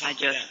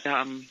 Talk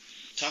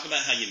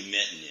about how you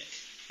met Nick,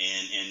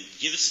 and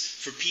give us,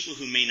 for people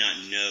who may not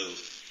know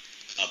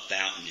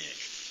about Nick,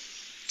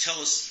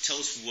 tell us a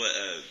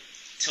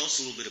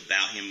little bit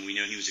about him. We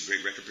know he was a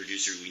great record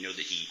producer. We know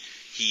that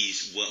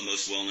he's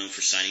most well known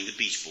for signing the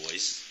Beach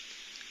Boys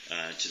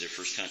to their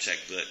first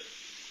contract. But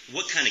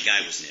what kind of guy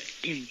was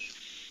Nick?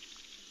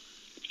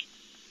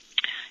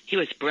 He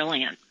was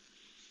brilliant.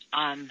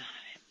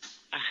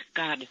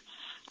 God,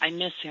 I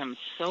miss him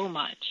so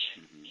much.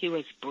 He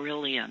was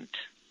brilliant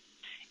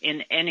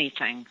in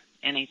anything.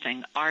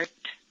 Art.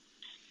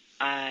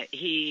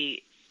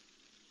 He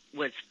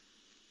was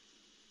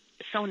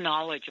so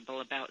knowledgeable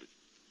about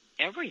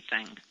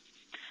everything.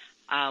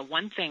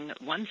 One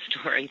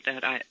story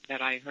that I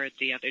heard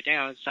the other day,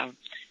 I was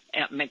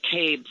at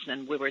McCabe's,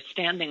 and we were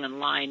standing in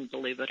line,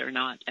 believe it or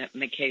not, at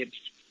McCabe's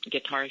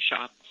guitar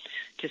shop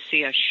to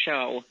see a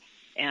show.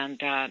 And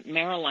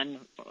Marilyn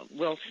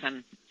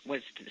Wilson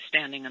was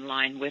standing in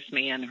line with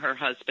me, and her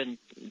husband,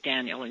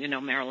 Daniel. You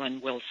know, Marilyn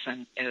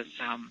Wilson is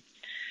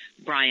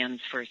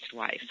Brian's first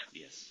wife.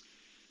 Yes.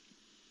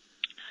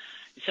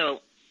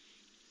 So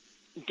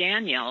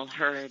Daniel,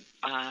 her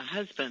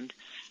husband,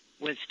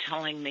 was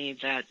telling me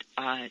that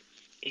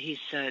he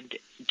said,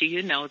 "Do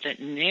you know that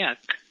Nick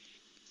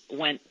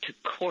went to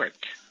court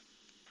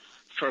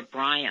for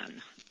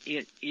Brian?"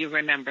 You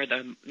remember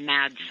the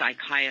mad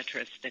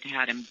psychiatrist that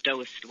had him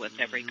dosed with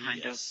every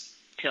kind of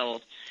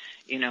pill,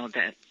 you know,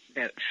 that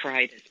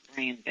fried his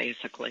brain,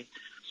 basically.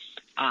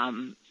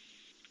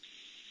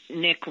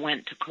 Nick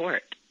went to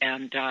court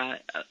and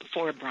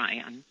for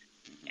Brian,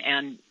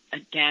 and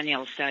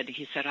Daniel said,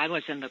 I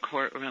was in the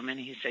courtroom, and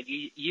he said,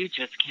 you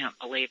just can't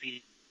believe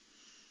he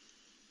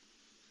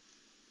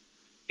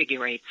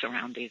figurates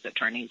around these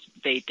attorneys.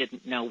 They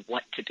didn't know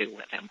what to do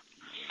with him.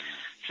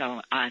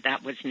 So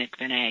that was Nick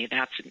Vinay.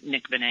 That's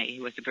Nick Vinay. He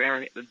was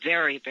very,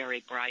 very,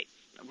 very bright,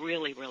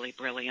 really, really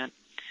brilliant.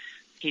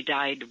 He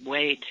died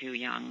way too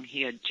young.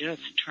 He had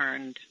just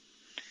turned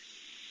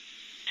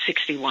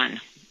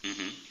 61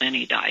 when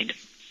he died.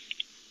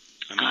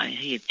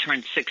 He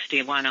turned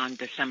 61 on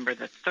December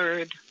the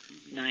 3rd,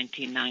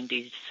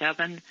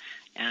 1997,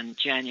 and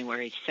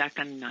January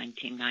 2nd,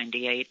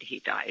 1998, he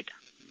died.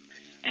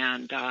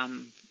 And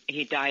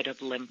he died of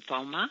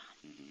lymphoma.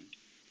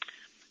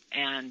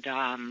 And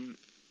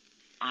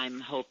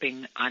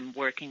I'm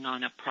working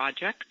on a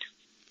project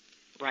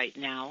right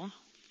now,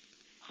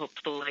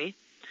 hopefully,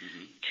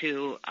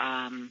 to,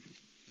 nice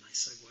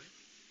segue.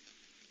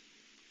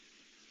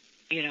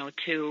 You know,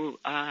 to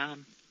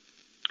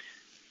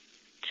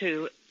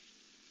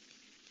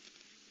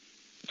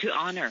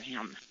honor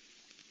him,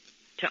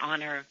 to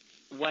honor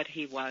what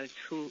he was,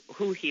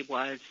 who he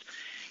was,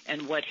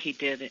 and what he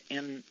did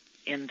in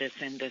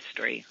this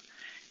industry,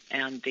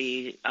 and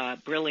the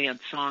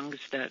brilliant songs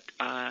that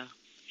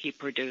he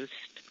produced.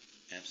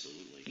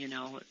 Absolutely. You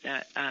know,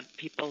 that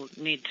people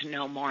need to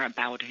know more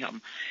about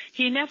him.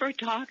 He never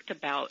talked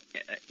about,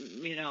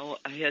 you know,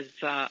 his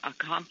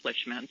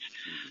accomplishments.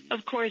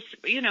 Of course,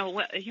 you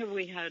know, here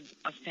we had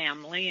a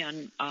family,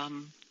 and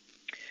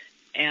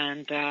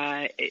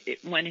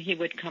when he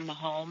would come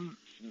home,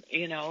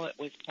 you know, it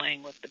was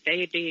playing with the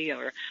baby,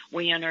 or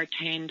we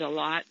entertained a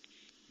lot.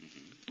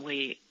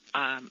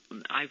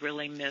 I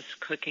really miss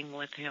cooking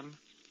with him.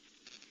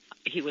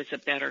 He was a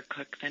better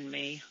cook than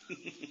me.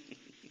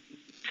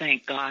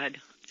 Thank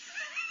God.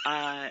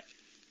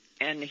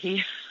 And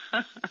he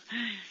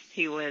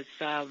was,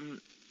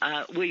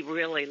 we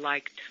really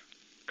liked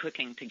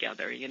cooking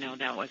together. You know,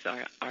 that was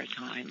our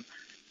time.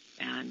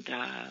 And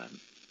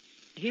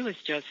he was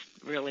just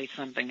really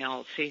something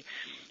else.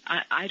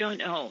 I don't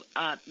know,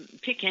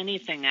 pick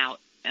anything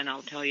out and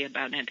I'll tell you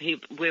about it.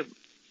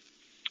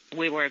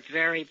 We were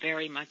very,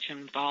 very much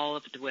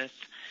involved with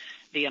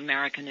the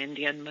American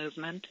Indian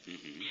movement.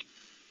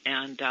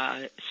 And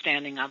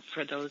standing up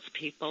for those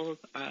people,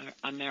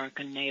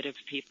 American Native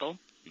people.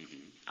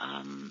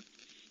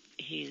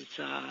 He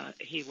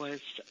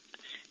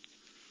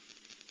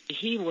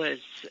was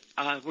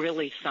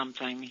really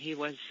something. He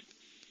was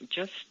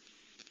just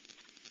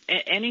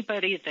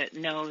anybody that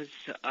knows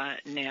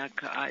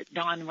Nick,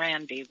 Don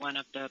Randy, one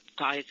of the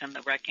guys in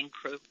the Wrecking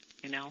Crew,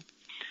 you know.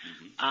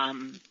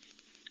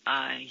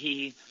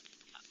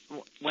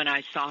 When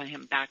I saw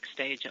him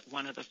backstage at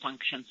one of the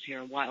functions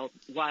here, Wild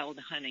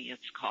Honey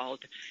it's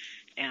called,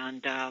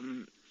 and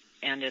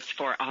it's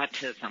for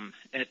autism.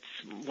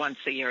 It's once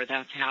a year.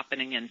 That's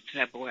happening in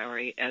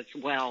February as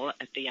well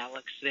at the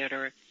Alex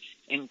Theater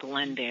in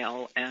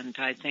Glendale, and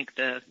I think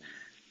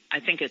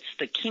it's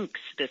the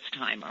Kinks this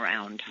time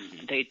around.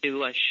 Mm-hmm. They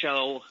do a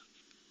show,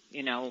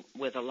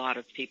 with a lot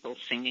of people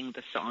singing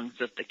the songs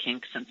of the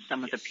Kinks, and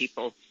some of the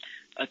people,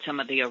 some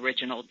of the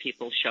original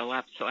people show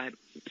up. So I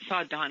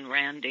saw Don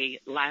Randy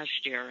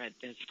last year at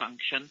this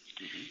function,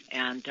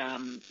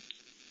 mm-hmm.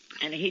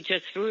 And he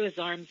just threw his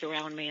arms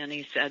around me and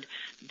he said,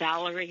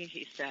 "Valerie,"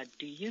 he said,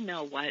 "do you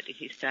know what?"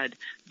 He said,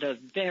 "The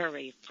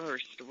very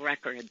first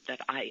record that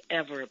I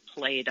ever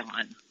played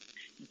on,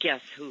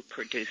 guess who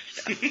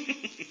produced it?"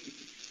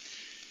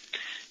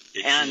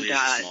 It truly is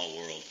a small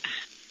world.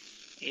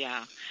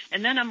 Yeah.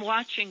 And then I'm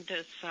watching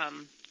this,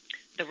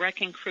 The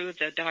Wrecking Crew,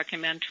 the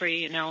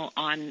documentary,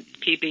 on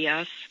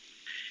PBS.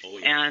 Oh,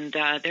 yeah. And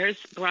there's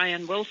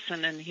Brian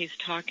Wilson, and he's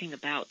talking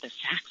about the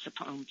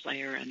saxophone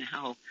player and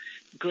how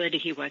good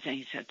he was. And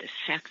he said, the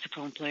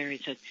saxophone player, he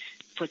said,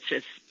 puts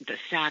the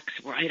sax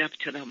right up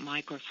to the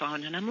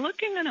microphone. And I'm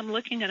looking, and I'm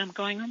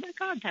going, oh, my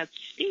God, that's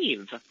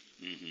Steve.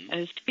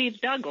 Mm-hmm. Steve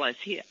Douglas.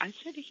 I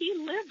said, he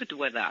lived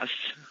with us.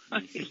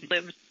 He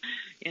lived,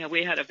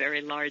 we had a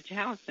very large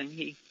house, and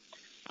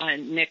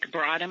Nick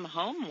brought him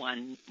home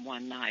one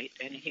night,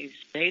 and he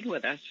stayed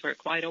with us for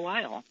quite a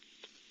while.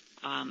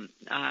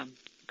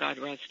 God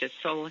rest his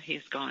soul,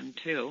 he's gone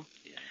too.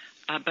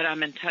 Yeah. But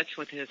I'm in touch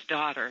with his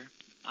daughter.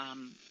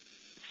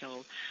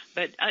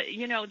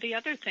 The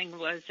other thing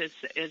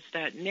is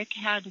that Nick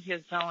had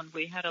his own.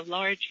 We had a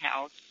large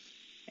house,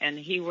 and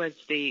he was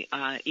the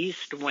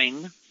East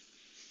Wing,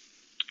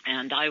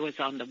 and I was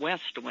on the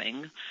West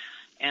Wing,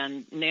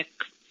 and Nick,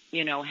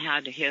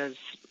 had his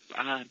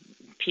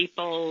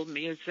people,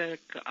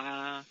 music,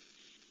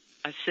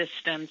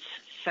 assistants,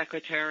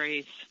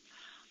 secretaries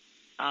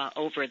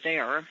over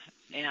there,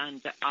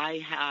 and I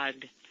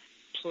had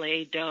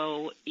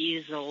Play-Doh,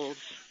 easels,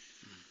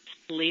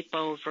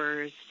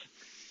 sleepovers,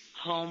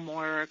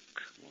 homework.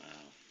 Wow.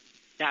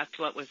 That's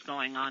what was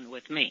going on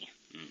with me,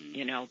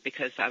 mm-hmm.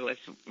 Because I was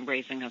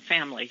raising a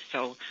family.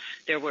 So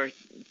there were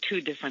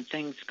two different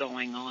things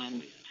going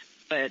on.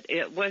 But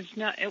it was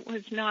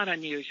not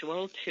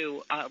unusual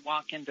to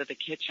walk into the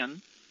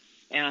kitchen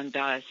and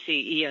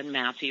see Ian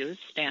Matthews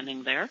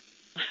standing there,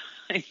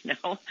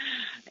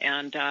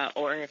 and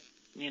or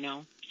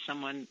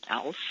someone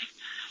else.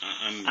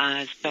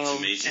 It's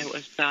amazing. It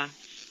was.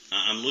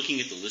 I'm looking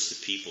at the list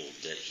of people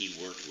that he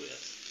worked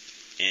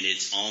with, and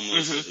it's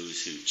almost mm-hmm. a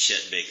who's who.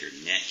 Chet Baker,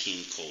 Nat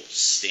King Cole,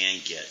 Stan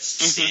Getz,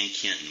 mm-hmm. Stan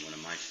Kenton, one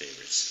of my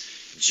favorites,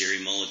 Jerry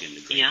Mulligan,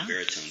 the great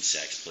baritone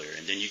sax player,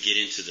 and then you get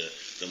into the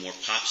more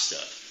pop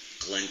stuff.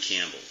 Glenn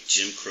Campbell,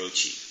 Jim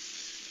Croce,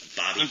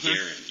 Bobby mm-hmm.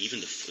 Darin,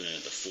 even the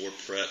Four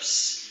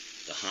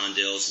Preps, the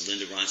Hondells,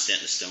 Linda Ronstadt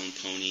and the Stone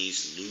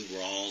Ponies, Lou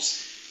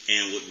Rawls,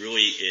 and what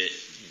really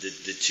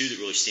the two that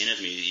really stand out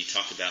to me, you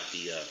talked about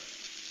the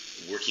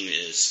working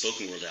as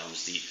spoken word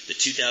albums, the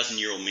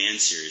 2,000-Year-Old Man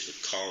series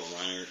with Carl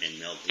Reiner and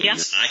Mel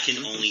Brooks. Yeah. I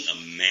can only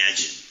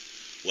imagine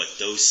what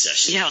those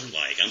sessions were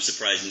like. I'm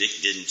surprised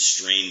Nick didn't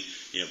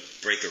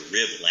break a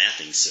rib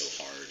laughing so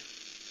hard.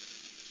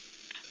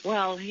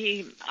 Well,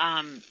 he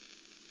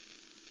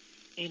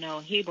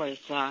was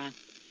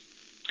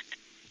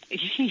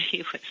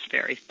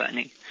very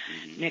funny.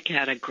 Mm-hmm. Nick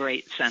had a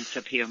great sense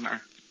of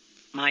humor.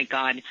 My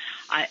God,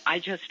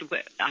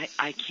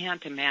 I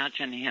can't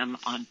imagine him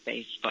on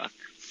Facebook.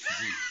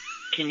 Mm-hmm.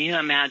 Can you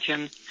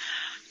imagine?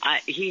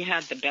 He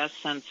had the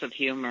best sense of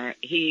humor.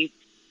 He'd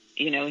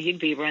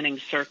be running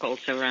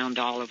circles around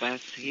all of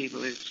us. He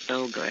was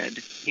so good.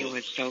 He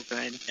was so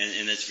good.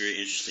 And that's very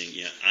interesting.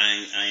 Yeah,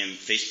 I am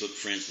Facebook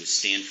friends with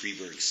Stan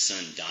Freberg's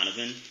son,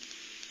 Donovan,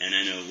 and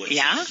I know what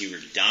sense of humor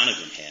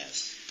Donovan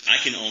has. I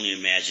can only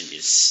imagine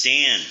if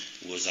Stan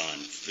was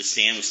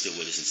still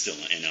with us and still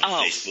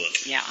on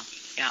Facebook. Yeah.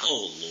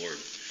 Oh Lord,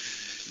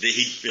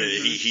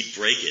 he'd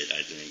break it,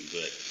 I think.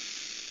 But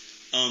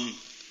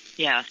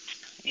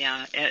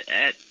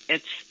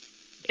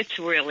it's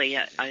really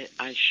a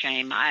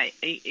shame. I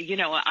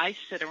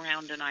sit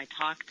around and I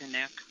talk to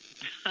Nick.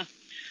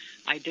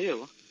 I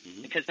do,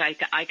 mm-hmm. because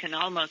I can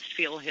almost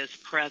feel his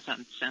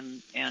presence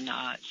in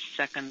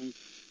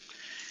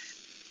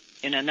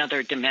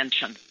another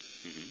dimension.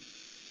 Mm-hmm.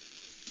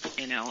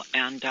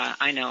 And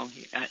I know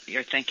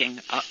you're thinking,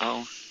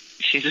 uh-oh,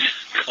 she's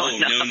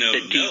going off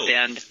the deep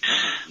end.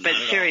 But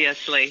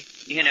seriously,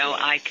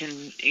 I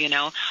can,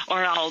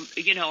 or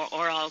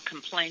I'll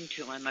complain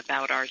to him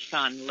about our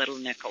son, little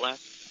Nicholas.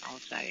 I'll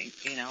say,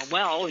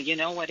 well, you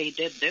know what he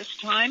did this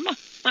time?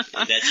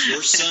 That's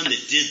your son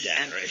that did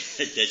that, right?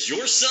 That's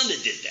your son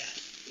that did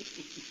that.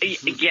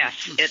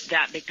 Yes,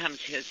 that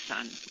becomes his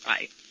son,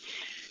 right?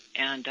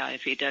 And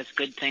if he does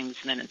good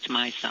things, then it's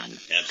my son.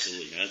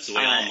 Absolutely. That's the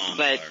way all moms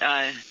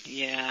are.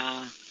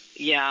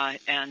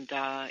 And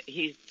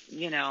he's,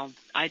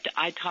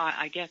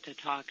 I get to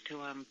talk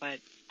to him, but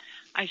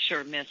I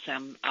sure miss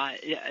him.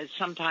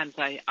 Sometimes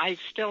I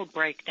still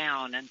break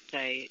down and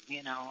say,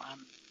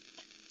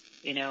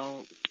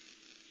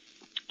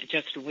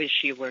 just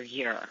wish you were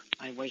here.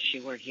 I wish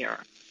you were here.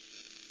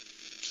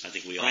 I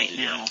think we all Right do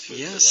now. that for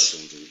Yes.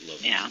 loved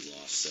ones Yeah. we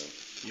lost.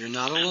 So You're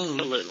not alone.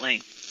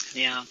 Absolutely.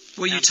 Yeah.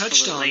 Well, you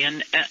touched absolutely.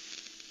 on- And,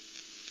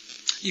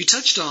 You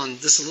touched on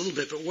this a little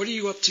bit, but what are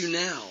you up to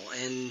now?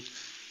 And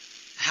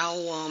how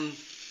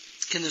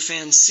can the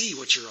fans see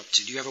what you're up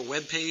to? Do you have a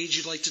web page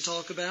you'd like to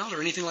talk about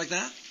or anything like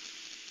that?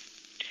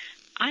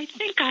 I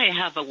think I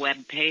have a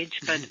web page,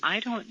 but I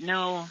don't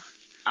know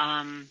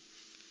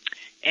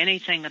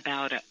anything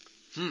about it.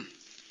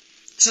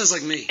 Sounds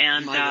like me.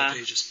 And, my web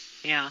pages.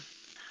 Yeah.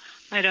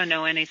 I don't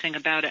know anything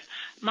about it.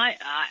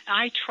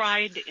 I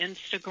tried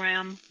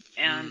Instagram,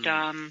 and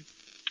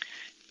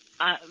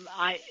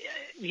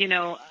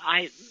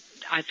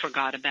I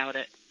forgot about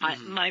it.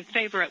 My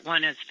favorite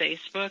one is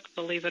Facebook,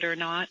 believe it or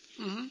not,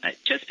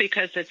 just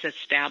because it's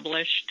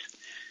established.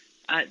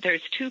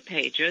 There's two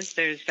pages.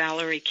 There's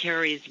Valerie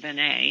Carey's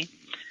Vinay,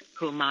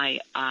 who my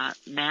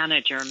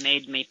manager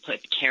made me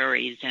put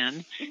Carey's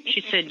in.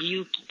 She said,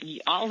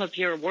 all of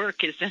your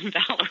work is in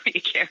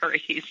Valerie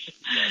Carey's,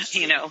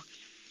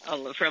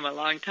 from a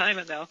long time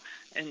ago,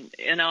 and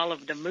in all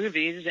of the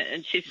movies.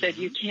 And she said,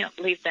 you can't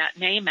leave that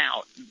name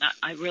out.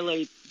 I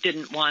really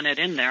didn't want it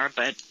in there,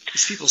 but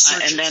People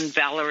search and it. then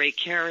Valerie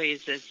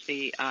Carey's is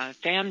the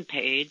fan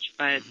page,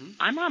 but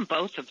I'm on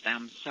both of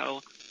them.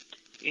 So,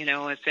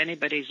 if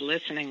anybody's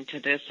listening to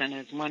this and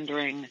is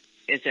wondering,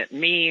 is it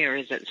me or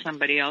is it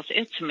somebody else?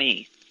 It's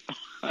me.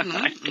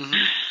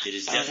 it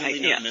is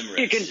definitely not memorized.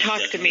 You can It is talk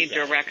to me definitely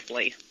valid.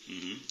 directly.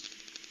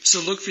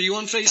 So look for you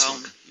on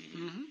Facebook.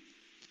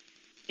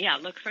 Yeah,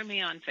 look for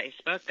me on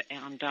Facebook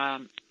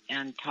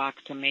and talk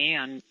to me,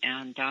 and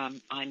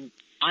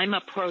I'm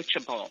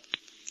approachable.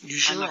 You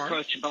sure I'm are.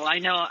 approachable. I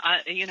know.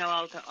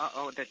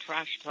 The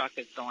trash truck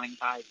is going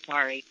by.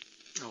 Sorry,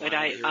 but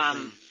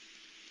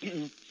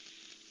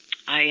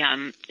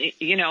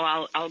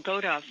I'll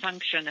go to a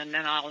function and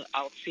then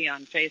I'll see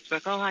on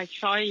Facebook, oh, I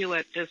saw you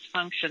at this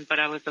function, but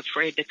I was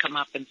afraid to come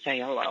up and say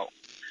hello.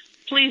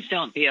 Please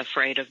don't be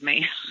afraid of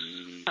me.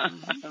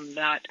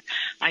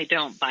 I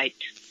don't bite.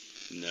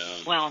 No.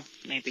 Well,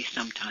 maybe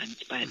sometimes,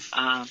 but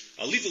A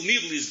little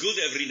nibble is good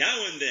every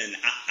now and then.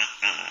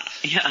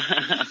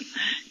 yeah.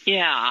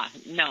 Yeah.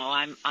 No,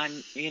 I'm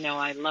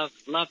I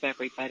love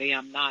everybody.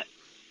 I'm not,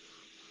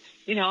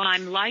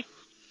 I'm like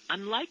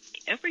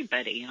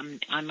everybody.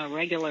 I'm a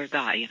regular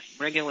guy,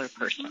 regular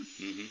person.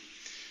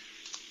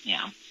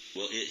 Yeah.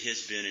 Well, it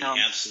has been an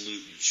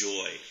absolute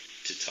joy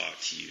to talk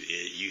to you.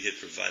 You have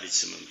provided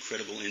some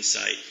incredible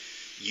insight.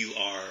 You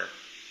are,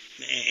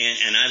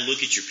 and I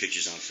look at your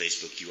pictures on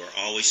Facebook. You are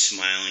always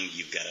smiling.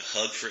 You've got a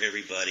hug for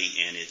everybody,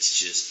 and it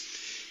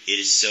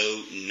is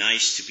so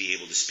nice to be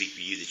able to speak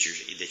with you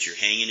that you're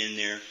hanging in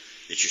there,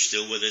 that you're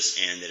still with us,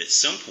 and that at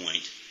some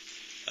point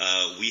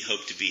we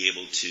hope to be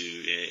able to,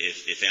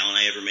 if Al and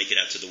I ever make it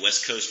out to the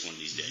West Coast one of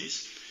these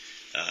days,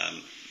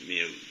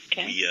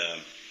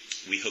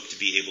 we hope to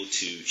be able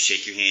to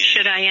shake your hand.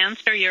 Should I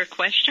answer your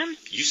question?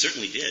 You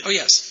certainly did. Oh,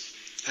 yes.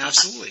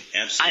 Absolutely.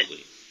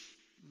 Absolutely.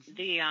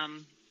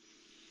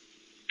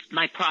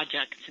 My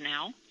projects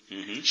now.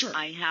 Sure.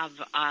 I have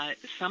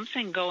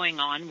something going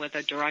on with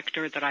a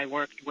director that I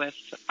worked with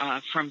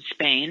from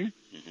Spain.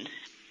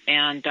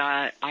 And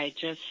I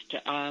just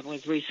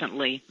was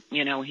recently,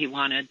 he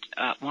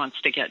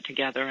wants to get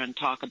together and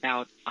talk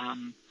about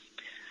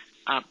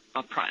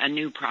a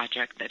new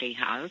project that he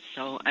has.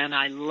 So, and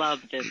I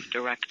love this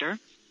director.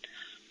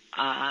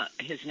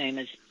 His name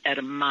is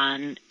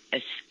Herman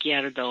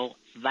Izquierdo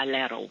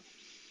Valero,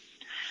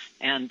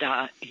 and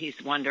he's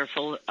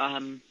wonderful.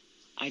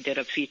 I did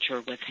a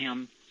feature with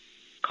him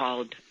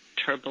called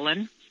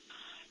Turbulent,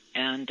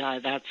 and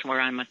that's where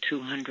I'm a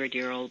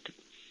 200-year-old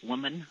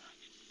woman.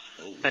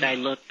 But I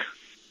look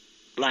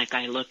like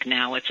I look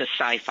now. It's a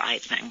sci-fi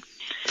thing.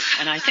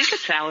 And I think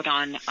it's out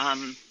on,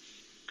 I'm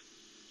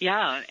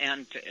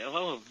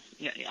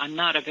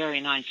not a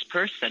very nice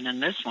person in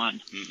this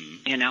one,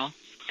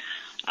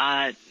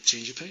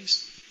 Change of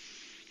pace.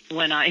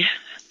 When I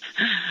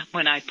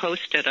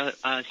posted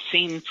a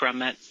scene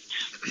from it,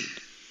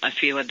 a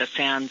few of the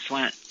fans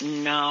went,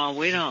 "No,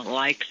 we don't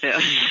like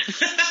this."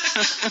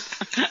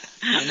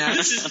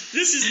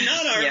 This is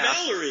not our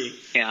Valerie.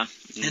 Yeah.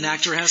 An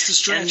actor has to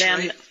stretch,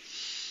 right?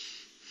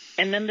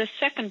 And then the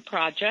second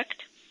project,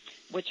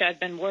 which I've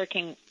been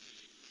working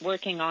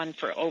on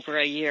for over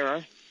a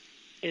year,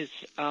 is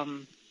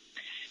the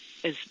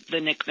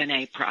Nick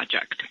Vinay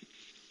project,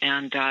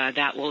 and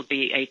that will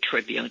be a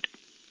tribute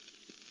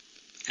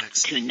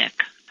to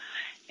Nick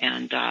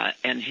and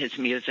his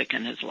music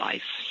and his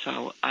life.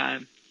 So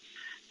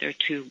they're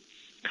two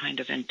kind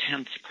of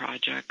intense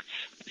projects,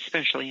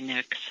 especially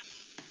Nick's,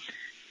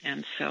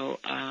 and so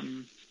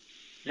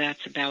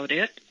that's about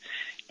it.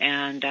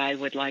 And I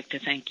would like to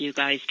thank you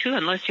guys, too,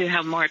 unless you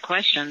have more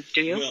questions.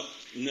 Do you? Well,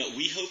 no,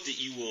 we hope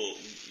that you will.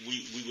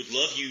 We would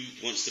love you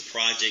once the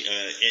project,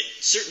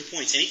 at certain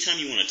points, anytime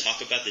you want to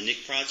talk about the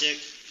Nick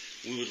project,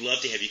 we would love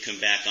to have you come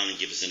back on and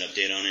give us an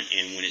update on it.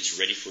 And when it's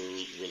ready for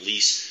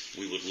release,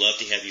 we would love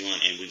to have you on,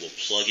 and we will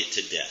plug it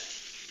to death.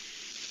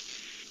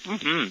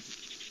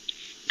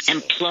 So.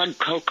 And plug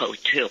Coco,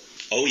 too,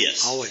 Oh,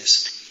 yes.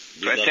 Always.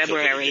 We for love Coco to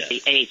February death.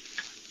 the 8th.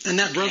 And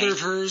that brother of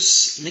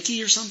hers,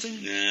 Mickey or something?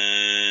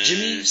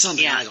 Jimmy?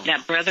 Something, I Yeah, don't that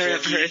know. brother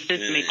of Corky, hers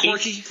is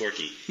Mickey.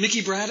 Corky?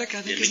 Mickey Braddock,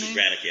 I think his Mickey name?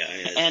 Braddock,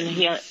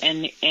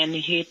 yeah. And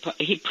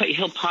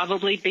he'll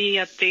probably be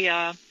at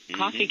the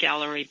coffee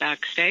gallery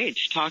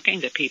backstage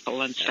talking to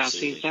people and stuff.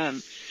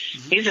 Absolutely.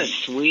 He's a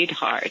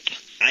sweetheart.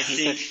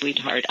 He's a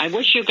sweetheart. I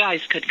wish you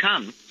guys could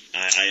come.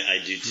 I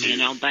do too.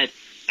 But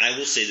I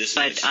will say this.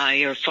 But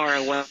you're far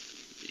away.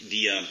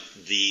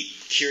 The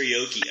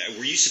karaoke.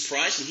 Were you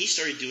surprised when he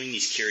started doing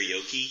these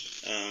karaoke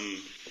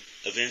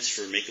events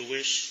for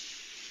Make-A-Wish?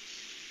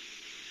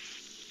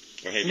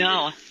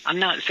 No, I'm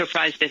not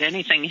surprised at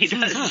anything he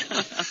does,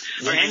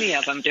 or any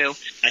of them do.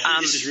 I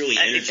think this is really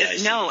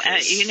energizing.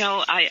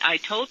 I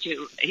told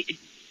you,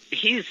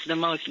 he's the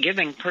most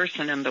giving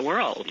person in the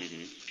world.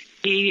 Mm-hmm.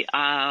 He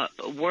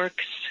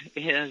works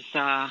his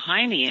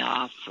hiney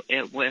off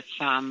with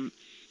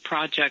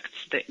projects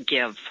that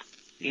give,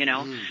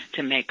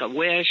 to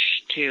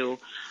Make-A-Wish, to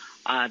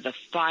the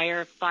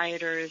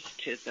firefighters,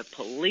 to the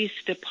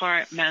police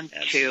department,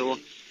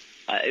 Absolutely. to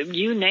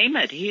you name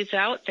it. He's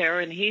out there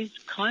and he's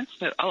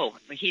constant. Oh,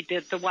 he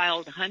did the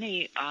Wild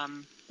Honey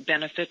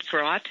benefit for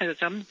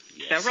autism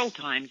several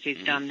times.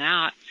 He's done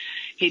that.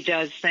 He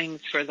does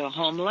things for the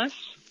homeless.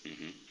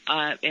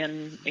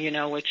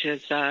 Which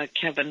is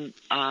Kevin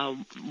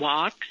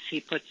Walks.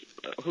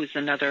 Who's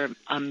another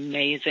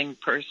amazing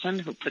person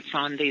who puts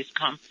on these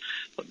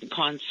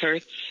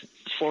concerts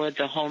for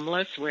the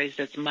homeless,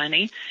 raises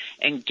money,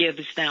 and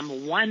gives them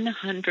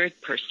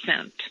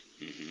 100%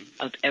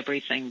 of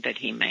everything that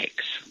he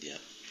makes. Yeah,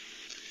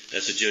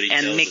 that's what Jody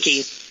and tells Mickey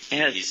us.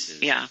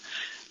 has, yeah.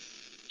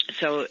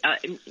 So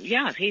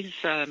he's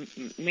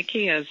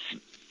Mickey is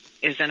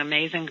an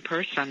amazing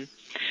person.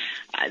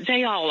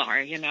 They all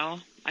are,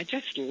 I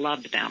just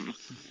love them.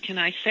 Can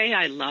I say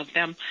I love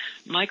them?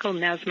 Michael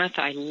Nesmith,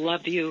 I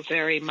love you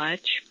very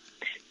much.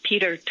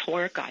 Peter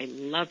Tork, I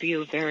love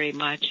you very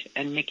much.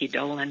 And Mickey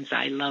Dolenz,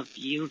 I love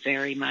you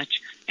very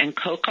much. And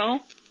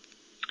Coco,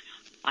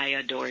 I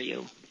adore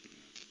you.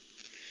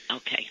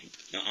 Okay.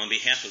 Now, on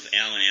behalf of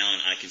Alan,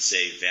 I can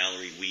say,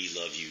 Valerie, we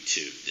love you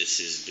too. This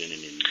has been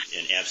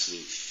an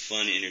absolute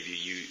fun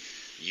interview.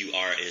 You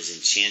are as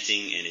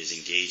enchanting and as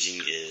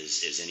engaging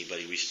as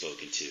anybody we've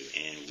spoken to,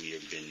 and we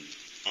have been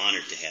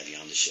honored to have you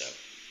on the show.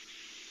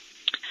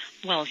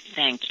 Well,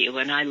 thank you,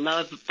 and I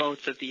love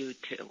both of you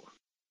too.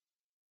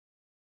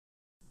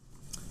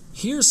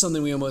 Here's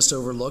something we almost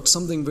overlooked,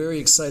 something very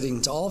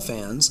exciting to all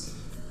fans.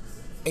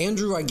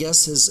 Andrew, I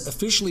guess, has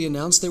officially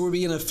announced there will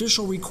be an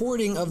official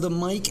recording of the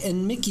Mike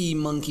and Mickey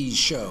Monkeys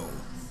show.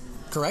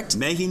 Correct?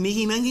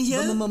 Mickey Monkeys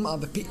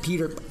show?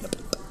 Peter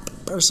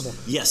Percival.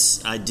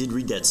 Yes, I did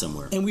read that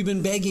somewhere. And we've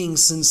been begging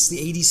since the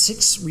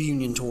 86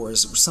 reunion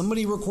tours.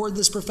 Somebody record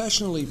this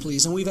professionally,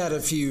 please. And we've had a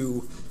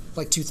few,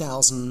 like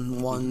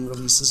 2001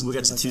 releases. We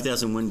got the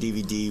 2001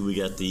 DVD. We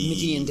got the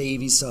Mickey and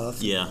Davey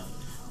stuff. Yeah,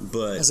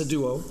 but as a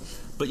duo.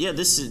 But yeah,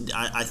 this is.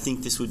 I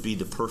think this would be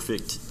the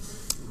perfect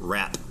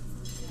wrap.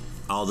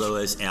 Although,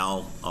 as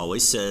Al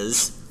always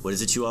says, what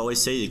is it you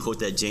always say? You quote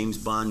that James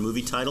Bond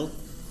movie title.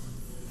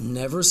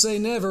 Never say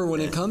never when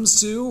it comes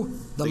to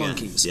the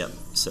Monkees. Yep.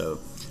 So,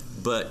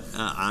 but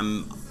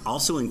I'm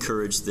also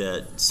encouraged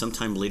that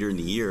sometime later in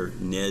the year,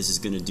 Nez is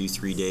going to do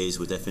 3 days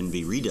with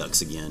FNB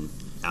Redux again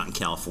out in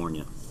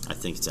California. I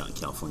think it's out in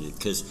California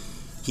because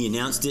he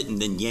announced it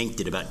and then yanked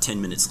it about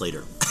 10 minutes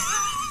later.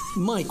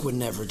 Mike would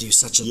never do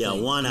such a thing. Yeah,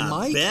 why not?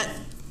 Mike, bet.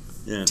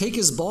 Yeah. Take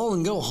his ball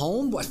and go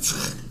home? What?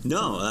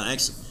 No,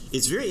 actually.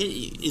 It's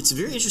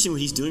very interesting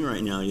what he's doing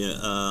right now. Yeah,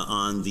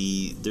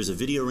 there's a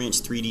Video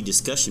Ranch 3D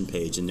discussion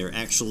page, and they're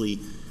actually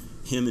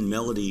him and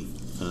Melody,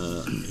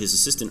 his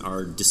assistant,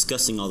 are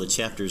discussing all the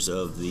chapters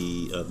of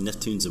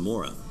Neptune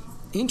Zamora.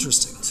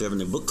 Interesting. So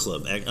having a book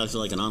club,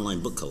 actually like an online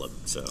book club.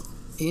 So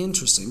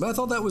interesting, but I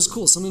thought that was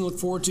cool. Something to look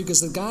forward to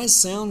because the guys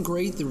sound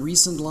great. The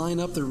recent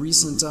lineup, the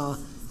recent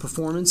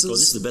performances. Well,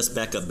 this is the best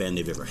backup band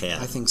they've ever had.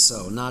 I think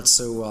so. Not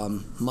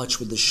so much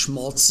with the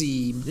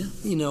schmaltzy,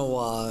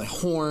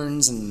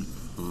 horns and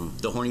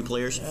the horny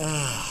players.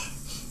 I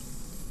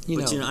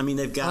mean,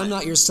 they've got. I'm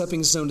Not Your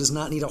Stepping Stone does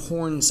not need a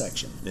horn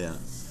section. Yeah,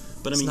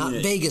 but I it's mean, not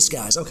Vegas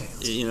guys. Okay.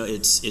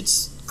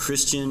 It's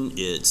Christian.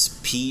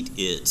 It's Pete.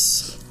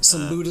 It's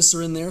some Buddhists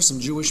are in there. Some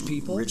Jewish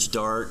people. Rich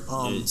Dart.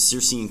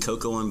 Circe and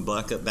Coco on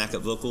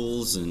backup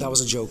vocals. And that was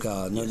a joke.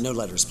 No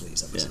letters,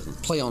 please. That was a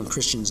play on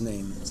Christian's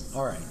name.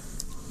 All right.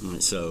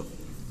 So,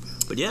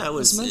 but yeah,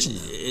 it's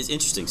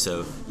interesting.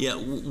 So, yeah,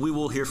 we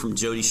will hear from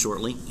Jody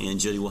shortly, and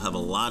Jody will have a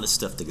lot of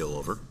stuff to go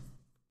over.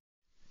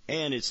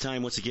 And it's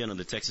time once again on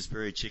the Texas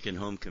Prairie Chicken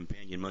Home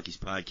Companion Monkeys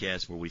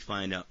podcast where we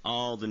find out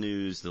all the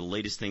news, the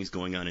latest things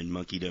going on in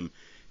monkeydom,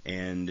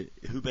 and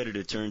who better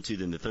to turn to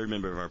than the third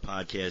member of our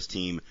podcast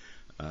team,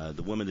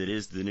 the woman that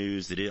is the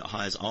news, that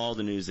has all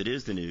the news that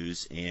is the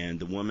news, and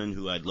the woman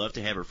who I'd love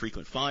to have her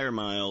frequent flyer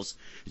miles,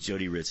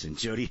 Jody Ritson.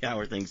 Jody, how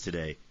are things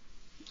today?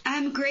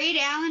 I'm great,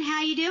 Alan.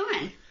 How you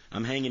doing?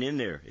 I'm hanging in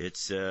there.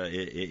 It's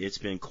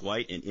been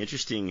quite an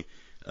interesting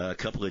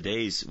couple of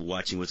days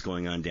watching what's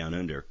going on down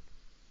under.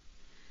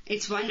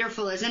 It's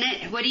wonderful, isn't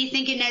it? What do you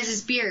think of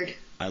Nez's beard?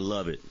 I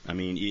love it. I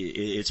mean,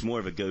 it's more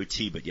of a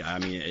goatee, but yeah, I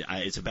mean,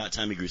 it's about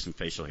time he grew some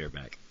facial hair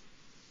back.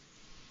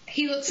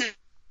 He looks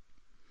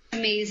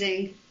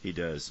amazing. He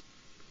does.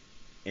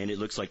 And it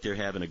looks like they're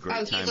having a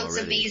great time already. He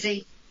looks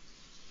amazing.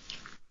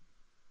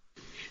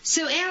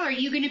 So, Al, are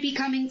you going to be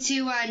coming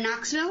to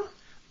Knoxville?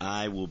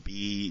 I will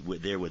be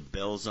there with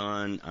bells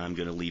on. I'm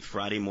going to leave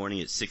Friday morning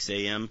at 6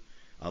 a.m.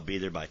 I'll be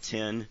there by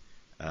 10.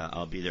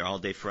 I'll be there all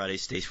day Friday,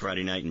 stay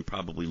Friday night, and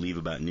probably leave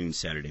about noon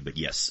Saturday. But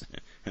yes,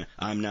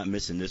 I'm not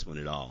missing this one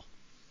at all.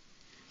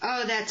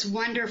 Oh, that's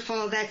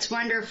wonderful. That's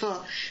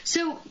wonderful.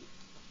 So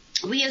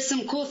we have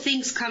some cool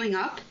things coming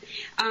up.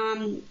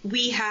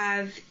 We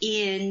have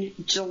in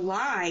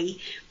July,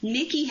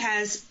 Mickey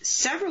has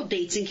several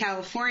dates in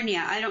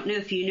California. I don't know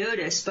if you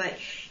noticed, but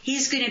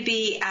he's going to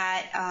be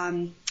at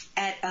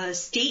a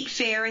state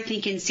fair, I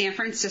think, in San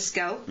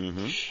Francisco.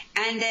 Mm-hmm.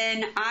 And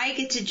then I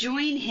get to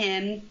join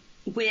him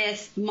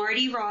with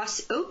Marty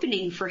Ross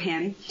opening for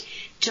him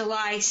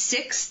July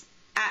 6th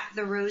at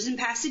the Rose in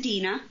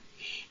Pasadena,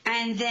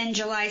 and then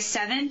July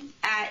 7th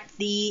at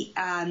the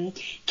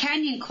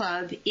Canyon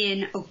Club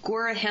in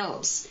Agora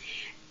Hills.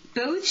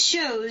 Both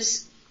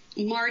shows,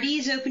 Marty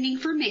is opening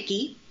for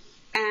Mickey,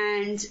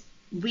 and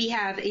we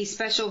have a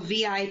special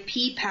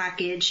VIP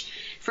package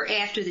for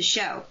after the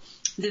show.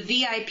 The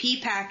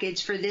VIP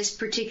package for this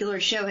particular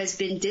show has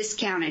been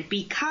discounted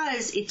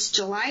because it's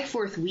July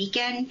 4th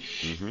weekend,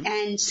 mm-hmm.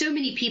 and so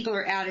many people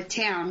are out of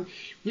town.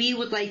 We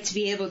would like to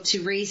be able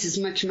to raise as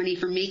much money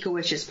for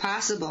Make-A-Wish as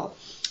possible.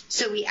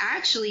 So we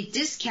actually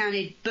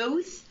discounted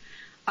both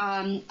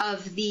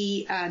of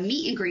the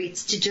meet and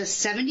greets to just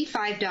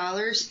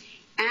 $75,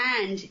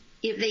 and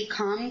if they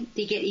come,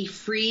 they get a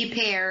free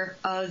pair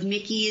of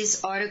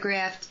Mickey's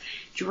autographed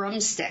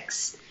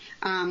drumsticks.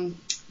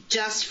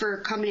 Just for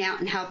coming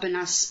out and helping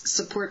us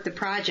support the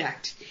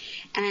project.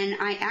 And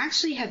I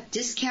actually have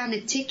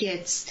discounted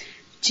tickets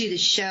to the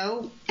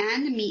show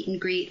and the meet and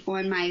greet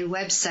on my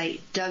website,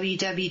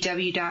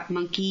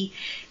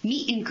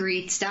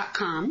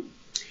 www.monkeymeetandgreets.com.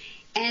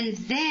 And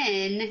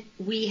then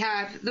we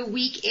have the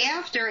week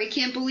after, I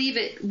can't believe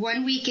it,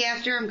 1 week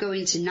after, I'm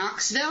going to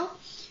Knoxville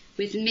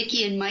with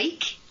Mickey and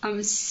Mike.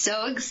 I'm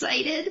so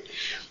excited.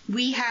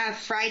 We have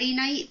Friday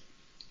night.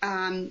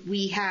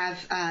 We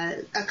have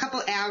a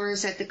couple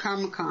hours at the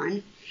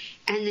Comic-Con,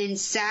 and then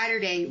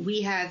Saturday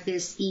we have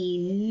this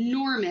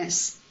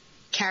enormous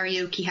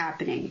karaoke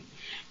happening,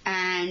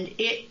 and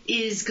it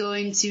is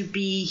going to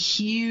be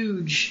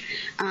huge.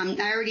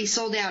 I already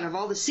sold out of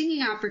all the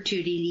singing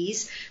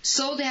opportunities,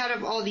 sold out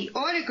of all the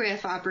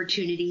autograph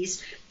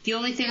opportunities. The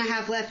only thing I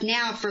have left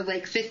now for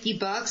like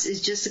 $50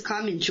 is just to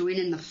come and join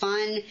in the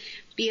fun,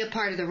 be a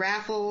part of the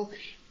raffle.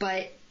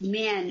 But,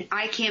 man,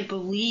 I can't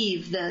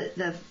believe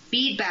the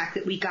feedback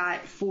that we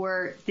got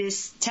for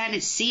this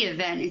Tennessee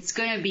event. It's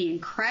going to be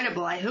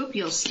incredible. I hope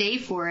you'll stay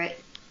for it.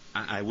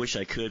 I wish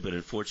I could, but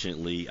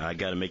unfortunately, I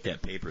got to make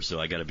that paper, so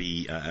I got to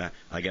be.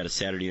 I got a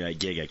Saturday night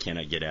gig I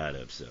cannot get out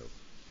of. So.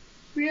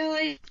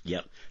 Really?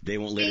 Yep. They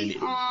won't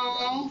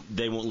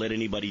let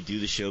anybody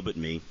do the show but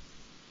me.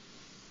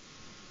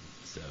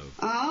 So.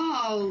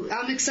 Oh,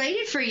 I'm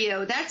excited for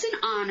you. That's an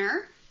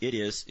honor. It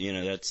is.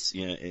 That's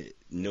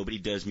nobody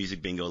does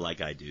music bingo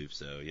like I do.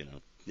 So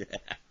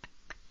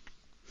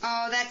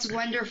Oh, that's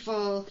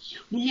wonderful.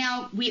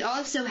 Now we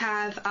also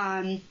have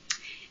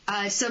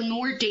some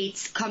more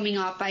dates coming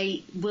up.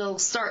 I will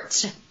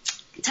start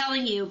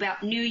telling you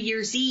about New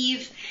Year's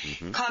Eve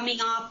coming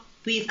up.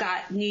 We've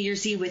got New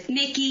Year's Eve with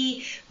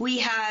Mickey. We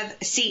have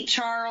St.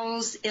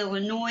 Charles,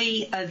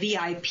 Illinois, a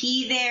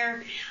VIP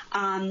there.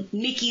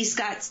 Mickey's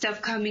got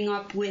stuff coming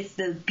up with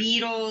the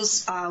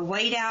Beatles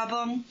White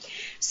Album.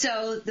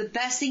 So the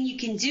best thing you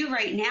can do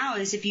right now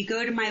is if you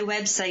go to my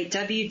website,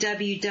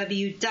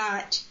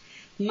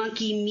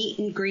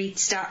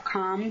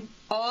 www.monkeymeetandgreets.com,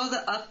 all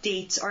the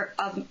updates are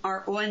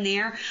on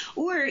there.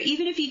 Or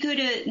even if you go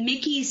to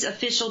Mickey's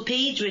official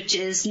page, which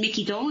is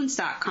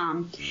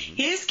mickeydolans.com,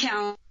 his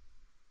calendar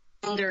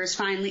is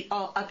finally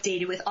all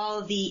updated with all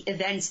of the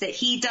events that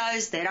he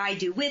does, that I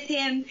do with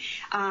him.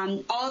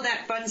 All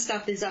that fun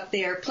stuff is up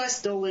there,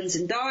 plus Dolan's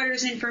and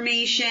Daughters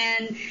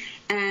information.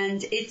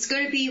 And it's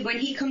going to be, when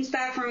he comes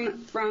back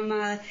from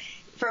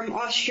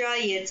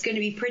Australia, it's going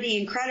to be pretty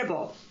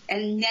incredible.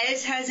 And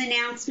Nez has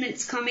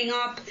announcements coming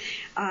up.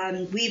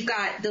 We've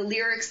got the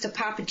lyrics to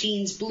Papa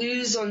Jean's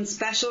Blues on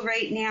special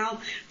right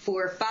now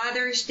for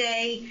Father's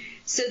Day.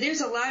 So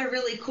there's a lot of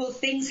really cool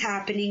things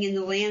happening in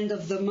the land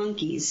of the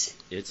monkeys.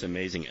 It's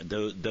amazing.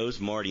 Those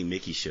Marty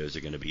Mickey shows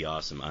are going to be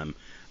awesome.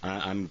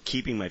 I'm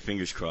keeping my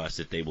fingers crossed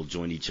that they will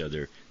join each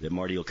other, that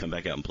Marty will come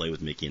back out and play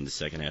with Mickey in the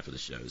second half of the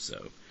show.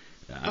 So.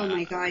 Oh,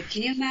 my God.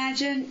 Can you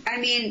imagine? I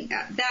mean,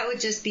 that would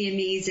just be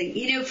amazing.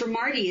 For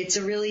Marty, it's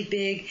a really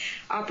big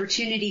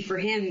opportunity for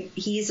him.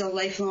 He's a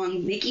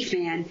lifelong Mickey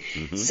fan.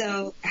 Mm-hmm.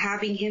 So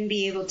having him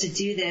be able to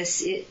do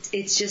this,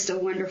 it's just a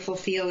wonderful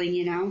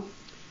feeling,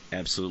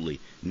 Absolutely.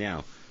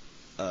 Now,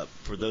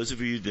 for those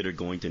of you that are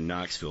going to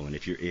Knoxville, and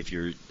if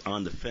you're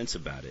on the fence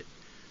about it,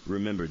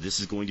 remember, this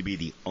is going to be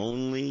the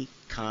only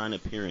con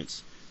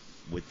appearance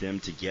with them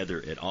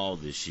together at all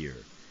this year.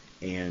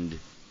 And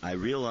I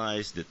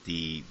realize that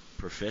the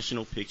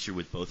professional picture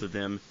with both of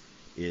them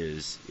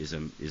is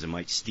a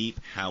mite steep.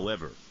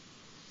 However,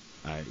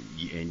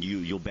 and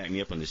you'll back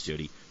me up on this,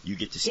 Jody. You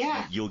get to see,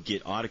 you'll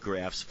get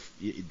autographs.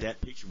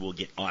 That picture will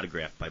get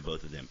autographed by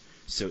both of them.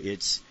 So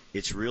it's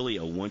really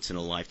a once in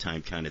a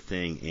lifetime kind of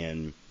thing.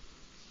 And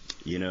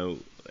you know,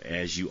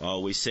 as you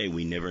always say,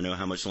 we never know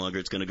how much longer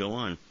it's going to go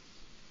on.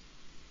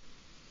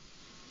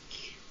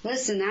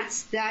 Listen,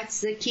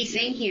 that's the key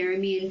thing here. I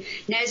mean,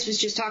 Nez was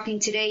just talking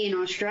today in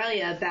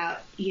Australia about,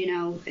 you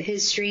know,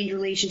 his strained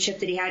relationship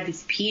that he had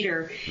with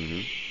Peter.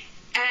 Mm-hmm.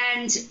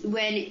 And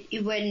when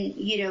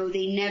you know,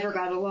 they never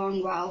got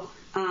along well,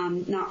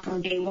 not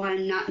from day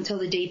one, not until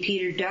the day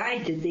Peter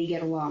died did they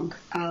get along.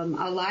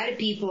 A lot of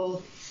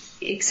people,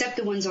 except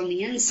the ones on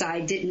the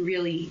inside, didn't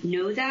really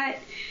know that.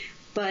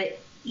 But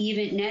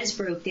even Nez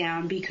broke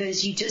down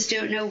because you just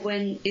don't know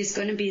when is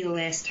going to be the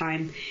last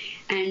time.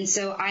 And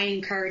so I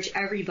encourage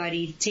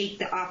everybody to take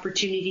the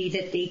opportunity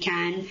that they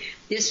can.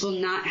 This will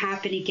not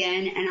happen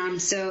again, and I'm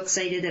so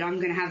excited that I'm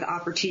going to have the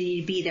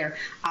opportunity to be there.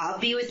 I'll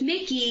be with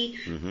Mickey,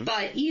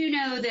 but you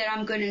know that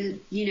I'm going to,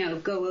 you know,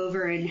 go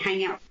over and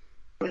hang out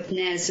with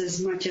Nez as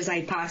much as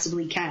I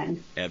possibly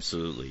can.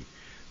 Absolutely.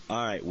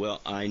 All right,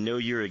 well, I know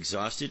you're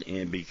exhausted,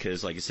 and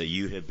because, like I say,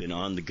 you have been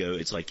on the go.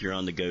 It's like you're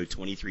on the go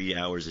 23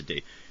 hours a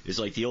day. It's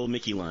like the old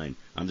Mickey line.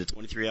 I'm the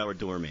 23-hour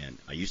doorman.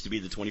 I used to be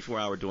the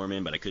 24-hour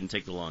doorman, but I couldn't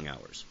take the long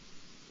hours.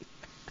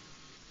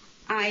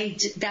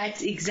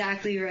 That's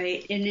exactly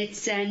right.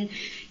 And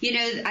you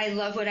know, I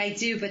love what I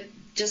do, but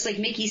just like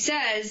Mickey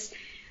says,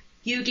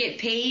 you get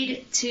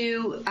paid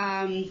to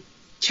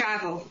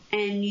travel,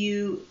 and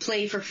you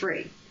play for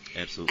free.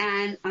 Absolutely.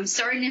 And I'm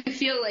starting to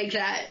feel like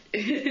that.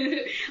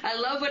 I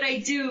love what I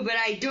do, but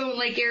I don't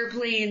like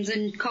airplanes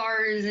and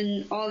cars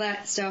and all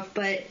that stuff.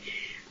 But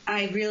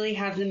I really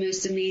have the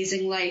most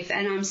amazing life.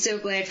 And I'm so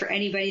glad for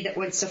anybody that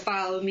wants to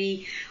follow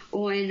me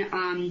on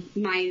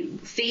my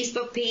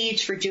Facebook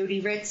page for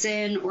Jody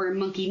Ritson or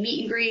Monkey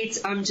Meet and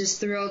Greets. I'm just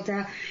thrilled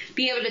to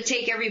be able to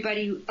take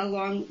everybody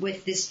along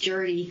with this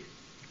journey.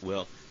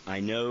 Well,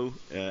 I know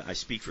I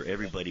speak for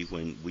everybody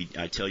when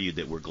I tell you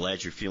that we're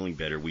glad you're feeling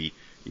better.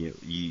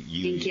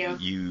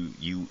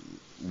 You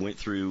went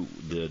through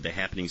the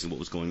happenings and what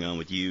was going on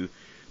with you,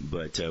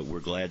 but we're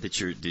glad that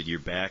you're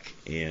back,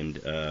 and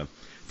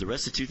the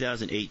rest of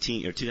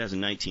 2018 or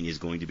 2019 is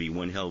going to be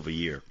one hell of a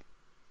year.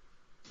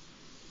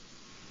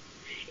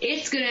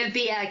 It's going to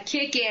be a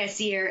kick-ass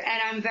year,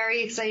 and I'm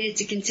very excited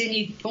to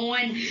continue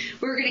on.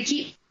 We're going to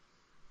keep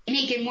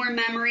making more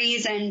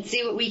memories and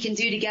see what we can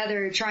do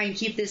together to try and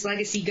keep this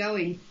legacy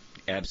going.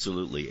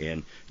 Absolutely.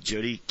 And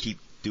Jody, keep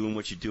doing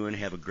what you're doing.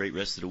 Have a great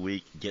rest of the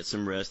week. Get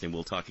some rest, and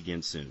we'll talk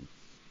again soon.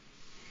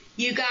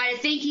 You got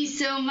it. Thank you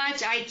so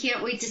much. I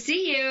can't wait to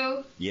see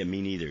you. Yeah,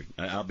 me neither.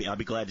 I'll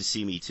be glad to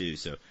see me too.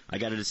 So I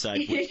got to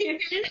decide.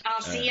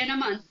 I'll see you in a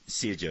month.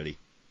 See you, Jody.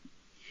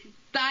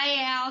 Bye,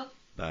 Al.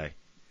 Bye.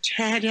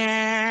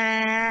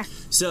 Ta-da!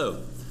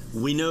 So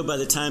we know by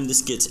the time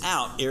this gets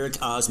out, Eric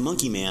Oz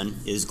Monkey Man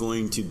is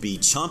going to be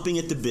chomping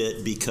at the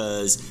bit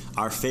because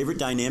our favorite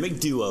dynamic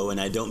duo, and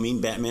I don't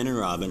mean Batman and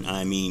Robin,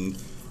 I mean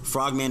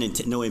Frogman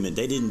and no, wait a minute,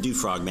 they didn't do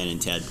Frogman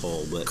and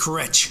Tadpole, but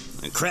Kretsch.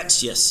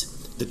 Kretsch, yes.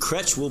 The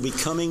Kretsch will be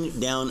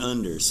coming down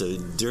under. So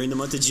during the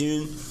month of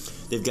June,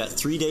 they've got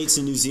 3 dates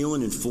in New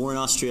Zealand and 4 in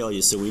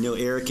Australia. So we know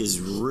Eric is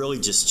really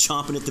just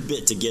chomping at the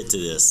bit to get to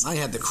this. I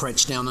had the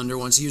Kretsch down under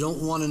once. You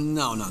don't want to,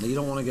 no, you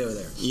don't want to go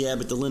there. Yeah,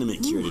 but the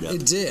liniment cured it up.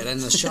 It did,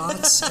 and the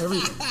shots,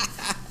 everything.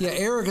 Yeah,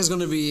 Eric is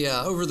going to be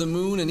over the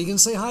moon, and he can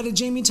say hi to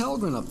Jamie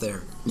Telgren up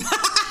there.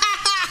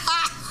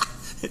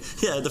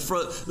 Yeah,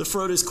 the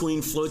Frodo's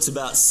Queen floats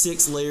about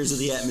 6 layers of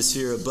the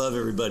atmosphere above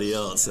everybody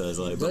else. So I was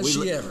like, Does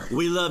she ever?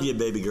 We love you,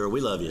 baby girl. We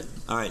love you.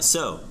 All right,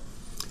 so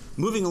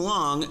moving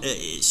along,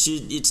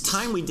 it's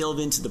time we delve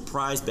into the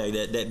prize bag,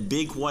 that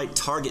big white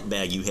Target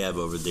bag you have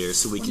over there,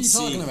 so we can see.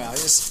 What are you talking about? I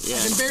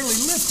can barely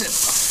lift it.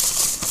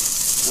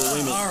 Well,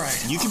 wait a minute. All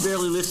right. You can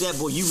barely lift that,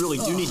 boy. You really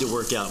do need to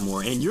work out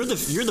more, and you're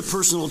the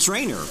personal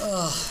trainer.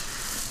 All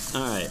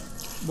right.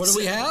 What do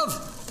we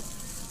have?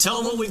 Tell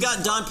them what we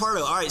got, Don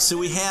Pardo. All right, so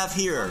we have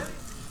here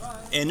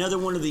another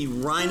one of the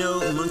Rhino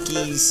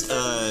Monkeys.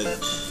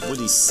 What are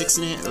these,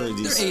 6.5? Or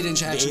these, they're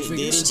 8-inch action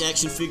figures. 8-inch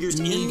action figures.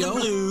 Mego? In the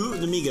blue,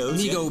 the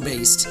Migos. Mego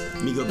based.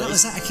 Mego No,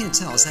 based. I can't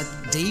tell. Is that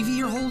Davey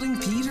you're holding?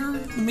 Peter?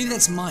 Maybe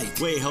that's Mike.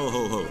 Wait,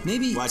 ho.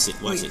 Maybe. Watch it.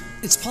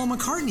 It's Paul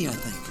McCartney, I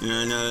think.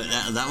 No,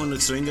 that one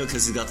looks Ringo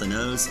because he's got the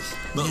nose.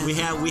 But Yeah.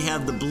 we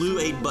have the blue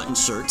 8-button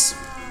shirts.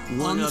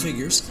 On the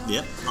figures.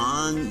 Yep.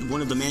 On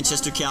one of the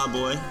Manchester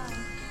Cowboy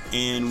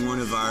and one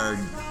of our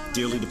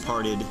dearly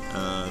departed,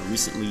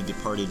 recently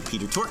departed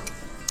Peter Tork.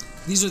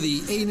 These are the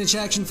 8-inch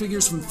action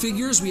figures from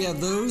Figures. We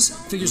have those.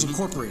 Figures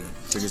Incorporated.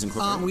 Figures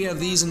Incorporated. We have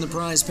these in the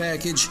prize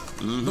package,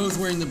 both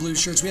wearing the blue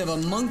shirts. We have a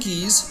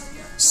Monkeys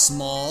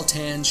small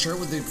tan shirt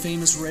with the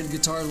famous red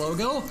guitar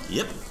logo.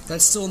 Yep.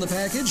 That's still in the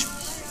package.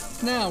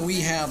 Now we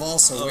have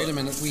also, wait a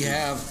minute, we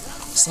have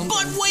something.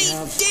 But wait,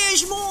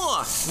 there's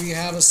more! We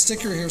have a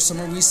sticker here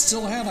somewhere. We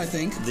still have, I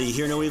think. The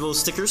Hear No Evil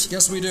stickers?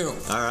 Yes, we do.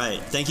 All right.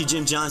 Thank you,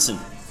 Jim Johnson.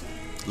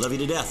 Love you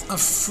to death. A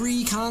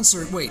free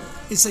concert. Wait,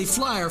 it's a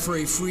flyer for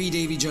a free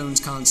Davy Jones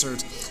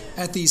concert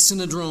at the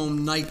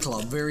Cinedrome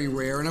nightclub. Very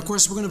rare. And of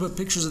course, we're going to put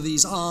pictures of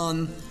these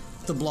on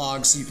the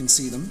blog so you can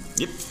see them.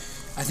 Yep.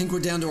 I think we're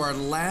down to our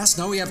last.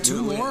 No, we have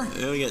two more.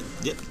 We got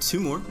 2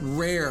 more.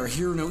 Rare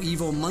Hear No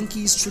Evil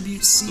Monkeys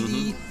tribute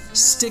CD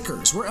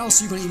stickers. Where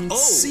else are you going to even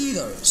see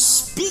those?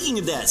 Speaking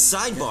of that,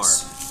 sidebar.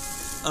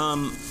 Yes.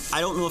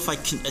 I don't know if I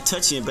can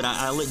touch it, but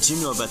I'll let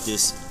Jim know about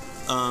this.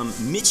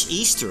 Mitch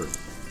Easter,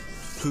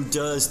 who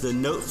does the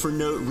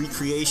note-for-note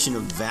recreation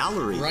of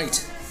Valerie,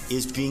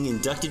 is being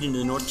inducted into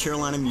the North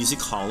Carolina Music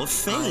Hall of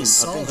Fame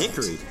up in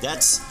Hickory.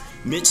 That's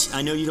Mitch.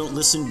 I know you don't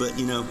listen, but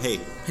hey,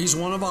 he's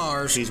one of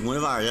ours. He's one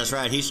of ours. That's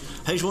right. He's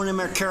one of them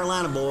there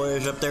Carolina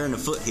boys up there in the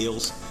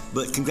foothills.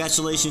 But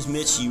congratulations,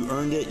 Mitch. You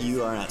earned it.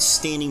 You are an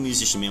outstanding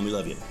musician, man. We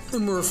love you.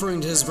 And we're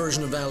referring to his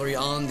version of Valerie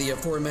on the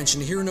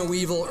aforementioned Hear No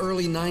Evil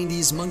early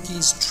 90s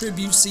Monkees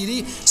tribute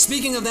CD.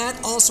 Speaking of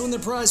that, also in the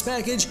prize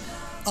package,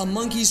 a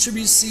Monkees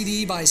tribute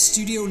CD by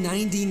Studio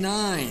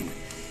 99.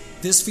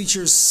 This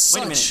features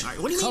such Wait a minute.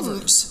 What do you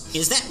covers.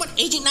 Mean? Is that what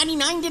Agent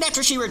 99 did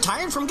after she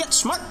retired from Get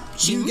Smart?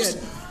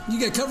 You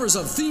get covers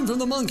of Theme from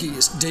the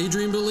Monkees,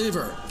 Daydream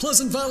Believer,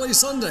 Pleasant Valley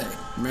Sunday,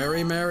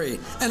 Mary Mary,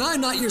 and I'm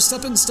Not Your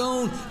Stepping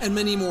Stone, and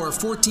many more.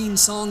 14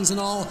 songs in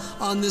all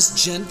on this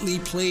gently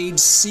played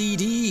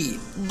CD.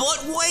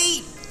 But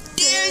wait,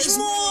 there's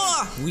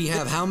more! We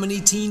have how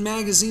many teen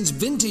magazines?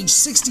 Vintage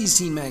 60s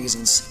teen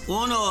magazines.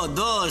 1, 2,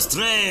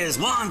 3.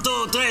 1,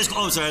 2, 3.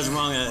 Oh, sorry, that's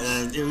wrong.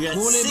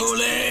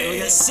 We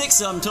got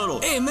 6 of them total.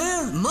 Hey,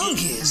 man,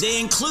 Monkees. They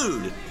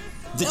include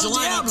the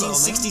July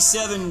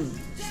 1967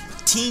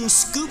 Teen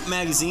Scoop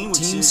magazine,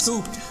 which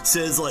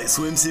says like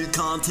swimsuit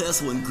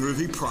contest, win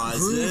groovy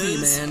prizes.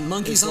 Groovy, man.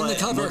 Monkeys on the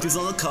cover. Monkeys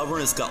on the cover,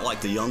 and it's got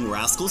like the Young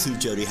Rascals, who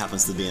Jody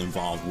happens to be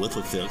involved with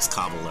Felix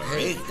Cavallari.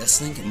 Hey,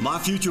 that's thinking. My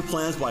Future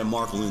Plans by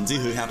Mark Lindsay,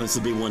 who happens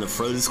to be one of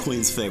Frodo's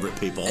Queen's favorite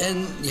people.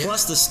 And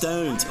plus the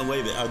Stones. Oh,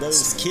 wait a minute. Are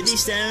those kidney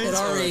stones? At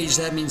our age,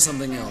 that means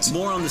something else.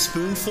 More on the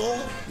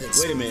Spoonful?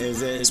 Wait a minute.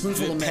 Is it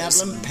Spoonful of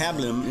medicine?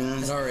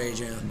 Pablum. At our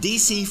age, yeah.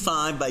 DC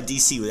 5 by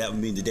DC. That would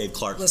mean the Dave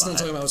Clark 5. Let's not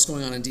talk about what's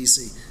going on in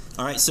DC.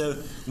 All right, so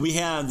we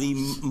have the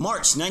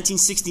March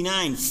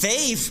 1969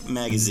 Fave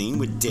magazine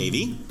with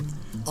Davey.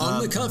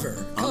 On the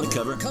cover. On the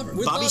cover.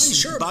 With Bobby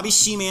Sherman. Bobby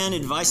Sheeman,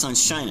 Advice on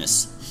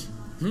Shyness.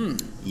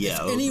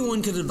 Yeah. If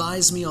anyone could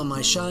advise me on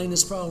my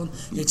shyness problem,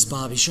 it's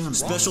Bobby Sherman.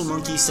 Special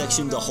Monkey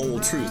section, The Whole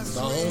Truth.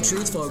 The Whole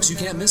Truth, folks. You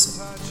can't miss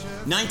it.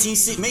 May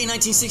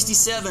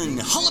 1967,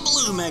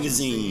 Hullabaloo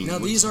magazine. Now,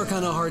 these are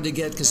kind of hard to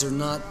get because they're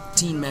not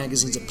teen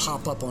magazines that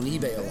pop up on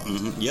eBay a lot.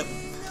 Yep.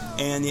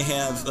 And they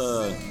have,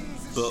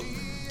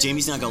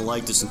 Jamie's not going to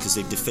like this one because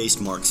they've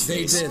defaced Mark's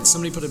face. They did.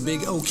 Somebody put a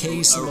big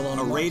OK symbol on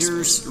a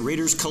Raiders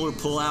color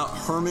pullout.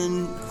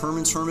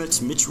 Herman's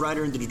Hermits, Mitch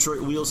Ryder and the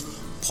Detroit Wheels.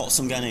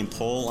 Some guy named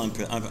Paul.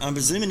 I'm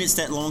presuming it's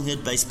that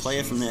long-haired bass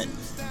player from that,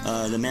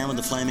 the Man with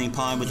the Flaming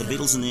Pie with the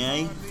Beatles in the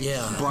A.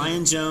 Yeah.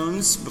 Brian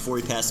Jones, before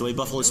he passed away.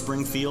 Buffalo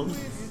Springfield.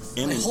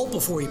 I hope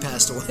before he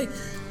passed away.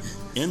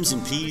 M's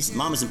and P's,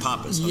 Mamas and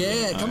Papas.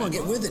 Yeah, come on,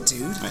 get with it,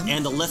 dude.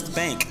 And the Left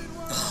Bank,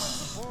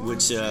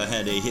 which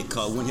had a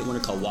one-hit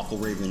wonder called Walk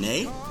Away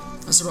Renee.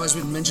 I'm surprised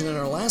we didn't mention it in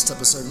our last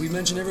episode. We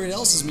mentioned everybody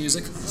else's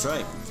music. That's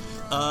right.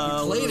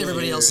 We played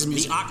everybody else's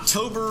music. The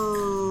October...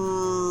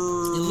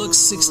 It looks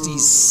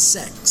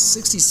 66,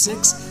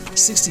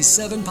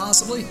 67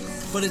 possibly,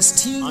 but it's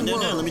Teen World.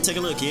 No, let me take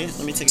a look here.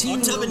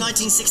 October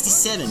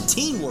 1967,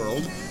 Teen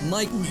World.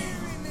 Mike.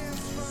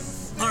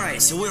 All right,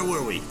 so where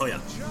were we? Oh, yeah.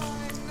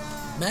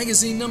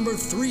 Magazine number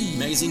 3.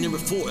 Magazine number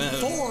 4.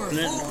 4.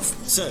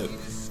 So,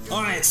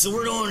 all right, so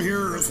we're on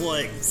here with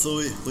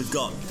we've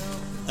got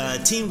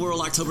Teen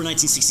World, October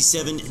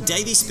 1967,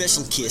 Davy's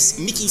Special Kiss,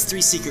 Mickey's 3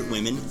 Secret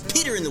Women,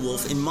 Peter and the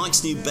Wolf, and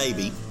Mike's New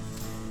Baby.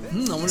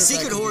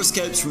 Secret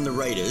horoscopes from the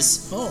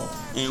Raiders.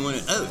 And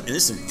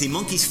this is the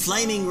Monkees'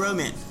 Flaming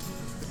Romance.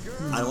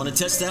 I want to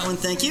touch that one,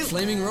 thank you.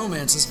 Flaming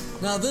Romances.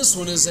 Now this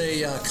one is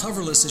a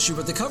coverless issue,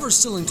 but the cover's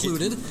still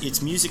included.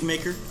 It's Music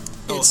Maker.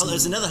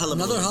 There's another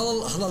hullabaloo.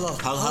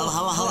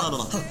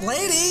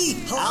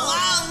 Lady!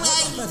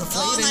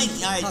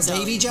 Hello!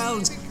 Davy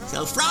Jones.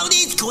 So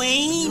Frody's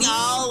Queen.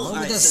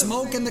 With the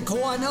smoke in the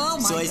corner.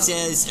 So it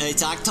says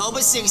it's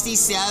October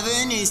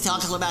 67. It's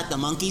talking about the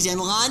Monkees in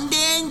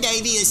London.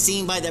 Davy is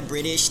seen by the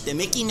British. The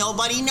Mickey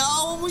nobody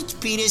knows.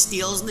 Peter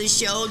steals the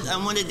show. I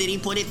wonder, did he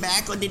put it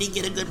back or did he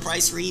get a good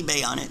price for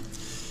eBay on it?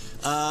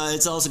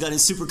 It's also got in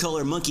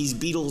Supercolor Monkees,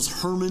 Beatles,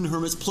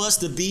 Hermits, plus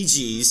the Bee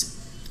Gees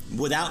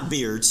without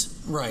beards.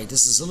 Right,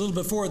 this is a little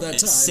before that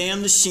time.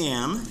 Sam the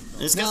Sham.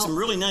 And it's got some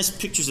really nice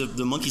pictures of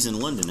the Monkees in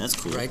London. That's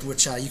cool. Right,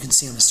 which you can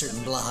see on a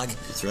certain blog.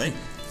 That's right.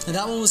 And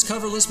that one was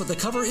coverless, but the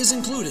cover is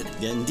included.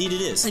 Yeah, indeed it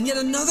is. And yet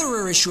another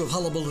rare issue of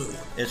Hullabaloo.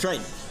 That's right.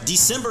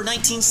 December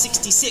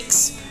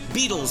 1966.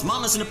 Beatles,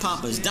 Mamas and the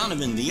Papas,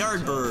 Donovan, the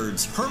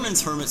Yardbirds,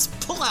 Herman's Hermits,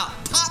 Pull Out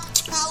Pop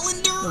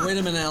Calendar. Well, wait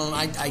a minute, Alan.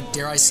 I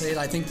dare I say it.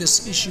 I think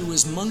this issue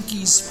is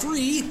Monkees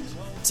free.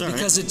 all right.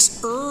 Because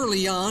it's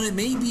early on. It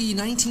may be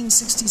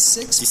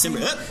 1966.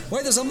 December.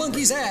 Wait, there's a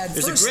Monkees ad.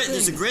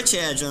 There's a Gresh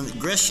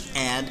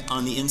ad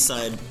on the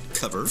inside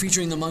cover.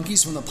 Featuring the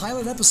Monkees from the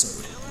pilot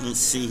episode. Let's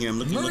see here. I'm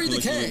looking. Murray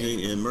the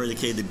K. Murray the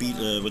K.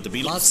 With the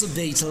Beatles. Lots of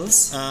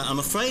Beatles. I'm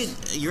afraid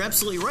you're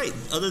absolutely right.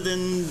 Other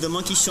than the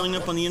Monkees showing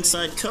up on the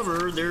inside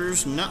cover,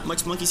 there's not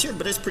much Monkees here,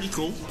 but it's pretty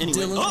cool.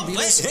 Anyway,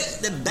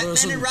 the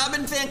Batman and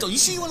Robin fan club. You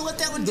sure you want to let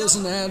that one go? There's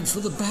an ad for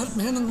the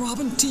Batman and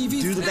Robin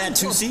TV. Do the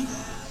Bat-2C?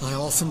 I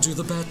often do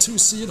the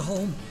Bat-2C at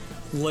home,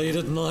 late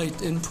at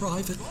night in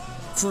private,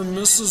 for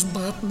Mrs.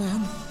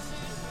 Batman.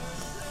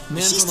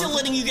 She's still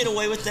letting you get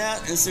away with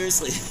that?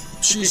 Seriously.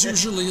 She's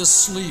usually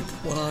asleep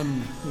when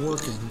I'm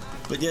working.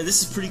 But yeah,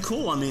 this is pretty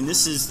cool. I mean,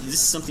 this is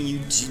something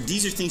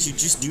these are things you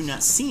just do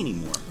not see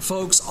anymore.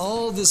 Folks,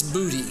 all this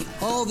booty,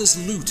 all this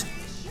loot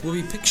will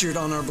be pictured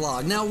on our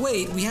blog. Now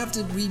wait,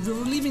 we're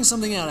leaving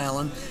something out,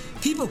 Alan.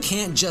 People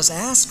can't just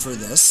ask for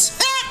this.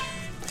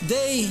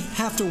 They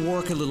have to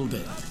work a little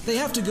bit. They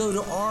have to go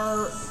to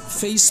our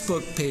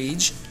Facebook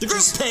page. The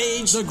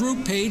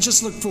group page.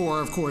 Just look for,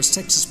 of course,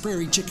 Texas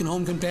Prairie Chicken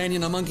Home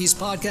Companion, a Monkees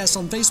podcast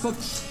on Facebook.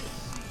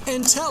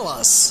 And tell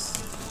us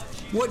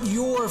what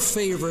your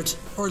favorite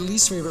or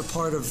least favorite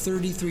part of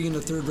 33 and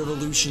the Third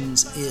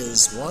Revolutions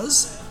is.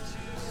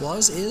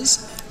 Is?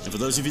 And for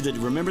those of you that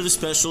remember the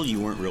special, you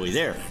weren't really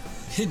there.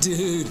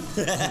 Dude.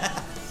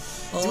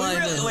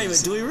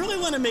 Do we really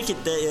want to make it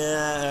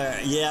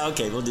yeah,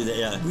 okay, we'll do that,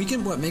 yeah. We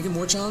can, make it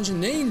more challenging?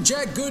 Name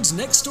Jack Good's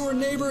next-door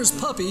neighbor's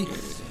puppy,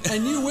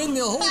 and you win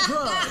the whole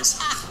prize.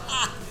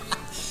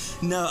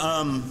 No,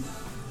 all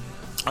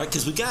right,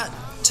 because we got...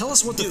 Tell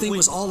us what the thing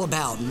was all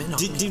about.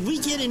 Did we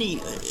get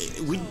any...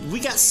 we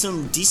got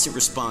some decent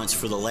response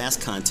for the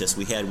last contest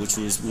we had, which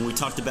was when we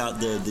talked about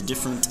the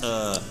different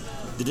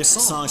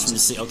songs from the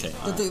city. Okay.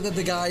 That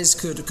the guys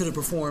could have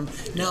performed.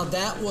 Now,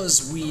 that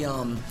was...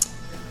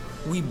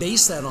 We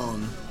based that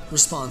on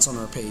response on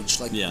our page.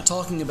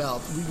 Talking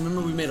about...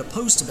 Remember, we made a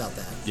post about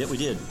that. Yeah, we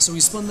did. So we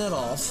spun that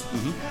off.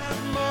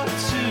 Mm-hmm.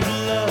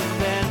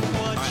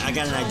 All right, I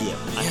got an idea.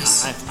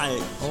 Yes.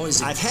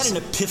 I've had an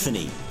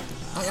epiphany.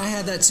 I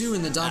had that too,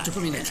 and the doctor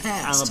put me in a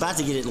cast. I'm about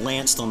to get it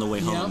lanced on the way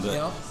home.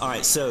 All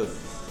right, so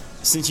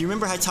since you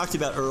remember I talked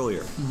about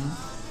earlier,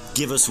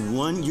 give us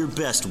your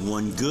best,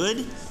 one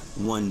good,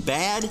 one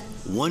bad,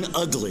 one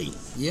ugly.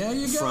 Yeah,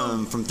 you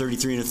go. From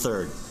 33 and a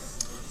Third.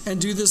 And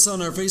do this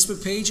on our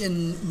Facebook page,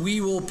 and we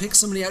will pick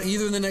somebody out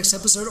either in the next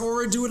episode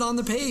or do it on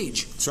the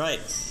page. That's right.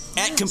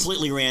 At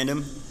completely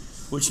random,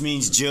 which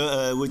means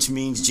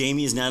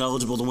Jamie is not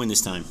eligible to win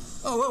this time.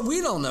 Oh, well, we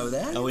don't know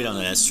that. Oh, we don't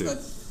know. That's true. But,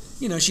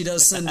 she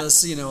does send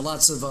us,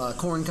 lots of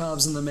corn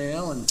cobs in the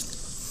mail. And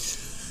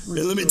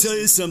let me tell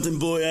you something,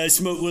 boy. I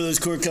smoked one of those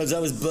corn cobs. I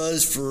was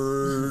buzzed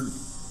for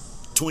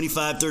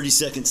 25, 30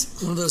 seconds.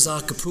 One of those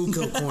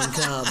Acapulco corn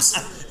cobs.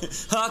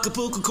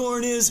 Acapulco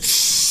corn is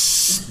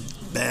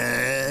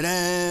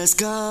badass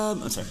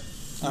cob. I'm sorry.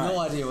 No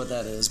idea what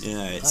that is. But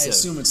I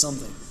assume it's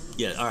something.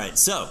 Yeah, all right.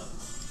 So,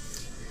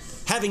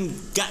 having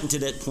gotten to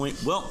that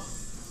point,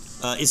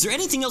 is there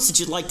anything else that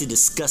you'd like to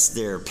discuss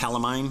there, pal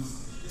of mine?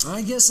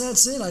 I guess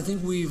that's it. I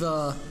think we've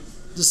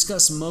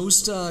discussed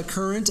most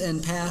current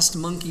and past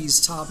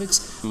Monkees topics.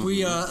 Mm-hmm.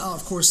 We,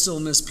 of course, still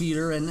miss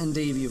Peter and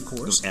Davey, of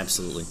course.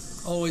 Absolutely.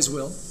 Always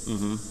will.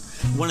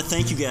 Mm-hmm. I want to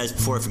thank you guys,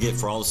 before I forget,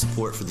 for all the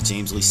support for the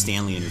James Lee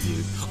Stanley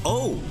interview.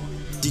 Oh,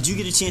 did you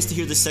get a chance to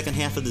hear the second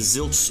half of the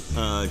Zilch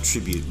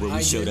tribute where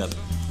we showed up?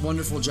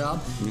 Wonderful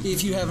job. Mm-hmm.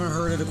 If you haven't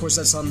heard it, of course,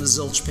 that's on the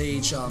Zilch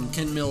page.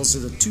 Kent Mills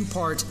did a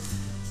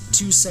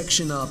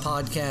two-section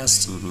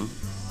podcast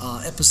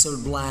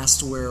episode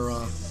blast where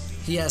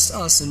he asked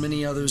us and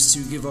many others to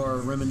give our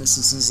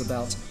reminiscences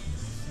about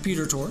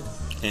Peter Tork.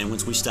 And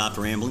once we stopped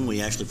rambling,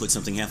 we actually put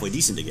something halfway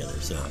decent together.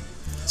 So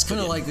it's kind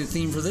of like the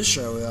theme for this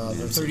show,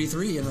 the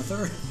 33 and a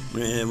Third.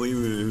 And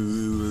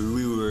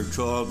we were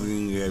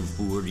talking at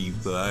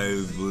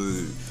 45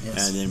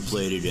 and then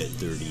played it at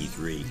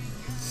 33.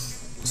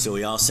 So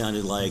we all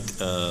sounded like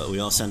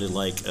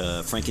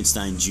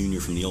Frankenstein Jr.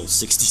 from the old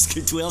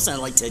 60s. We all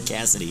sounded like Ted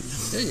Cassidy.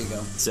 There you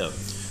go. So,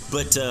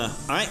 but all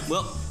right,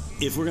 well,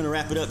 if we're going to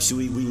wrap it up,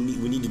 we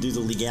need to do the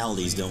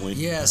legalities, don't we?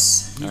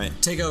 Yes. All right.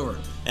 Take over.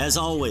 As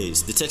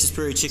always, the Texas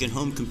Prairie Chicken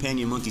Home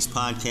Companion Monkees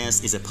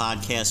podcast is a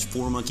podcast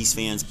for Monkees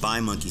fans by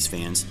Monkees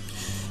fans.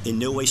 In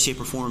no way,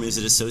 shape, or form is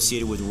it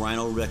associated with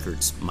Rhino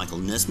Records, Michael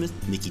Nesmith,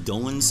 Mickey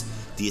Dolenz,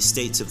 the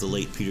estates of the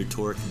late Peter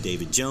Tork,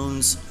 David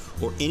Jones,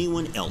 or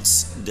anyone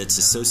else that's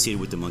associated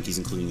with the Monkees,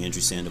 including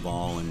Andrew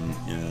Sandoval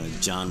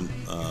and John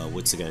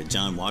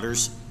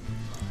Waters?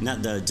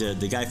 Not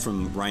the guy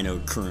from Rhino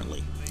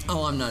currently.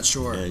 Oh, I'm not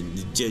sure.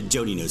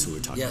 Jody knows who we're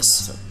talking about.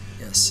 So.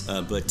 Yes.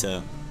 But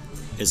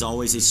as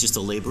always, it's just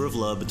a labor of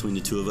love between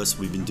the two of us.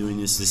 We've been doing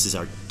this. This is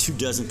our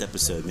 200th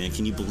episode, man.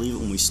 Can you believe it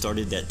when we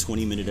started that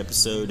 20-minute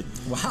episode?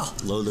 Wow.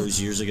 Low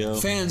those years ago.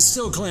 Fans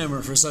still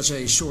clamor for such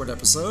a short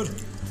episode.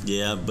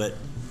 Yeah, but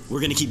we're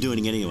going to keep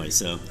doing it anyway.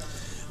 So,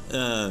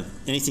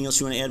 anything else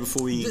you want to add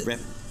before we wrap?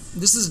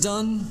 This is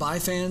done by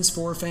fans,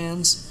 for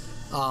fans.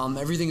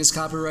 Everything is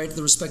copyrighted to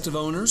the respective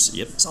owners.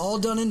 Yep. It's all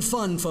done in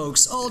fun,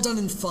 folks. All done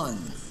in fun.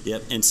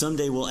 Yep, and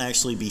someday we'll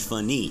actually be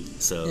funny.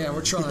 So Yeah,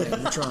 we're trying.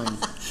 We're trying.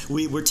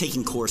 we're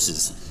taking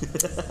courses.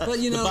 But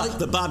you know,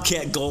 the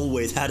Bobcat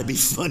Goldthwait How to Be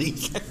Funny.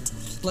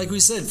 like we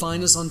said,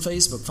 find us on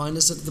Facebook. Find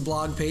us at the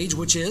blog page,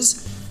 which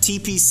is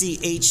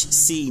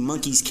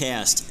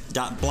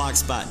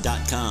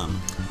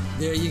tpchcmonkeyscast.blogspot.com.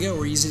 There you go.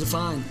 We're easy to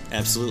find.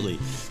 Absolutely.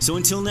 So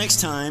until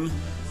next time,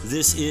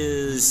 this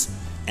is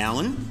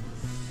Alan.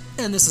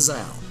 And this is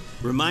Al.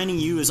 Reminding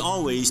you, as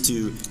always,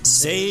 to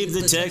save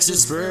the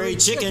Texas Prairie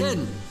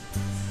Chicken.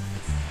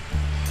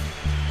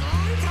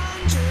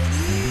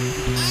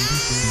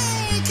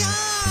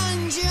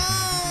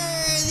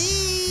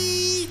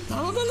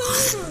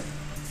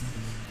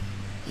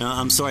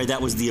 I'm sorry,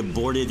 that was the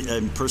aborted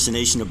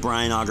impersonation of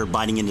Brian Auger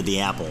biting into the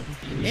apple.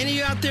 Any of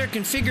you out there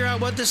can figure out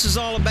what this is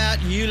all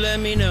about, you let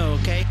me know,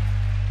 okay?